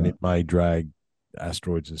causes, That's and it right. may drag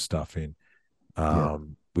asteroids and stuff in, Yeah.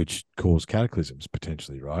 which cause cataclysms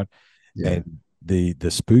potentially, right? Yeah. And the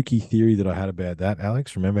spooky theory that I had about that,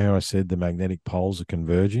 Alex, remember how I said the magnetic poles are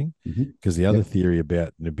converging? Mhm. Because the other Yep. theory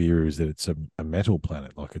about Nibiru is that it's a metal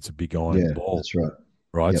planet, like it's a big iron Yeah. ball, That's right.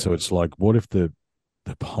 right? Yep. So it's like, what if the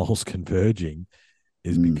poles converging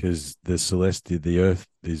is Mm. because the Earth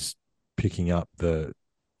is picking up the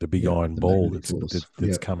the big Yep. iron The ball magnetic force. that's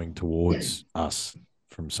Yep. coming towards us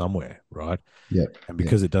from somewhere, right? Yep. And Yep.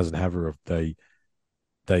 because it doesn't have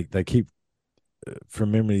they keep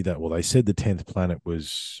from memory that they said the 10th planet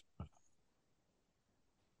was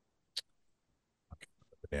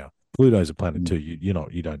now Pluto's a planet Mm. too. You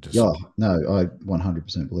don't just Yeah, no, I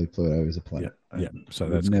 100% believe Pluto is a yeah, planet yeah. and So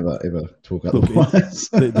would that's cool. never ever talk Look, otherwise.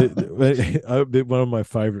 one of my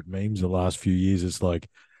favorite memes the last few years is like,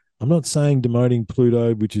 I'm not saying demoting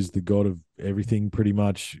Pluto, which is the god of everything, pretty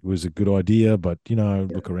much was a good idea, but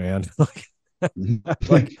look around.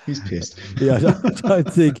 Like, He's pissed. yeah, I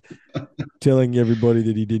don't think telling everybody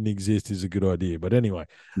that he didn't exist is a good idea. But anyway,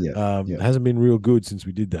 Yeah, yeah. hasn't been real good since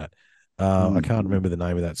we did that. I can't Mm, remember the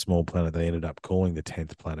name of that small planet they ended up calling the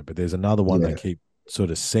 10th planet, but there's another one they yeah. keep sort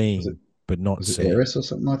of Was it seeing but not was it seeing. Eris or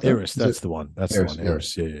something like that? Eris, Was it that's the one. That's the Eris? one. Yeah,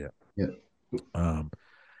 Eris. Yeah, yeah, yeah. yeah.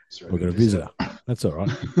 Sorry, We've got got a a visitor. visitor. That's all right.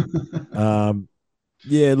 Um,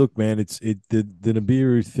 yeah, look, man, the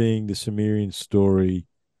Nibiru thing, the Sumerian story,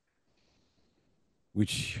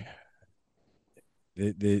 which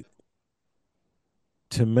the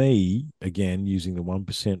to me, again, using the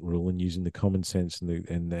 1% rule and using the common sense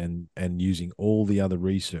and using all the other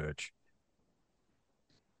research,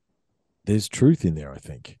 there's truth in there. I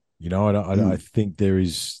think. I Mm, think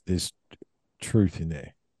there's truth in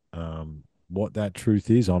there. What that truth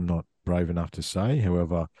is, I'm not brave enough to say.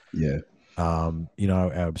 However, yeah.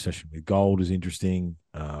 our obsession with gold is interesting.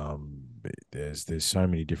 There's so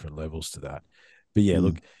many different levels to that. But yeah, Mm,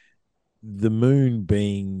 look, the moon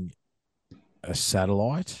being a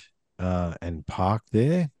satellite and parked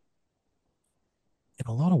there, in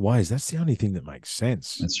a lot of ways, that's the only thing that makes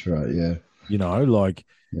sense. that's right. Yeah. Like,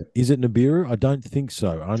 Yeah. is it Nibiru? I don't think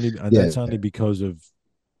so. And Yeah. that's only because of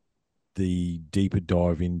the deeper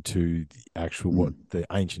dive into the actual what Mm, the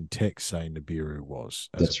ancient texts say Nibiru was,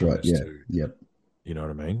 as that's right. opposed Yeah. to, Yep. you know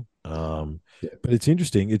what I mean? Yeah. But it's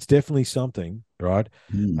interesting. It's definitely something, right?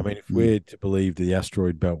 I Mm, mean, if mm, we're to believe the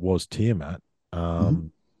asteroid belt was Tiamat, mm,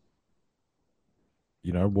 um,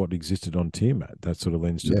 what existed on Tiamat, that sort of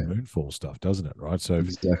lends to the yeah. moonfall stuff, doesn't it? Right. So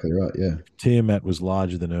Exactly right. Yeah. if Tiamat was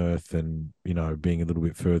larger than Earth and, being a little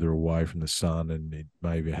bit further away from the sun, and it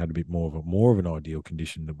maybe had a bit more of an ideal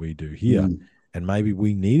condition that we do here, Mm, and maybe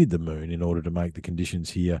we needed the moon in order to make the conditions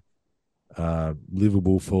here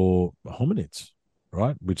livable for hominids,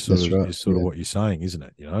 right? Which sort that's of right. is sort of Yeah. what you're saying, isn't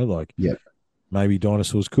it? Like Yep. maybe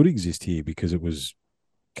dinosaurs could exist here because it was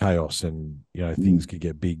chaos and things Mm, could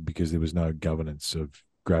get big because there was no governance of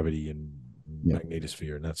gravity and yep.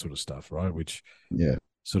 magnetosphere and that sort of stuff, right? Which Yeah.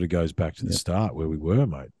 sort of goes back to the Yep. start where we were,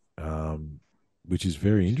 mate. Which is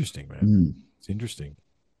very interesting, man. Mm, It's interesting.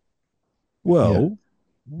 yeah. Well,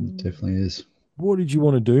 It definitely is. what did you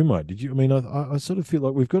want to do, mate? Did you? I mean, I sort of feel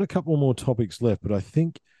like we've got a couple more topics left, but I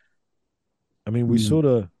think, I mean, we Mm. sort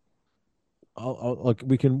of, like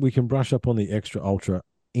we can brush up on the extra ultra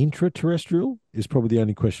intraterrestrial is probably the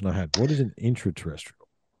only question I had. What is an intraterrestrial?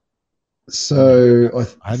 I never heard So,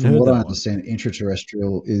 that. I hadn't from heard what I that one. understand,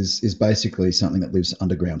 intraterrestrial is basically something that lives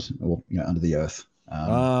underground or under the earth,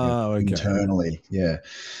 Okay. internally. Yeah.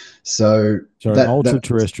 So So an that ultra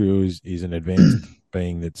terrestrial is an advanced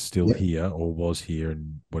being that's still yeah, here or was here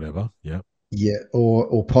and whatever. Yeah. yeah,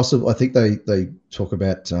 or possible. I think they talk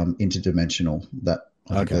about interdimensional. That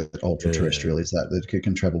I think Okay. that ultra Yeah. Yeah. terrestrial is that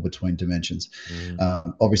can travel between dimensions. Yeah.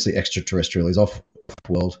 Obviously, extraterrestrial is off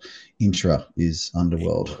world. Intra is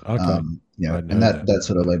underworld. Inward. Okay. I hadn't And heard that that. that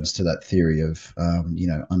sort of lends to that theory of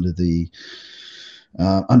under the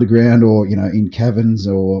underground, or in caverns,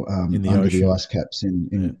 or In the under the ocean. ice caps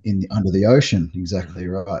Yeah. under the ocean. Mhm. Exactly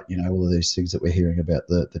right. All of these things that we're hearing about,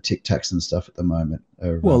 the tic tacs and stuff at the moment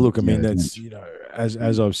are Well, look, I mean, meant. that's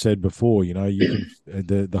as I've said before, you can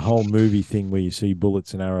the whole movie thing where you see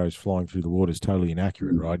bullets and arrows flying through the water is totally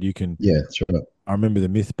inaccurate, Mm, right? You can. yeah, that's right. I remember the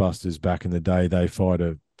MythBusters back in the day. They fired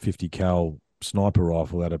a 50 cal sniper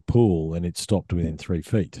rifle at a pool, and it stopped Yeah, within 3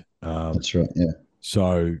 feet. that's right. Yeah.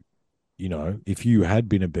 So if you had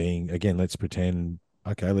been a being, again, let's pretend.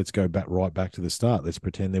 Okay, let's go right back to the start. Let's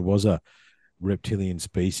pretend there was a reptilian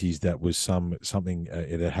species that was something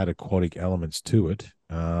that had aquatic elements to it.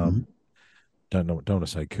 Mhm. Don't want to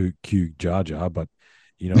say Q Jar Jar, but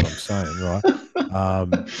you know what I'm saying, right?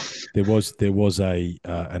 Um, there was a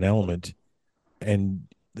an element, and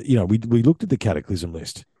we looked at the cataclysm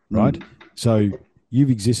list, right? Mm, So you've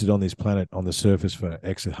existed on this planet on the surface for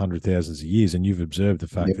X hundred thousands of years, and you've observed the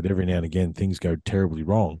fact yep. that every now and again things go terribly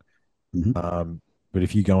wrong. Hmm. But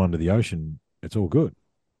if you go under the ocean, it's all good,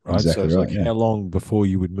 right? So Exactly it's right. like, Yeah. how long before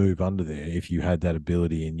you would move under there if you had that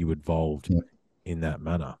ability and you evolved Yep. in that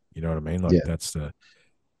manner? You know what I mean? Like Yeah. that's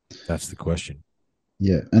the question.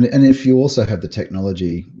 Yeah, and if you also have the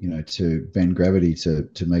technology, to bend gravity to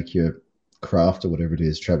make your craft or whatever it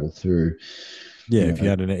is travel through, Yeah, you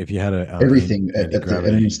know, if you had a everything at an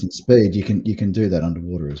anti-gravity. instant speed, you can do that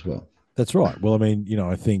underwater as well. That's right. Well, I mean,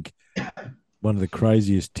 I think one of the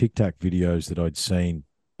craziest TikTok videos that I'd seen,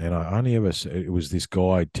 and I only ever it was this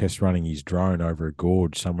guy test running his drone over a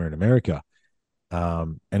gorge somewhere in America.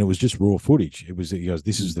 And it was just raw footage. He goes,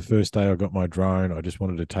 "This is Mm. the first day I got my drone. I just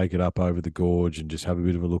wanted to take it up over the gorge and just have a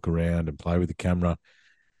bit of a look around and play with the camera."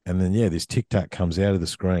 And then, yeah, this tic tac comes out of the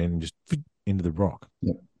screen and just into the rock,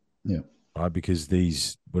 Yep. Yep. right? Because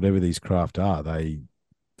whatever these craft are, they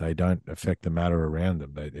don't affect the matter around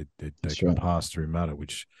them. They That's can right. pass through matter,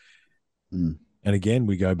 which, Mm. and again,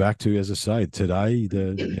 we go back to, as I say, today,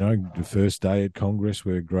 the first day at Congress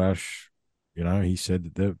where Grush, he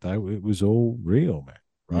said that it was all real, man.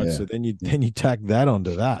 Right. Yeah. So then you Yeah. then you tack that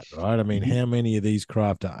onto that, right? I mean, Mhm. how many of these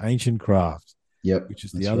craft are ancient craft, Yep. which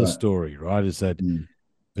is the That's other right. story, right? Is that Mm.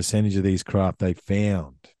 percentage of these craft they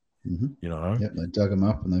found, Hmm. you know? Yep. They dug them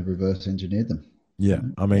up and they've reverse engineered them. Yeah.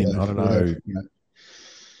 I Or mean, I they've, don't or they've, know.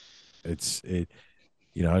 It's it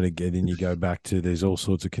and again, then you go back to there's all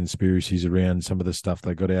sorts of conspiracies around some of the stuff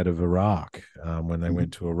they got out of Iraq when they mhm.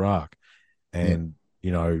 went to Iraq. Yep. And,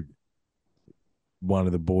 one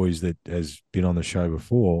of the boys that has been on the show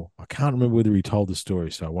before, I can't remember whether he told the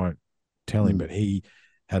story, so I won't tell him, Mm. but he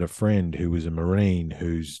had a friend who was a Marine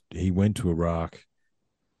he went to Iraq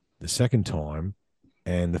the second time.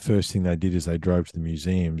 And the first thing they did is they drove to the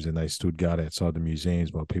museums and they stood guard outside the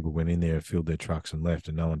museums while people went in there, filled their trucks and left,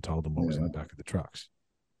 and no one told them what Yeah. was in the Right. back of the trucks.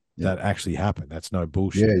 Yep. That actually happened. That's no Yeah.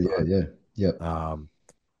 bullshit, Yeah. right? Yeah. Yep. Um,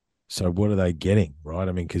 So what are they getting, right?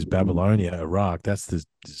 I mean, because Mm. Babylonia, Iraq, that's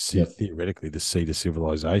Yep. theoretically the seat of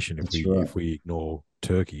civilization. If we That's right. if we ignore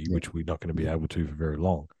Turkey, Yep. which we're not going to be Yep. able to for very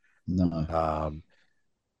long. No. Um,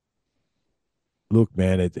 Look,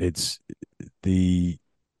 man, it's the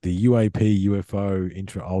UAP, UFO,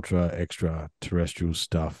 intra ultra extraterrestrial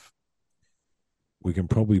stuff. We can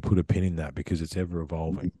probably put a pin in that because it's ever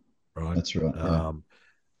evolving, Mhm. right? That's right. Yeah. Um,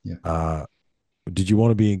 Yeah. uh, did you want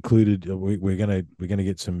to be included? We're gonna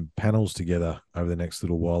get some panels together over the next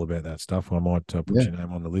little while about that stuff. I might put Yeah. your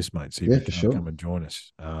name on the list, mate. See if Yeah. you For can't come sure. and join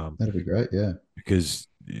us. That'd be great. Yeah. Because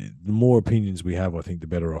the more opinions we have, I think the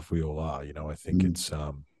better off we all are. I think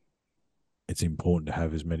Mm. it's important to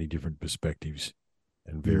have as many different perspectives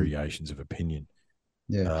and Mm. variations of opinion.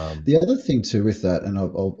 Yeah. Um, The other thing too with that, and I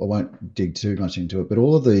won't dig too much into it, but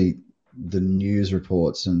all of the news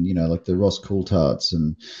reports and like the Ross Coultharts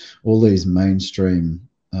and all these mainstream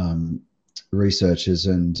researchers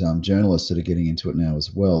and journalists that are getting into it now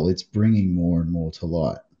as well, it's bringing more and more to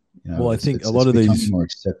light. well, I It's think a it's it's lot of becoming these. more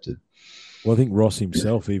accepted. Well, I think Ross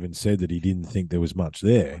himself even said that he didn't think there was much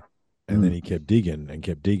there, and then Mm, he kept digging and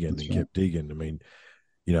kept digging that's and right. kept digging. I mean,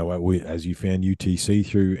 as you found UTC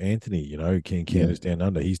through Anthony, Can Yeah, Canada's Down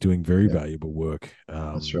Under, he's doing very yeah, valuable work.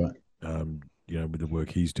 that's right. With the work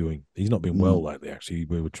he's doing, he's not been well Mm. lately. Actually,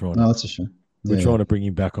 we were trying No, to that's a shame. we're Yeah, trying to bring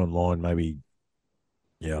him back online. Maybe,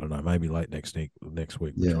 yeah, I don't know, maybe late next week.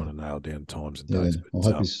 We're yeah, trying to nail down times and yeah. dates.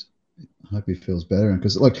 I But hope he feels better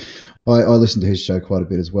because like I listen to his show quite a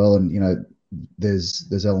bit as well, and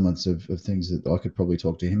there's elements of things that I could probably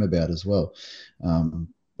talk to him about as well,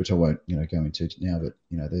 which I won't go into now. But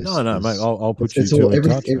no, no, mate, there's I'll put you it's two all in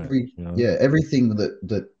touch, man. everything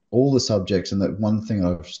that all the subjects, and that one thing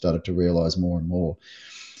I've started to realize more and more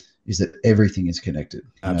is that everything is connected.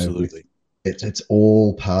 With Absolutely, it's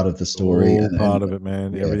all part of the story, all and part of it,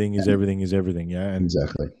 man. yeah, Everything is and everything is everything. Yeah, and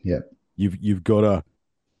exactly, yeah, you've got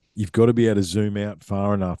to be able to zoom out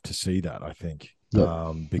far enough to see that. I think, yep,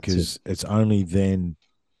 that's it. because it's only then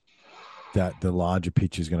that the larger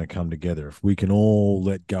picture is going to come together. If we can all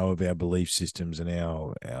let go of our belief systems and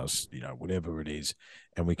our whatever it is,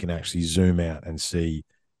 and we can actually zoom out and see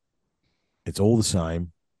it's all the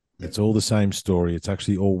same, Yep. it's all the same story. It's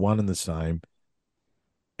actually all one and the same,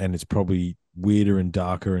 and it's probably weirder and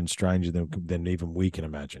darker and stranger than even we can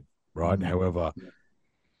imagine. Right. Mm. However,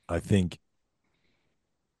 I think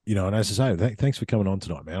and as I say, thanks for coming on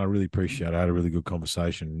tonight, man. I really appreciate it. I had a really good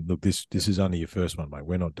conversation. Look, this is only your first one, mate.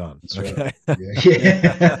 We're not done. That's right. Okay.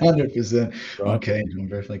 Yeah, yeah, 100%. I'm Right. keen. I'm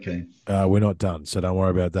definitely keen. We're not done, so don't worry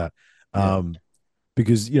about that. Yeah.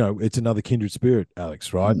 Because it's another kindred spirit,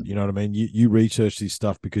 Alex. Right? Mm. You know what I mean. You research this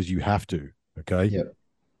stuff because you have to. Okay. Yep.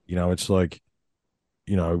 It's like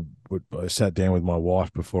I sat down with my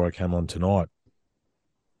wife before I came on tonight,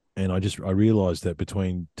 and I realized that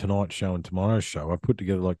between tonight's show and tomorrow's show, I put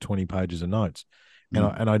together like 20 pages of notes, and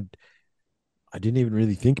Mm. I didn't even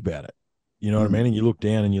really think about it. You know what I Mm. mean? And you look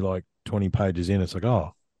down and you're like 20 pages in, it's like,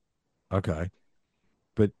 oh, okay.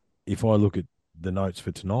 But if I look at the notes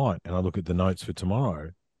for tonight and I look at the notes for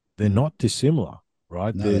tomorrow, they're Mm. not dissimilar,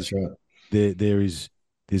 right? No, that's right.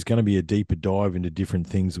 There's going to be a deeper dive into different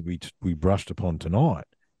things that we brushed upon tonight.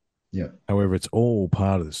 Yeah. However, it's all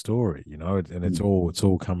part of the story, and Mm. it's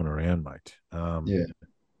all coming around, mate. Yeah.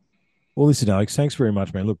 Well, listen, Alex, thanks very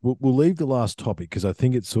much, man. Look, we'll leave the last topic because I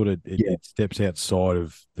think it's sort of Yeah. it steps outside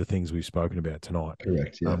of the things we've spoken about tonight.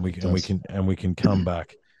 Correct. Yeah. We It and we does. can come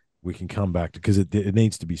back. We can come back because it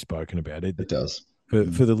needs to be spoken about. It does. For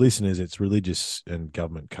the listeners, it's religious and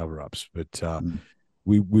government cover-ups. But Mm.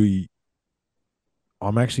 we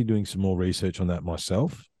I'm actually doing some more research on that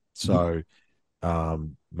myself. Mhm.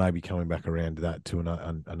 So maybe coming back around to that to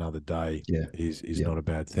another day Yeah. is Yeah. not a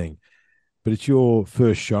bad thing. But it's your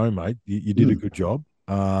first show, mate. You did a Mm. good job.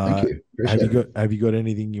 Thank you. Appreciate it. Have you got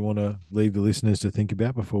anything you want to leave the listeners to think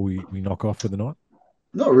about before we knock off for the night?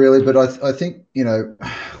 Not really, but I think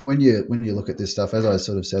when you look at this stuff, as I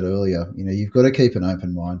sort of said earlier, you've got to keep an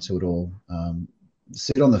open mind to it all.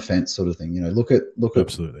 Sit on the fence, sort of thing. Look at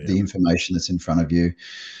Absolutely, yeah. the information that's in front of you.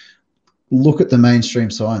 Look at the mainstream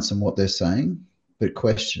science and what they're saying, but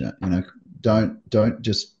question it. Don't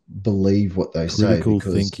just believe what they say, Critical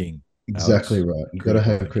because thinking, exactly Alex. right. You've got to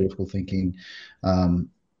Critical have thinking. critical thinking.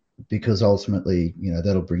 Because ultimately,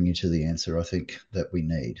 that'll bring you to the answer I think that we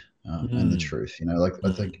need, and the Mm, truth. Like I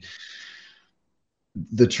mm. think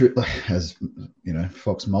the truth, as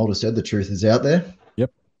Fox Mulder said, the truth is out there,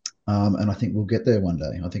 Yep. and I think we'll get there one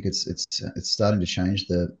day. I think it's starting to change.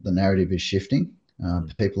 The narrative is shifting.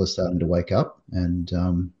 Mm. People are starting to wake up, and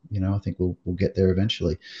I think we'll get there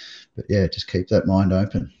eventually. But yeah, just keep that mind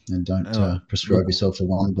open and don't Look, prescribe yourself to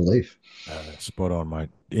one belief. spot on, mate.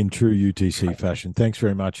 In true UTC fashion. Thanks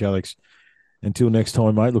very much, Alex. Until next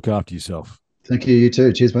time, mate, look after yourself. Thank you. You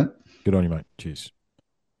too. Cheers, mate. Good on you, mate. Cheers.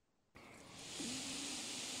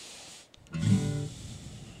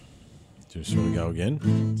 Just want to go again?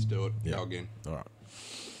 Let's do it. Yeah. Go again. All right.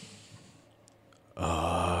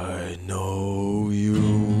 I know you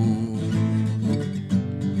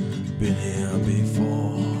been here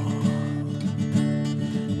before.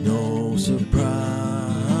 No surprises,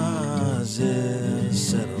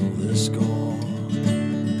 settle the score.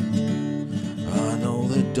 I know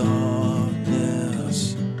the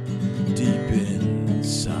darkness deep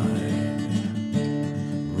inside,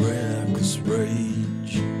 reckless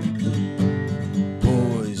rage,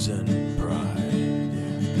 poison pride.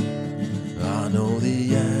 I know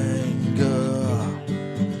the anger,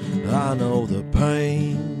 I know the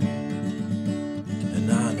pain,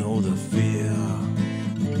 and I know the fear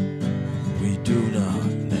we do not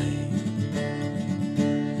name.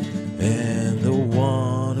 And the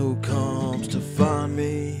one who comes to find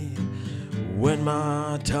me when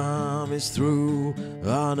my time is through,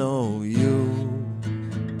 I know you,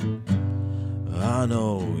 I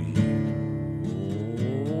know you.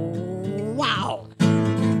 Wow.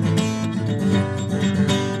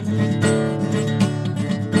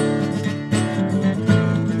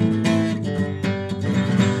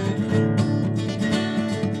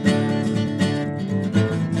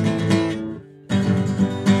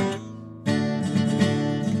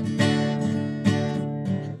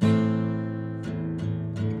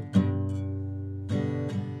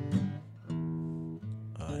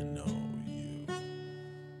 I know you.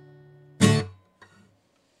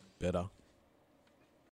 Better.